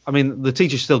 but I mean, the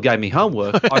teacher still gave me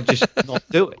homework. I just not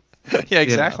do it. Yeah,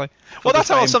 exactly. Well, that's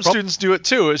how some students do it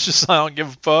too. It's just I don't give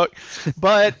a fuck.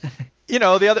 But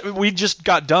we just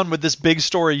got done with this big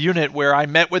story unit where I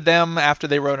met with them after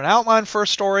they wrote an outline for a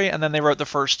story, and then they wrote the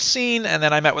first scene, and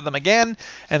then I met with them again,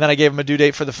 and then I gave them a due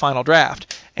date for the final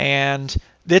draft. And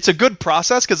it's a good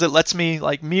process because it lets me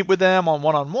meet with them on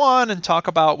one-on-one and talk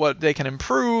about what they can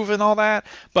improve and all that.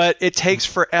 But it takes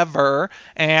forever,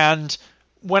 and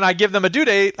when I give them a due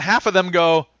date, half of them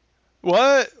go,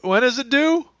 "What? When is it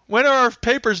due? When are our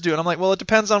papers due?" And I'm like, "Well, it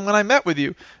depends on when I met with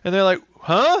you." And they're like,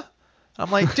 "Huh?"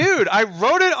 I'm like, "Dude, I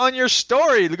wrote it on your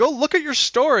story. Go look at your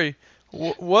story."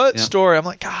 What story? I'm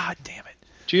like, "God damn it."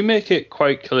 Do you make it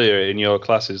quite clear in your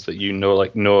classes that you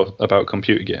know about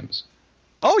computer games?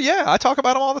 Oh, yeah. I talk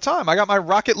about them all the time. I got my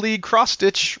Rocket League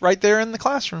cross-stitch right there in the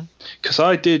classroom. Because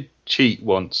I did cheat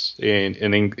once in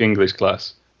English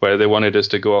class where they wanted us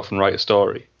to go off and write a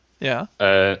story. Yeah.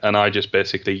 And I just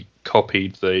basically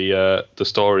copied the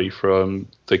story from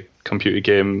the computer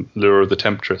game Lure of the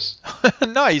Temptress.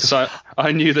 Nice. Because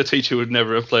I knew the teacher would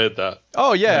never have played that.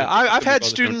 Oh, yeah. I've had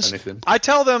students, I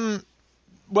tell them,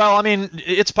 well, I mean,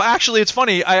 it's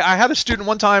funny. I had a student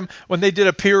one time when they did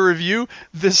a peer review,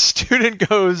 this student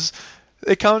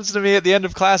it comes to me at the end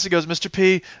of class, he goes, "Mr.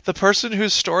 P, the person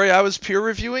whose story I was peer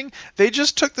reviewing, they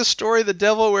just took the story The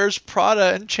Devil Wears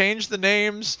Prada and changed the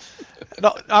names.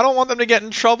 No, I don't want them to get in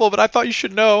trouble, but I thought you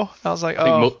should know." I was like,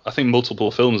 I think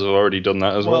multiple films have already done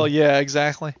that as well. Well, yeah,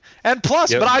 exactly. And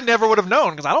plus, but I never would have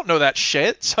known because I don't know that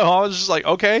shit. So I was just like,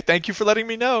 okay, thank you for letting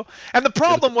me know. And the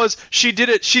problem was she did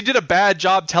a bad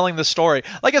job telling the story.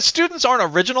 Like, if students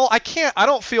aren't original, I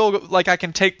don't feel like I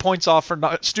can take points off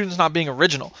for students not being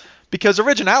original. Because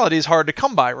originality is hard to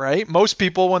come by, right? Most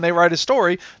people, when they write a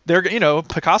story,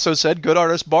 Picasso said, "Good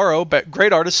artists borrow, but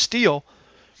great artists steal."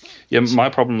 Yeah, my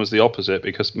problem was the opposite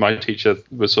because my teacher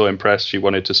was so impressed she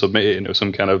wanted to submit it into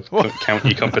some kind of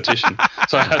county competition.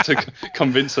 So I had to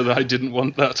convince her that I didn't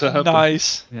want that to happen.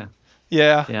 Nice.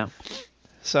 Yeah.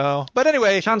 So, but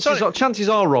anyway, chances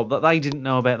are, Rob, that they didn't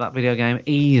know about that video game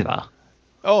either.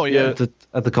 Oh yeah,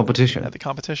 at the competition. At the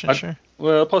competition, sure.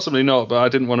 Well, possibly not, but I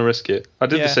didn't want to risk it. I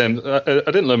did the same. I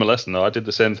didn't learn my lesson though. I did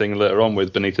the same thing later on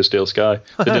with Beneath a Steel Sky.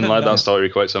 They didn't like that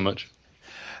story quite so much.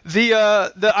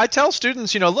 I tell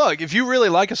students, look, if you really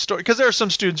like a story, because there are some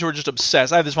students who are just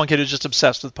obsessed. I have this one kid who's just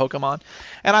obsessed with Pokemon,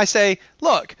 and I say,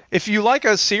 look, if you like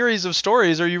a series of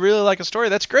stories or you really like a story,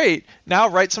 that's great. Now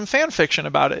write some fan fiction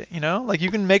about it. Like you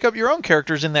can make up your own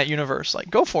characters in that universe. Like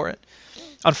go for it.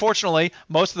 Unfortunately,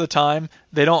 most of the time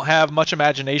they don't have much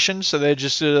imagination, so they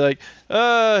just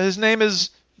his name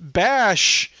is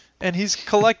Bash, and he's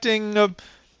collecting a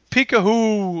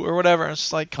Pikachu or whatever.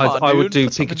 It's like, come on, I dude, would do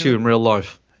Pikachu in real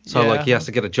life. So he has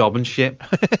to get a job and shit,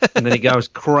 and then he goes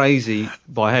crazy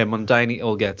by how mundane it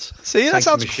all gets. See, that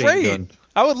sounds great. Gun.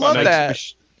 I would love that.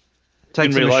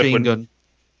 Takes a machine gun.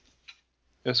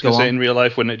 I was going to say, in real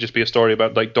life, wouldn't it just be a story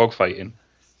about dog fighting?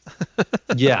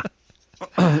 Yeah.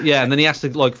 Yeah, and then he has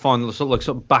to find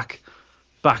some backyard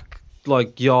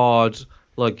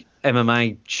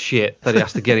MMA shit that he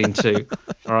has to get into.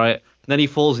 All right, and then he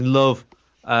falls in love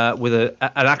with an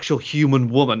actual human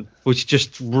woman, which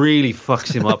just really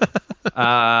fucks him up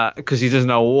because he doesn't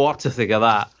know what to think of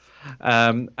that,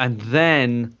 and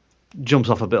then jumps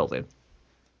off a building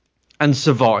and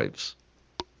survives.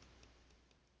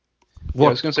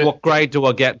 What grade do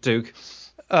I get, Duke?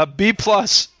 B+.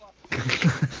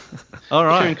 All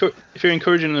right. If you're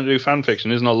encouraging them to do fan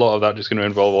fiction, isn't a lot of that just going to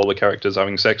involve all the characters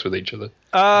having sex with each other?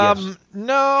 Yes.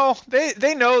 No,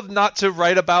 they know not to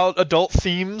write about adult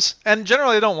themes, and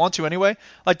generally they don't want to anyway.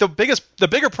 Like the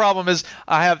bigger problem is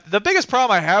the biggest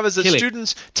problem I have is that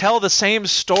students tell the same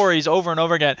stories over and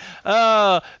over again.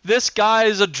 This guy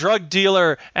is a drug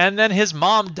dealer, and then his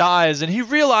mom dies, and he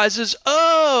realizes,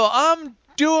 I'm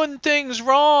doing things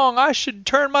wrong. I should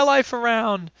turn my life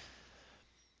around.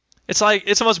 It's like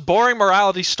it's the most boring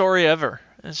morality story ever.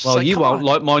 Well, you won't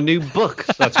like my new book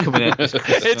that's coming out.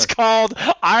 It's called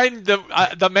 "I'm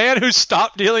the Man Who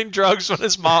Stopped Dealing Drugs When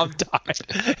His Mom Died."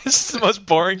 It's the most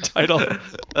boring title.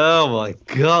 Oh my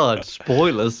God!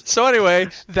 Spoilers. So anyway,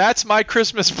 that's my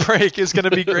Christmas break. Is going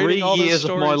to be grading all those 3 years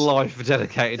stories. of my life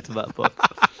dedicated to that book.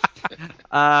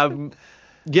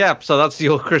 Yeah. So that's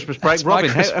your Christmas break, That's my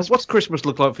Robin. What's Christmas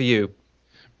look like for you?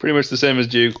 Pretty much the same as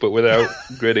Duke, but without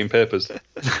grading papers.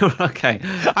 Okay.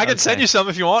 I can send you some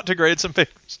if you want to grade some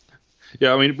papers.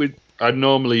 Yeah, I mean, I'd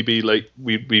normally be like,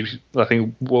 I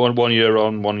think one year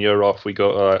on, 1 year off, we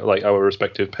got like our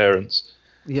respective parents.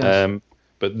 Yes.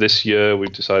 But this year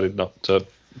we've decided not to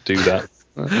do that.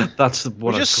 That's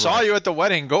what we just saw you at the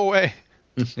wedding. Go away.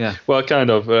 Yeah. Well, kind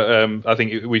of. I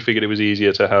think we figured it was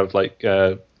easier to have like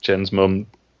Jen's mum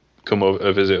come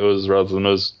over visit us rather than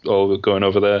us all going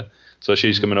over there. So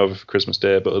she's coming over for Christmas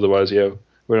Day, but otherwise, yeah,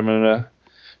 we're having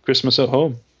Christmas at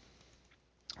home.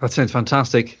 That sounds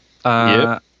fantastic.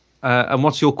 Yep. And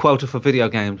what's your quota for video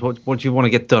games? What do you want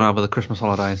to get done over the Christmas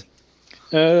holidays?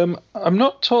 I'm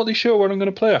not totally sure what I'm going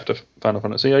to play after Final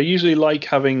Fantasy. I usually like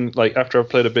having, like, after I've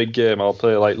played a big game, I'll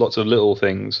play like lots of little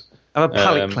things. Have a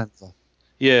palate cleanser.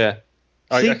 Yeah.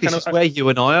 See, this is where you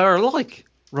and I are alike,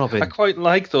 Robin. I quite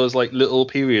like those like little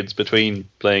periods between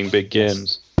playing big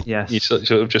games. Yes. You sort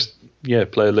of just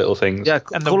play little things. Yeah,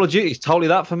 and Call of Duty is totally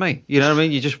that for me. You know what I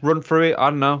mean? You just run through it. I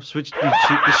don't know, switch, you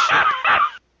shoot this shit,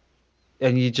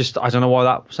 and you just I don't know why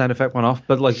that sound effect went off,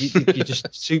 but like you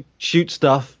just shoot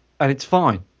stuff and it's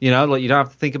fine. You know, like you don't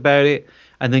have to think about it,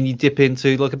 and then you dip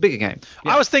into like a bigger game.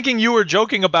 Yeah. I was thinking you were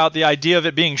joking about the idea of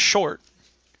it being short.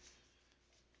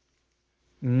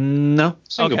 No,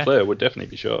 single player would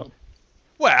definitely be short.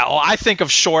 Well, I think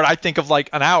of short. I think of like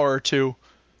an hour or two.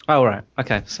 Oh right,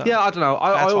 okay. So yeah, I don't know.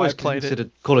 I always played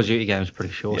considered Call of Duty games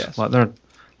pretty short. Yes. Like they're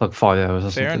like 5 hours or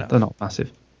Fair something. enough. They're not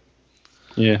massive.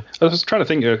 Yeah, I was trying to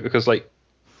think because like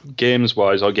games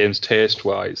wise or games taste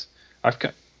wise, I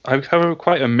have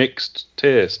quite a mixed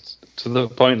taste to the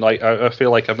point like I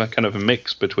feel like I'm a kind of a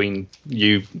mix between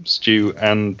you, Stu,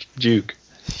 and Duke.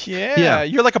 Yeah,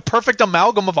 you're like a perfect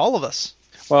amalgam of all of us.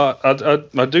 Well, I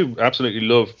do absolutely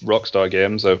love Rockstar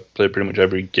games. I've played pretty much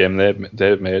every game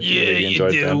they've made. Yeah, really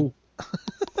enjoyed you do.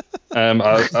 them.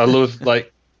 I love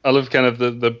kind of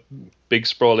the big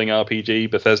sprawling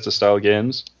RPG Bethesda style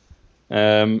games.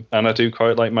 And I do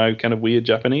quite like my kind of weird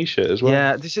Japanese shit as well.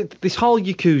 Yeah, this whole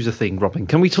Yakuza thing, Robin.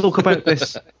 Can we talk about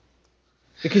this?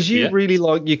 Because you really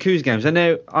like Yakuza games. And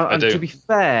now, and to be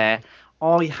fair,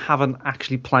 I haven't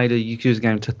actually played a Yakuza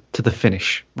game to the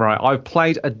finish. Right, I've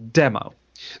played a demo.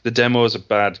 The demos are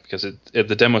bad because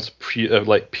the demos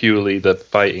like purely the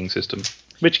fighting system,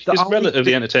 which is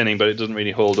relatively entertaining, but it doesn't really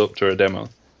hold up to a demo.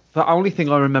 The only thing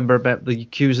I remember about the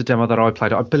Yakuza demo that I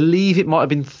played, I believe it might have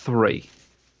been 3.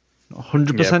 Not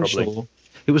 100% sure.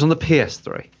 It was on the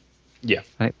PS3. Yeah.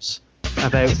 And it was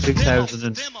about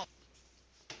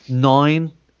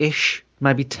 2009-ish,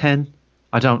 maybe 10.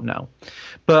 I don't know.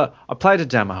 But I played a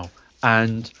demo,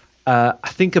 and I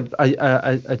think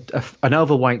an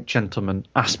overweight gentleman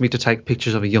asked me to take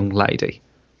pictures of a young lady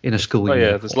in a school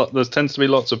uniform. Yeah, there tends to be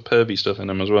lots of pervy stuff in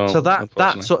them as well. So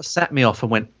that sort of set me off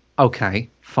and went, okay,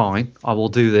 fine, I will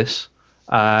do this.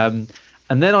 And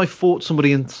then I fought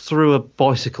somebody and threw a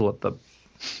bicycle at them.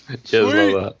 Yeah, like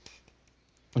that.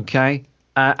 Okay,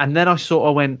 and then I sort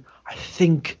of went, I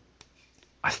think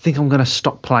I'm going to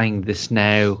stop playing this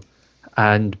now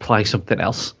and play something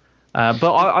else. But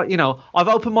I I've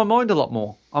opened my mind a lot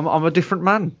more. I'm a different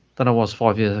man than I was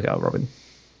 5 years ago, Robin.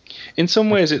 In some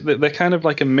ways, they're kind of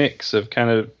like a mix of kind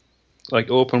of like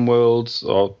open worlds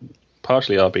or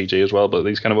partially RPG as well, but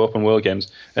these kind of open world games,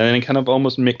 and then kind of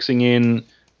almost mixing in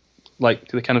like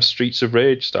the kind of Streets of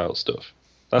Rage style stuff.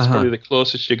 That's probably the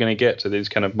closest you're going to get to these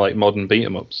kind of like modern beat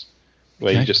 'em ups,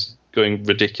 where you're just going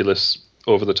ridiculous,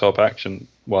 over the top action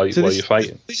while you're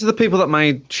fighting. These are the people that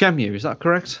made Shenmue, is that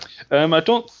correct? I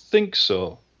don't think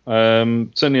so.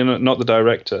 Certainly not the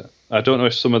director. I don't know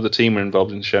if some of the team were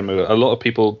involved in Shenmue. A lot of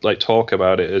people like talk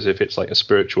about it as if it's like a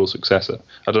spiritual successor.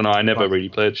 I don't know. I never really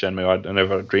played Shenmue. I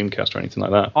never had a Dreamcast or anything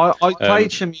like that. I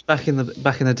played Shenmue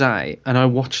back in the day, and I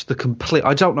watched the complete.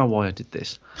 I don't know why I did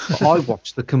this, but I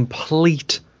watched the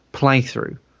complete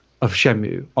playthrough of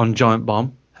Shenmue on Giant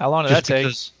Bomb. How long did that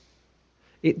take?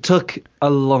 It took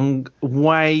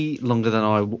way longer than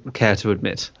I care to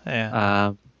admit.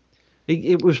 Yeah.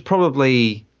 It was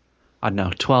probably, I don't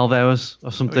know, 12 hours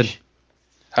or something.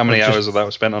 How many hours of that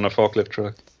was spent on a forklift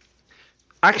truck?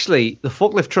 Actually, the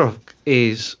forklift truck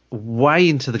is way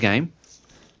into the game.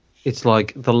 It's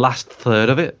like the last third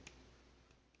of it.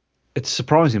 It's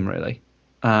surprising, really.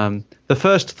 The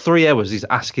first 3 hours is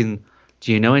asking,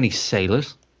 do you know any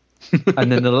sailors?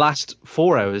 And then the last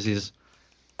 4 hours is,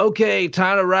 okay,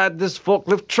 time to ride this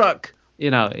forklift truck.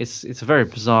 You know, it's a very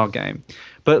bizarre game.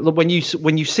 But when you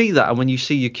see that and when you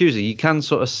see Yakuza, you can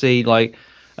sort of see, like,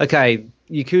 okay,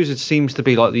 Yakuza seems to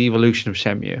be like the evolution of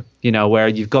Shenmue, you know, where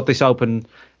you've got this open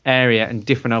area and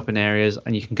different open areas,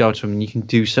 and you can go to them and you can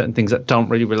do certain things that don't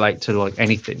really relate to, like,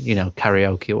 anything, you know,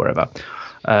 karaoke or whatever.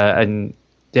 And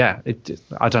yeah,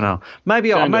 I don't know.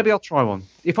 Maybe I'll try one.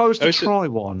 If I was to try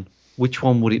one, which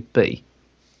one would it be?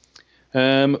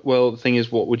 Well, the thing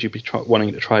is, what would you be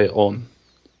wanting to try it on?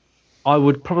 I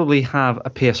would probably have a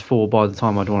PS4 by the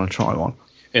time I'd want to try one.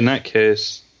 In that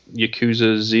case,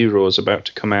 Yakuza 0 is about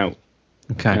to come out.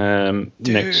 Okay.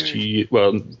 Next year,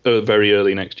 well, very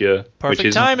early next year. Perfect which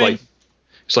is timing.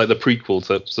 It's like the prequel,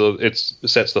 so it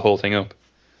sets the whole thing up.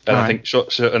 And I think,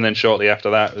 and then shortly after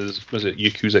that was it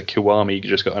Yakuza Kiwami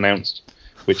just got announced,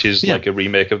 which is like a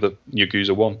remake of the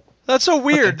Yakuza 1. That's so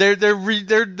weird. Okay.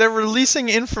 They're releasing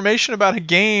information about a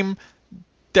game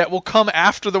that will come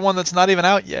after the one that's not even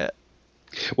out yet.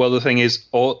 Well, the thing is,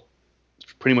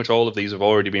 pretty much all of these have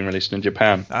already been released in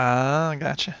Japan. Ah,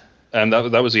 gotcha. And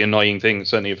that was the annoying thing,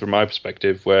 certainly from my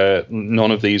perspective, where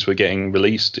none of these were getting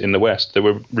released in the West. They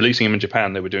were releasing them in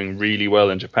Japan. They were doing really well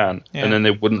in Japan, and then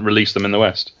they wouldn't release them in the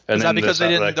West. And is that because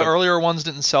the earlier ones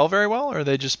didn't sell very well, or are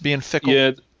they just being fickle?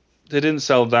 Yeah, they didn't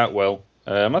sell that well.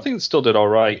 I think they still did all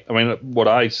right. I mean, what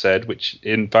I said, which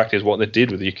in fact is what they did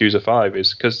with the Yakuza 5,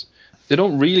 is because they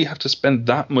don't really have to spend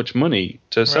that much money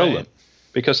to sell them.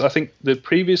 Because I think they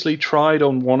previously tried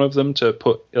on one of them to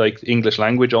put like English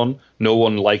language on. No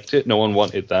one liked it. No one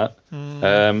wanted that.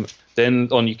 Then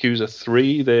on Yakuza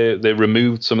 3, they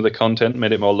removed some of the content,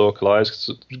 made it more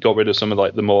localized, got rid of some of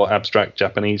like the more abstract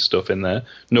Japanese stuff in there.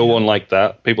 No one liked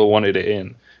that. People wanted it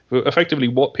in. But effectively,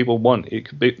 what people want, it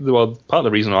could be, well, part of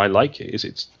the reason I like it is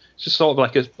it's just sort of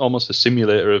like almost a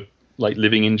simulator of like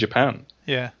living in Japan.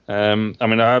 Yeah. I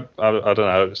mean, I don't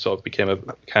know. I sort of became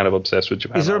kind of obsessed with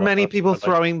Japan. Is there many people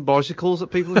throwing bicycles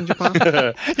at people in Japan?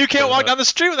 You can't walk down the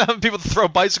street without having people throw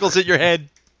bicycles at your head.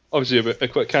 Obviously,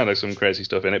 kind of some crazy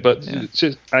stuff in it, but it's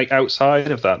just, like,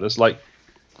 outside of that, there's like,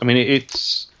 I mean,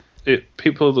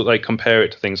 people that like compare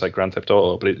it to things like Grand Theft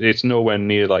Auto, but it's nowhere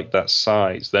near like that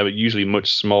size. They're usually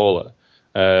much smaller.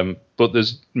 But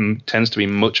there's tends to be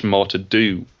much more to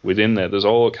do within there. There's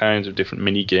all kinds of different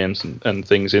mini games and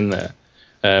things in there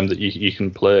that you can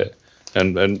play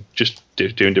and just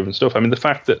doing different stuff. I mean, the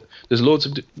fact that there's loads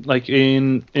of, like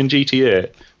in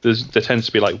GTA, there tends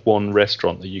to be like one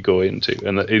restaurant that you go into,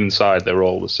 and that inside they're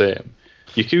all the same.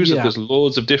 Yakuza, there's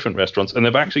loads of different restaurants, and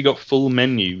they've actually got full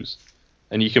menus,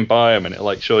 and you can buy them, and it'll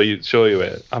like show you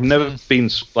it. I've never been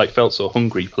like felt so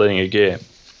hungry playing a game.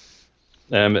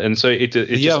 And so it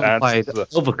just adds to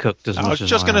that. Overcooked as much. I was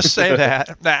just going to say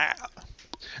that.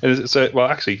 And so, well,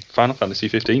 actually, Final Fantasy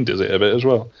 15 does it a bit as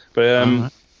well.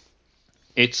 But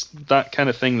it's that kind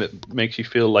of thing that makes you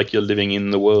feel like you're living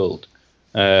in the world,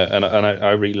 and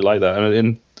I really like that.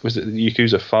 And was it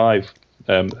Yakuza 5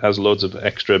 has loads of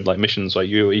extra like missions. Like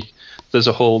there's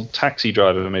a whole taxi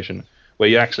driver mission where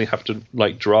you actually have to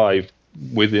like drive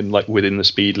within the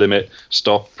speed limit,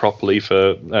 stop properly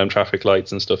for traffic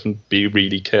lights and stuff, and be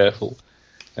really careful,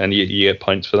 and you get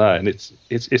points for that. And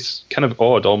it's kind of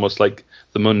odd, almost like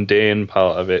the mundane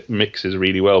part of it mixes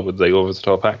really well with the over the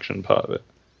top action part of it.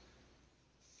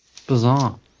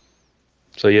 Bizarre.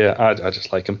 So yeah, I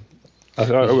just like him.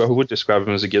 I would describe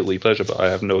him as a guilty pleasure, but I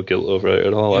have no guilt over it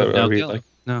at all.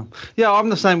 No. Yeah, I'm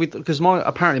the same because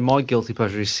apparently my guilty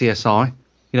pleasure is CSI.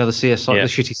 You know, the CSI,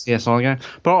 the shitty CSI game.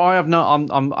 But I have no.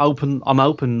 I'm open. I'm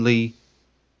openly.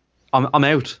 I'm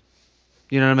out.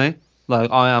 You know what I mean?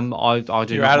 Like I am. I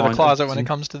do. You're out of the closet when it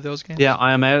comes to those games. Yeah,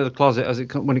 I am out of the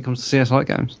closet when it comes to CSI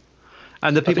games.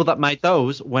 And the people that made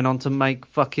those went on to make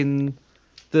fucking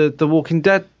the Walking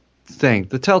Dead thing,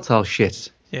 the Telltale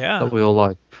shit. Yeah. That we all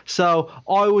like. So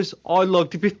I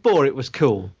liked it before it was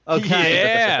cool. Okay.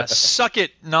 Yeah. Suck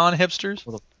it, non-hipsters.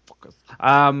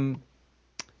 My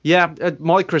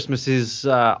Christmas is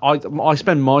I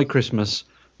spend my Christmas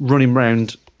running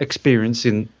around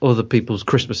experiencing other people's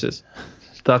Christmases.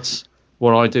 That's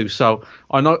what I do. So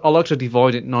I like to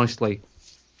divide it nicely.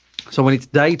 So when it's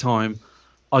daytime,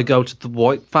 I go to the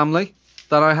white family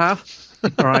that I have,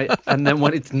 right? And then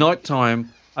when it's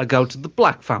nighttime, I go to the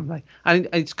black family. And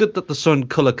it's good that the sun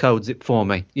color codes it for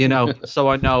me, so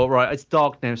I know, right, it's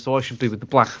dark now, so I should be with the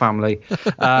black family.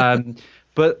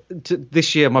 But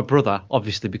this year, my brother,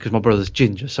 obviously, because my brother's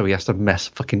ginger, so he has to mess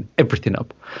fucking everything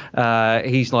up.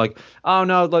 He's like, oh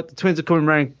no, like the twins are coming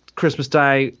around Christmas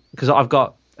Day, because I've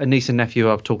got a niece and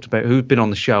nephew I've talked about who've been on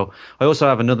the show. I also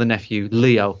have another nephew,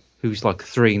 Leo, who's like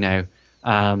 3 now.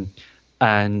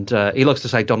 And he likes to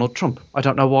say Donald Trump. I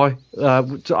don't know why.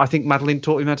 I think Madeline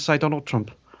taught him how to say Donald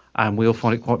Trump, and we all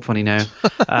find it quite funny now.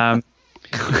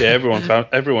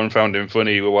 Everyone found him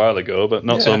funny a while ago, but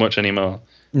not so much anymore.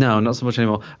 No, not so much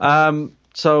anymore.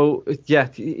 So yeah,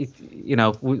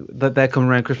 they're coming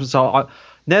around Christmas. So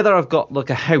now that I've got like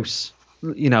a house,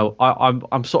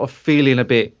 I'm sort of feeling a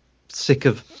bit sick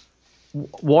of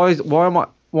why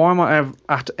am I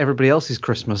at everybody else's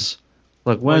Christmas?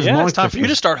 Like, where's my it's time Christmas? for you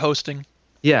to start hosting.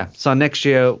 Yeah. So next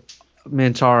year, me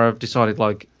and Tara have decided,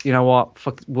 like, you know what?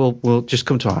 Fuck, we'll just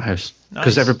come to our house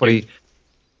because everybody.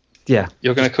 Yeah.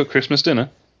 You're going to cook Christmas dinner?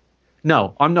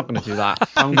 No, I'm not going to do that.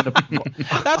 I'm going to.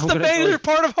 That's the major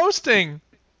part of hosting.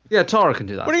 Yeah, Tara can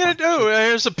do that. What are you going to do?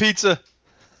 Here's a pizza.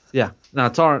 Yeah. No,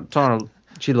 Tara,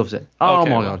 she loves it. Oh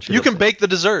my God. You can bake the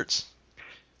desserts.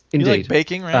 Indeed. You like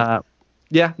baking, right?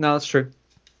 Yeah, no, that's true.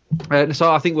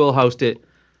 So I think we'll host it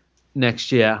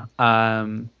next year.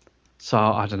 So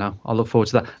I don't know. I'll look forward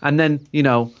to that. And then,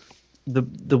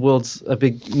 the world's a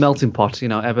big melting pot,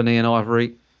 ebony and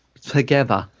ivory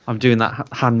together. I'm doing that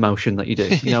hand motion that you do.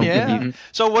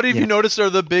 So what have you noticed are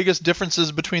the biggest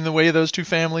differences between the way those two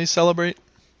families celebrate?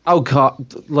 Oh,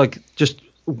 God. Like, just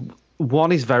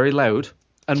one is very loud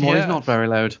and one is not very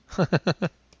loud.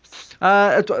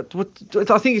 I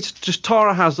think it's just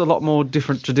Tara has a lot more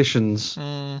different traditions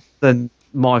than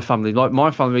my family. Like, my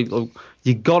family,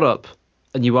 you got up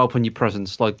and you open your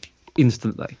presents, like,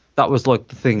 instantly. That was, like,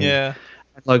 the thing. Yeah.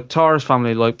 Like, Tara's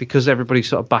family, like, because everybody's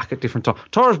sort of back at different times.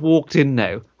 Tara's walked in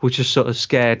now, which has sort of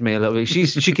scared me a little bit.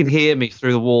 She can hear me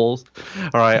through the walls.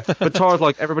 All right. But Tara's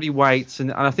like, everybody waits.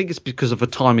 And I think it's because of a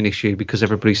timing issue, because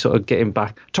everybody's sort of getting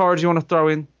back. Tara, do you want to throw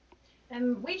in?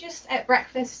 We just ate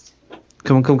breakfast.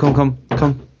 Come.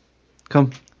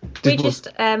 We just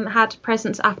had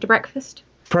presents after breakfast.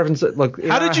 Presents, like,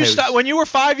 how did you start? When you were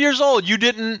 5 years old, you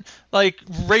didn't, like,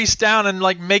 race down and,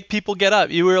 like, make people get up.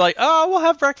 You were like, oh, we'll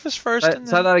have breakfast first.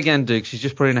 Say that again, Duke. She's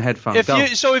just putting a headphone.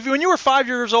 When you were 5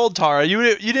 years old, Tara,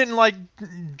 you didn't, like,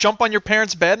 jump on your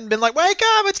parents' bed and been like, wake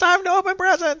up, it's time to open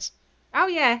presents. Oh,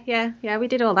 yeah, we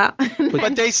did all that.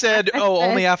 But they said,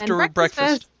 only after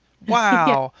breakfast.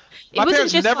 Wow. Yeah. My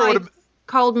parents never would have...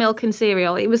 cold milk and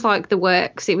cereal. It was like the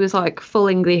works. It was like full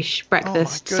English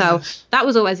breakfast. So that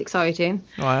was always exciting.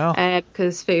 Wow.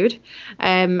 Because food.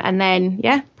 And then,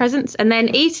 presents. And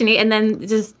then eating it. And then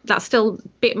that's still a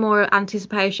bit more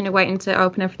anticipation of waiting to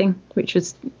open everything, which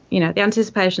was, the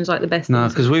anticipation's like the best thing. No,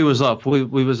 because we was up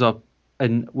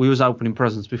and we was opening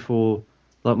presents before,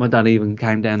 like, my dad even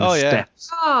came down the steps.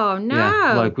 Oh, no.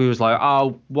 Yeah, like, we was like,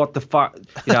 oh, what the fuck?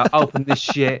 Open this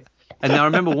shit. And I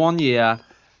remember one year,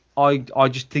 I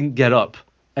just didn't get up,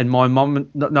 and my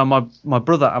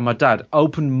brother and my dad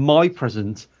opened my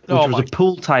present, which was a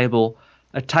pool table,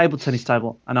 a table tennis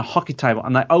table, and a hockey table,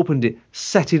 and they opened it,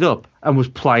 set it up, and was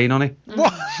playing on it.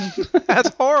 What? That's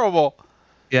horrible.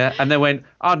 Yeah, and they went,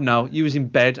 I don't know, you was in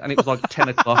bed, and it was like 10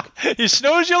 o'clock. You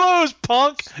snooze, you lose,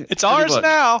 punk. It's ours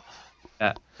now.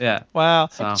 Yeah. Wow.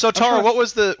 So Tara, what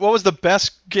was the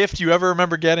best gift you ever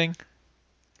remember getting?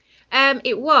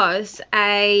 It was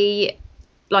a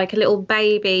little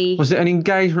baby. Was it an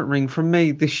engagement ring from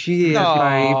me this year,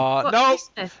 babe? No,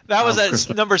 that was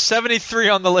at number 73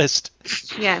 on the list.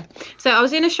 Yeah. So I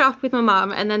was in a shop with my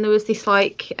mum, and then there was this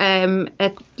a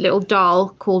little doll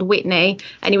called Whitney,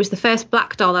 and it was the first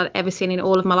black doll I'd ever seen in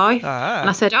all of my life. And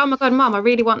I said, oh my God, Mum, I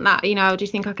really want that. Do you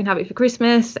think I can have it for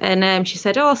Christmas? And she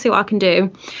said, I'll see what I can do.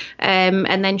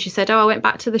 And then she said, I went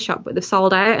back to the shop, but they've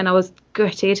sold out, and I was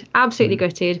gutted, absolutely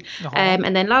gutted.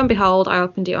 And then lo and behold, I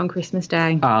opened it on Christmas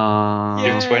Day.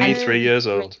 You're 23 years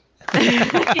old.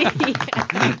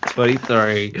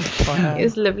 23. Wow. It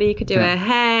was lovely. You could do her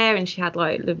hair, and she had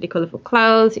like lovely colourful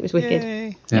clothes. It was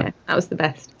wicked. Yeah, that was the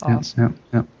best. Awesome.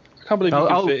 Yeah. I can't believe you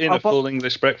can fit in a full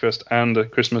English breakfast and a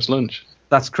Christmas lunch.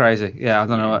 That's crazy. Yeah, I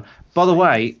don't know. By the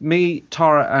way, me,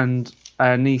 Tara, and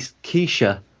our niece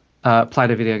Keisha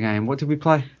played a video game. What did we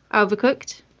play?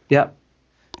 Overcooked. Yep.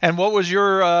 And what was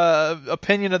your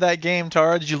opinion of that game,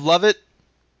 Tara? Did you love it?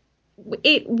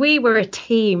 We were a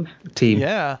team. Team.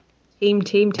 Yeah.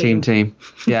 Team.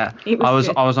 Yeah. I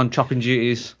was on chopping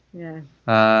duties.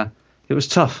 Yeah. It was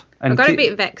tough. And I got a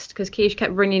bit vexed because Keish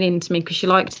kept running into me because she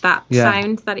liked that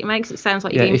sound that it makes. It sounds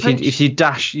like you're being punched. If you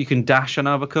dash, you can dash on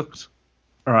Overcooked.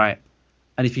 All right.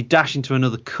 And if you dash into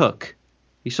another cook,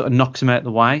 he sort of knocks him out of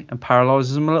the way and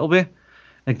paralyzes him a little bit.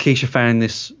 And Keisha found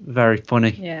this very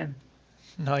funny. Yeah.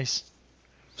 Nice.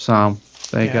 So,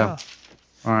 there you go.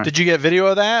 All right. Did you get video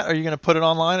of that? Are you going to put it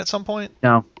online at some point?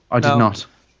 No, I did not.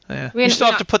 Yeah. You still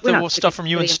have to put the stuff from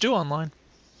you and Stu online.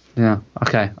 Yeah.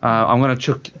 Okay. I'm going to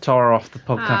chuck Tara off the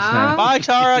podcast now. Bye,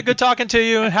 Tara. Good talking to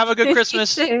you. Have a good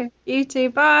Christmas. You too.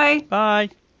 Bye. Bye.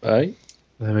 Bye.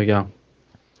 There we go.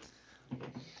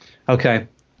 Okay.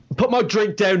 Put my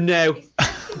drink down now.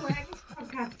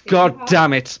 God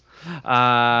damn it.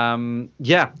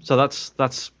 Yeah. So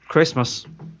that's Christmas.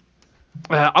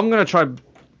 I'm going to try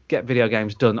get video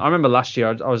games done. I remember last year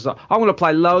I was like, I'm going to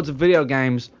play loads of video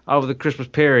games over the Christmas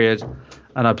period,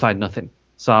 and I played nothing.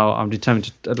 So I'm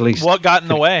determined to at least. What got in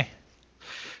the way?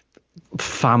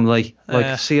 Family.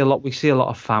 We see a lot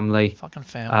of family. Fucking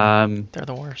family. They're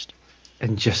the worst.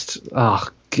 And just oh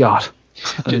god.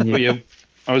 I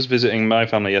was visiting my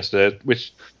family yesterday,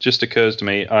 which just occurs to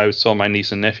me. I saw my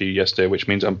niece and nephew yesterday, which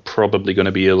means I'm probably going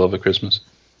to be ill over Christmas.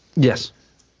 Yes.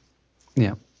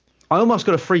 Yeah. I almost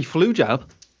got a free flu jab.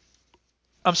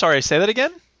 I'm sorry, say that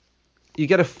again? You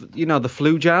get the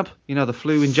flu jab, the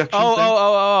flu injection thing.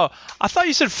 Oh. I thought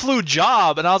you said flu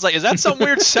job, and I was like, is that some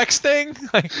weird sex thing?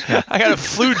 Like, I got a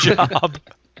flu job.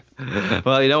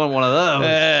 Well, you don't want one of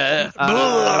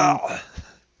those.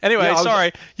 Anyway,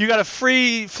 sorry. You got a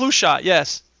free flu shot,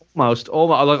 yes. Almost.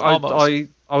 I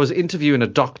was interviewing a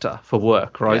doctor for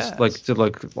work, right? Yes.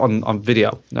 Like on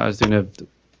video. I was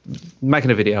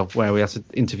making a video where we had to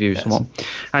interview someone,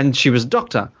 and she was a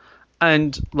doctor.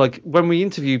 And like when we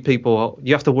interview people,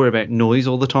 you have to worry about noise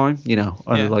all the time,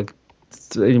 and like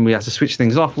we have to switch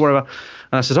things off, whatever.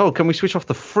 And I said, "Oh, can we switch off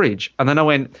the fridge?" And then I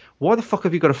went, "Why the fuck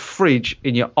have you got a fridge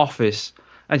in your office?"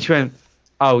 And she went,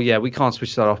 "Oh yeah, we can't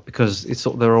switch that off because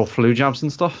they're all flu jabs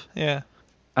and stuff." Yeah.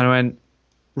 And I went,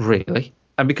 "Really?"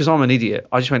 And because I'm an idiot,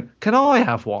 I just went, "Can I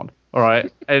have one?" All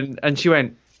right. And she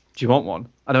went, "Do you want one?"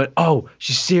 And I went, "Oh,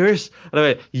 she's serious?" And I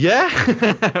went,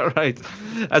 "Yeah." Right.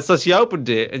 And so she opened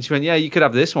it and she went, "Yeah, you could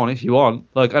have this one if you want."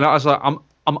 Like, and I was like,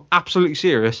 I'm absolutely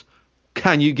serious.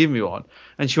 Can you give me one?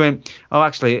 And she went, "Oh,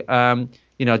 actually, do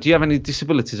you have any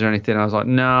disabilities or anything?" And I was like,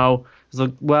 "No." I was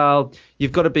like, "Well,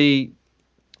 you've got to be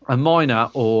a minor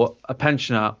or a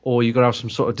pensioner, or you've got to have some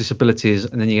sort of disabilities,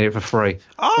 and then you get it for free."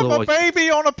 I'm a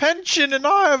baby on a pension and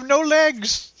I have no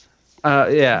legs.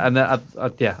 Yeah, and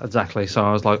yeah, exactly. So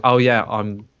I was like, "Oh yeah,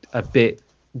 I'm a bit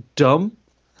dumb."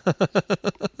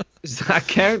 Does that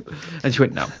count? And she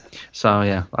went, "No." So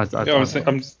yeah,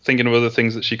 I'm thinking of other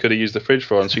things that she could have used the fridge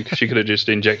for, and she could have just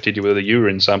injected you with a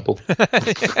urine sample.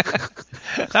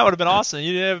 That would have been awesome.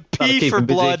 You'd have pee for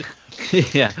blood.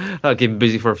 Yeah, that'll keep him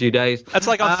busy for a few days. That's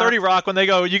like on 30 Rock when they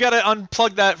go, "You got to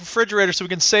unplug that refrigerator so we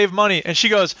can save money," and she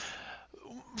goes,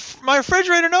 "My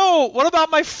refrigerator, no. What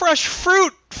about my fresh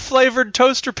fruit flavored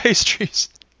toaster pastries?"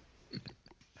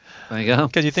 There you go.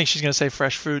 Because you think she's going to say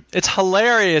fresh fruit. It's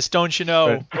hilarious, don't you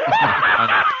know?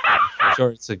 I'm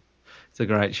sure it's a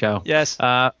great show. Yes.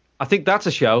 I think that's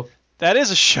a show. That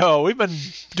is a show. We've been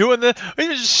doing this. We've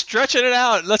been just stretching it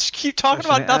out. Let's keep talking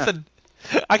about nothing.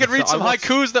 I could read some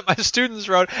haikus that my students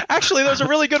wrote. Actually, there's a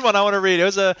really good one I want to read. It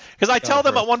was because I tell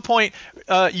them at one point,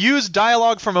 use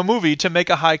dialogue from a movie to make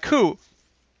a haiku.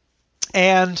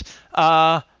 And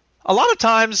a lot of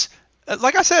times,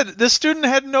 like I said, this student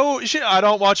had I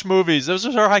don't watch movies. This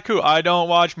was her haiku. I don't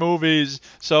watch movies,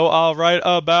 so I'll write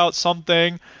about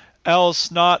something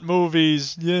else, not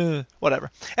movies. Yeah,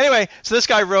 whatever. Anyway, so this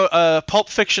guy wrote a Pulp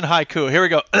Fiction haiku. Here we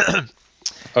go. I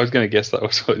was going to guess that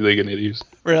was what they're going to use.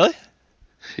 Really?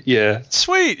 Yeah.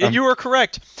 Sweet. You were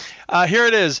correct. Here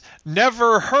it is.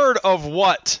 Never heard of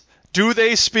what? Do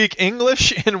they speak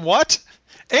English in what?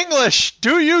 English.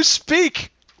 Do you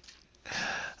speak?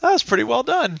 That was pretty well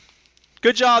done.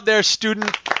 Good job there,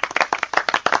 student.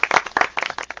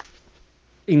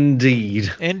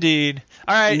 Indeed.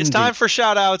 All right, It's time for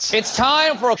shout-outs. It's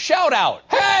time for a shout-out.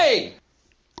 Hey!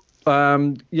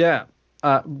 Yeah.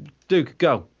 Duke,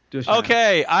 go.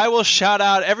 Okay, I will shout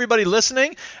out everybody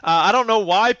listening. I don't know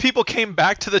why people came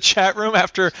back to the chat room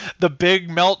after the big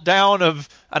meltdown of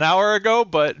an hour ago,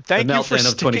 but thank you for meltdown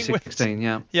of sticking 2016, with.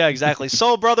 yeah. Yeah, exactly.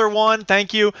 Soul Brother 1,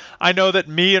 thank you. I know that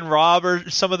me and Rob are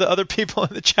some of the other people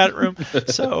in the chat room.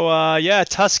 So, yeah,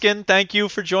 Tuscan, thank you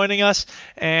for joining us.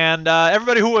 And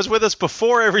everybody who was with us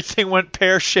before everything went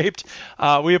pear-shaped,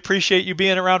 we appreciate you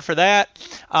being around for that.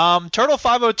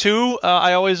 Turtle502,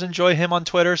 I always enjoy him on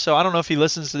Twitter, so I don't know if he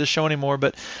listens to this show anymore,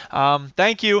 but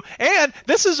thank you. And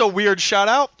this is a weird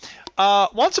shout-out.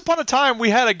 Once upon a time, we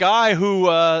had a guy who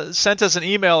sent us an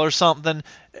email or something,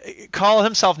 call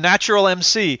himself Natural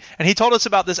MC, and he told us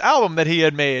about this album that he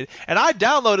had made, and I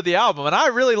downloaded the album, and I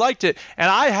really liked it, and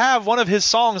I have one of his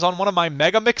songs on one of my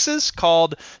mega mixes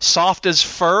called Soft as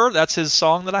Fur. That's his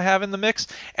song that I have in the mix,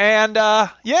 and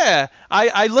yeah,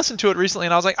 I listened to it recently,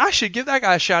 and I was like, I should give that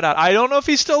guy a shout out. I don't know if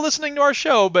he's still listening to our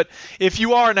show, but if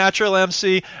you are Natural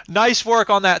MC, nice work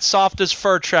on that Soft as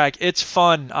Fur track. It's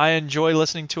fun. I enjoy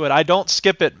listening to it. I don't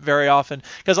skip it very often,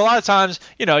 because a lot of times,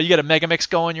 you know, you get a mega mix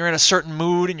going, you're in a certain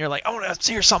mood, and you're like, I want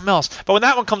to hear something else. But when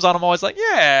that one comes on, I'm always like,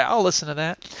 yeah, I'll listen to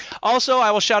that. Also,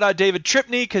 I will shout out David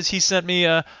Tripney, because he sent me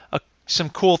some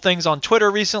cool things on Twitter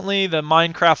recently. The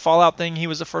Minecraft Fallout thing, he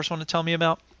was the first one to tell me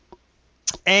about.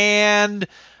 And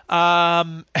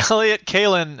Elliot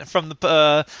Kalin from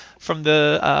the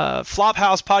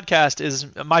Flophouse podcast is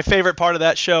my favorite part of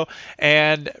that show,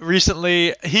 and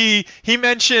recently he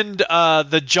mentioned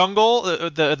the Jungle,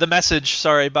 the Message,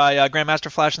 sorry, by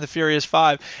Grandmaster Flash and the Furious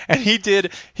 5, and he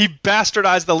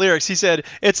bastardized the lyrics. He said,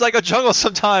 it's like a jungle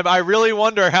sometime, I really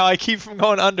wonder how I keep from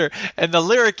going under, and the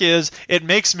lyric is, it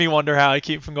makes me wonder how I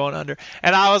keep from going under.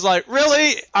 And I was like,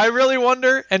 really? I really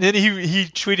wonder? And then he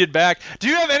tweeted back, do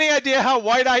you have any idea how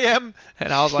white I am?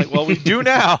 And I was like, well, we do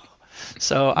now.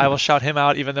 So I will shout him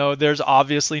out, even though there's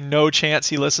obviously no chance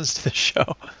he listens to the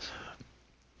show.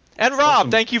 And Rob,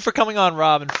 awesome. Thank you for coming on,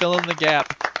 Rob, and filling the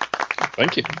gap.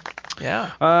 Thank you.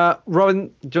 Yeah.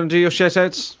 Robin, do you want to do your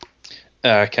shout-outs?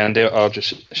 I can do. I'll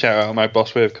just shout out my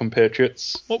Boss Wave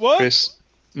compatriots. What? Chris,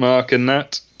 Mark, and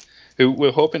Nat, who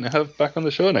we're hoping to have back on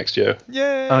the show next year.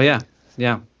 Yay! Oh,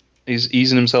 yeah. He's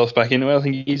easing himself back into it.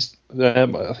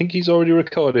 I think he's already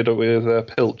recorded it with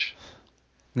Pilch.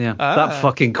 Yeah, that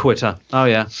fucking quitter. Oh,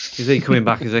 yeah. Is he coming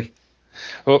back, is he?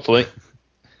 Hopefully.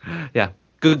 Yeah,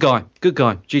 good guy.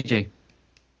 GG.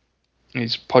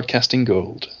 He's podcasting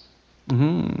gold.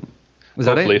 Mm-hmm. Is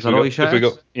that it? Is that all you shout?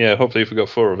 Hopefully if we got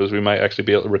 4 of us, we might actually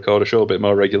be able to record a show a bit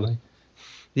more regularly.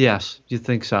 Yes, you'd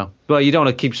think so. But you don't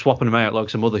want to keep swapping them out like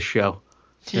some other show.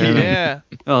 Yeah.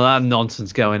 Oh, that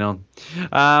nonsense going on.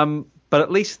 But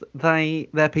at least their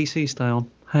PCs stay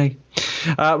on. Hey.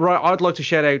 Right, I'd like to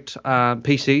shout out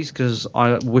PCs because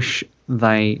I wish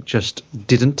they just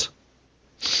didn't.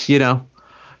 You know,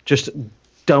 just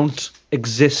don't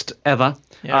exist ever.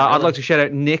 Yeah, really. I'd like to shout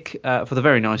out Nick for the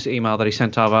very nice email that he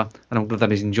sent over, and I'm glad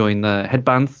that he's enjoying the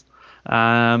headbands.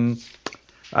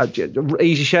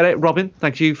 Easy shout out, Robin.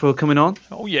 Thank you for coming on.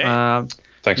 Oh, yeah.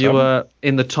 Thanks. You were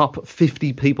in the top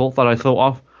 50 people that I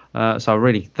thought of. So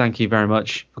really, thank you very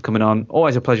much for coming on.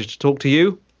 Always a pleasure to talk to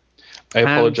you. I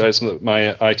apologise that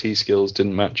my IT skills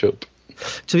didn't match up.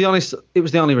 To be honest, it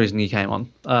was the only reason you came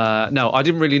on. No, I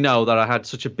didn't really know that I had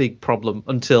such a big problem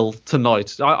until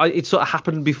tonight. It sort of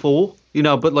happened before, you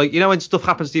know, but like, you know, when stuff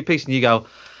happens to your piece and you go,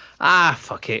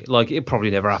 fuck it, like it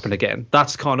probably never happened again.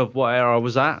 That's kind of where I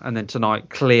was at. And then tonight,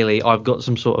 clearly, I've got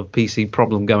some sort of PC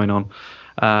problem going on.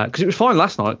 Because it was fine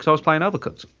last night because I was playing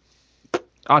Overcooked.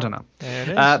 I don't know.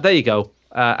 There you go.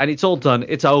 And it's all done.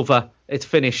 It's over. It's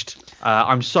finished.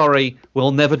 I'm sorry.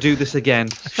 We'll never do this again.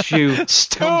 Stu,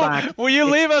 come back. Will you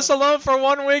leave us alone for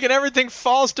 1 week and everything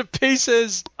falls to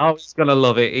pieces? Oh, he's going to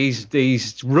love it.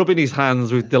 He's rubbing his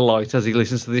hands with delight as he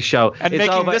listens to this show. And it's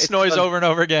making this noise over and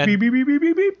over again. Beep, beep, beep, beep,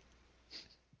 beep, beep.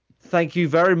 Thank you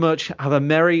very much. Have a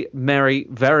merry, merry,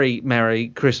 very merry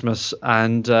Christmas.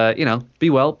 And, be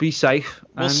well, be safe.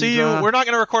 We'll see you. We're not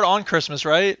going to record on Christmas,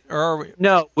 right? Or are we?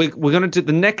 No, we're going to do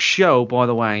the next show, by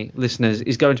the way, listeners,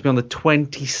 is going to be on the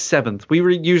 27th. We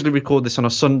usually record this on a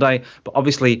Sunday, but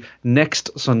obviously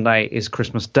next Sunday is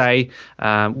Christmas Day,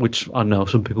 which I know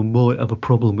some people might have a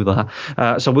problem with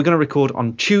that. So we're going to record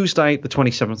on Tuesday, the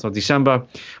 27th of December.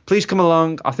 Please come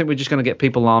along. I think we're just going to get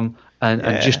people on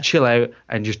and just chill out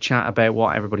and just chat about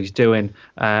what everybody's doing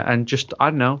and just, I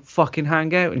don't know, fucking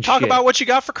hang out and talk about what you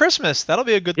got for Christmas. That'll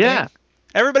be a good thing.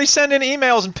 Everybody send in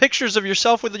emails and pictures of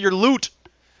yourself with your loot.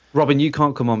 Robin, you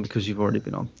can't come on because you've already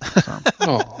been on.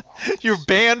 So. You're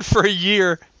banned for a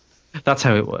year. That's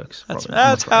how it works.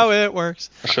 That's how it works.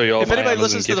 I'll show you all. If anybody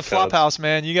listens to the Flophouse,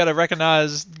 man, you got to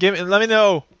recognize. Let me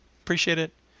know. Appreciate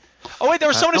it. Oh, wait, there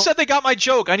was someone who said they got my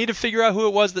joke. I need to figure out who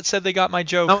it was that said they got my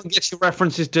joke. No one gets your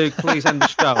references, Duke. Please end the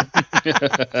show.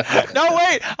 No,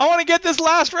 wait. I want to get this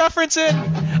last reference in.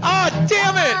 Oh,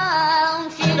 damn it!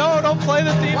 No, don't play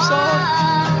the theme song.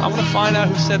 I want to find out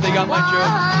who said they got my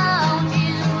joke.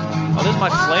 Oh, there's my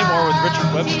Flame War with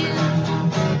Richard Webster.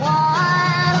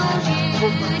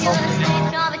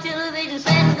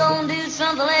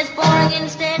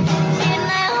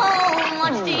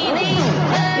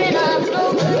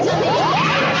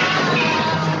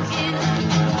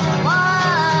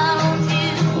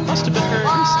 Must have been very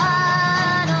recent.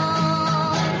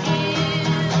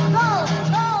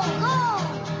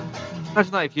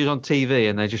 Imagine that if you was on TV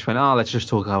and they just went, oh, let's just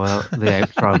talk about the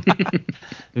outro.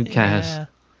 Who cares? Yeah.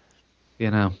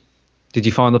 You know. Did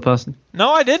you find the person?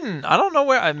 No, I didn't. I don't know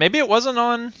where. Maybe it wasn't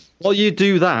on. While you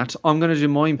do that, I'm going to do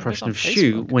my impression of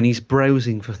Stu when he's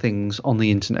browsing for things on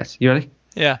the internet. You ready?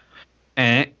 Yeah.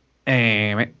 There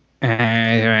we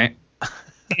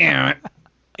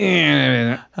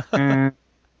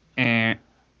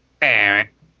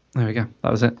go.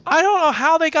 That was it. I don't know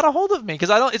how they got a hold of me because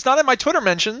it's not in my Twitter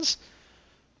mentions.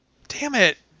 Damn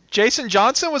it. Jason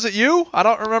Johnson, was it you? I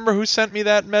don't remember who sent me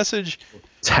that message.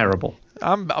 Terrible.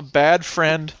 I'm a bad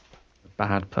friend.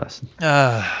 Bad person. All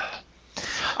right,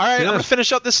 I'm going to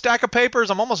finish up this stack of papers.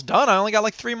 I'm almost done. I only got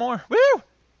like 3 more. Woo!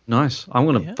 Nice. I'm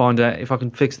going to find out if I can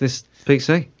fix this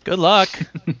PC. Good luck.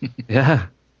 Yeah.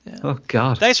 Oh,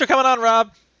 God. Thanks for coming on,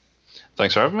 Rob.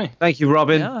 Thanks for having me. Thank you,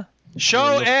 Robin. Yeah.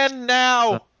 Show end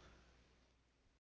now.